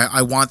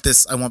I want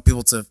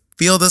people to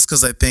feel this,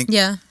 because I think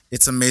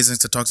it's amazing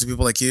to talk to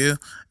people like you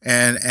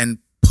and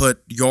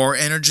put your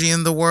energy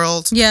in the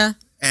world. Yeah.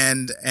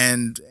 And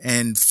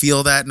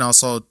feel that, and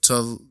also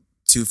to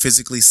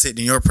physically sit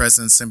in your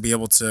presence and be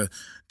able to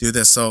do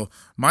this. So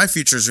my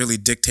future is really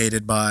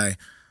dictated by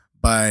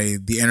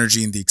the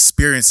energy and the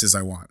experiences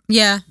I want.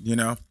 Yeah.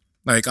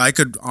 Like I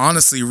could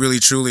honestly, really,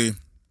 truly,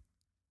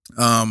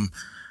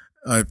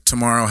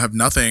 tomorrow have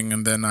nothing,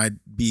 and then I'd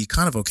be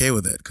kind of okay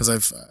with it, because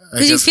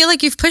because you feel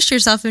like you've pushed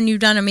yourself and you've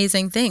done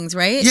amazing things,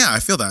 right? Yeah, I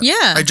feel that.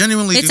 Yeah, I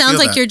genuinely. It do sounds feel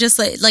like that. you're just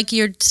like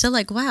you're still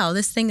like, wow,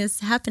 this thing is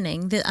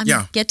happening.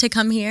 I get to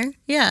come here.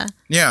 Yeah.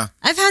 Yeah.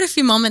 I've had a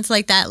few moments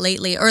like that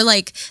lately, or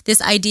like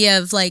this idea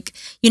of like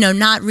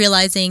not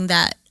realizing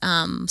that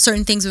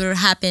certain things would have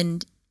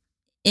happened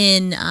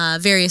in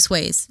various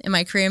ways in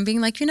my career, and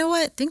being like, you know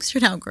what, things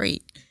turned out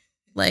great.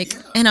 Like,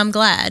 and I'm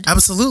glad.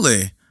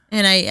 Absolutely.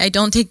 And I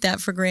don't take that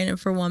for granted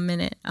for 1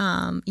 minute.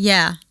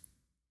 Yeah.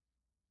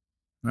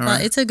 Well,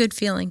 right. It's a good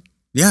feeling.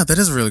 Yeah, that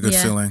is a really good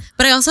feeling.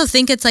 But I also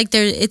think it's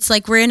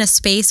like we're in a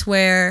space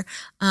where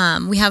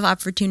we have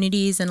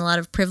opportunities and a lot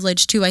of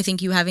privilege too. I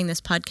think you having this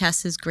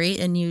podcast is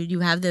great, and you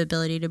have the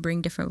ability to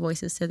bring different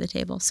voices to the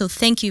table. So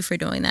thank you for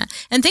doing that.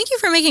 And thank you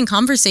for making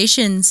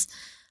conversations,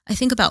 I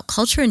think, about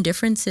culture and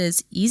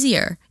differences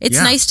easier. It's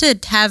nice to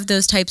have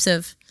those types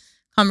of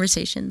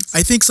conversations.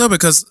 I think so,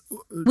 because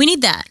we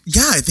need that.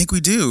 Yeah, I think we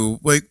do.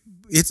 Like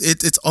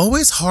it's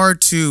always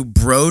hard to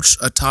broach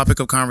a topic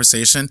of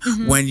conversation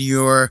when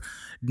you're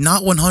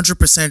not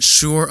 100%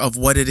 sure of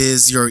what it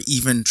is you're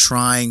even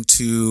trying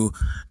to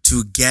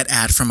get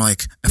at from an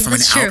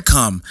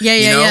outcome.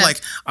 Yeah. Like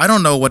I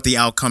don't know what the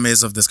outcome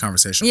is of this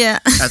conversation. Yeah.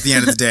 At the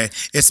end of the day,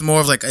 it's more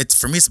of like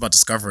for me it's about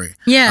discovery.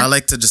 Yeah. I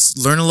like to just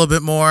learn a little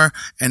bit more,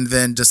 and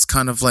then just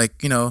kind of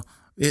like I'm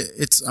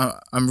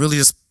really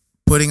just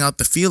putting out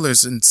the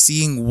feelers and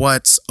seeing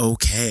what's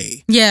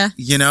okay. Yeah.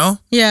 You know?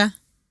 Yeah.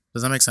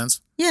 Does that make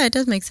sense? Yeah, it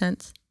does make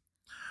sense.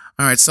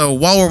 All right. So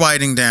while we're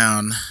winding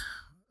down,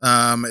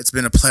 it's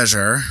been a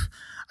pleasure.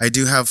 I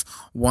do have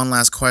one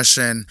last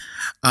question.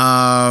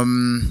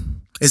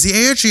 Is the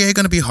ARGA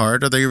going to be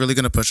hard? Are they really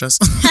going to push us?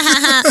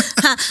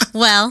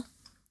 Well,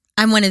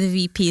 I'm one of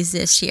the VPs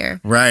this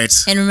year. Right.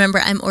 And remember,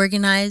 I'm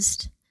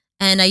organized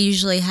and I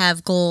usually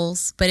have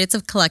goals, but it's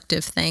a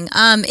collective thing.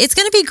 It's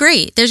going to be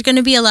great. There's going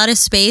to be a lot of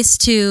space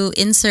to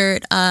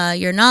insert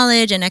your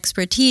knowledge and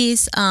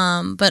expertise,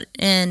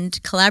 and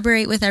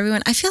collaborate with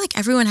everyone. I feel like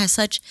everyone has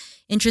such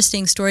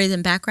interesting stories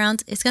and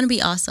backgrounds. It's going to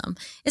be awesome.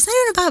 It's not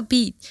even about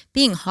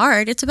being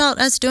hard. It's about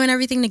us doing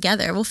everything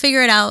together. We'll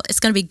figure it out.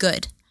 It's going to be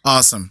good.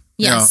 Awesome.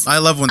 Yes. I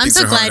love when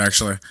things are hard,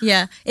 actually.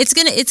 Yeah. It's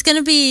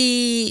gonna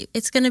be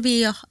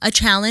a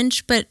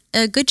challenge, but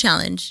a good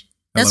challenge.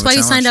 That's why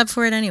you signed up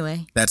for it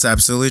anyway. That's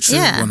absolutely true.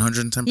 Yeah.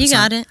 110%. You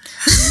got it.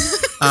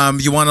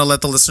 You want to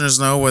let the listeners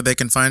know where they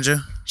can find you?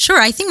 Sure.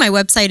 I think my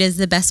website is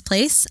the best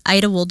place,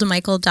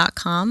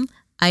 IdaWoldemichael.com.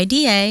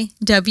 IdaWolde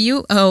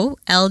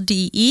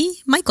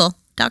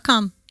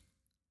Michael.com.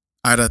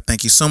 Ida,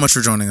 thank you so much for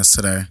joining us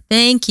today.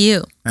 Thank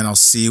you. And I'll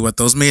see you at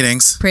those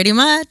meetings. Pretty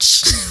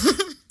much.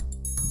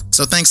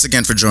 So thanks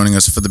again for joining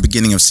us for the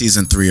beginning of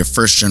Season 3 of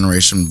First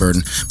Generation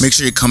Burden. Make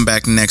sure you come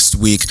back next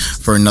week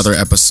for another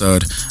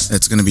episode.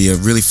 It's going to be a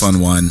really fun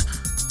one.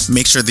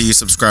 Make sure that you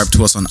subscribe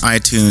to us on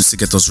iTunes to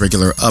get those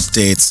regular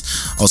updates.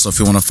 Also, if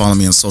you want to follow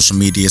me on social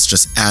media, it's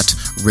just at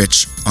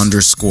 @rich_TU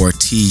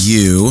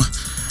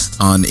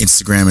on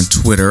Instagram and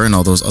Twitter and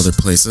all those other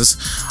places.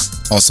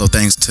 Also,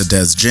 thanks to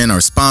Des Gin, our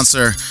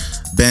sponsor.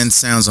 Ben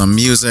Sounds on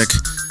Music.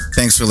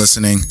 Thanks for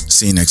listening.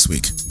 See you next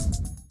week.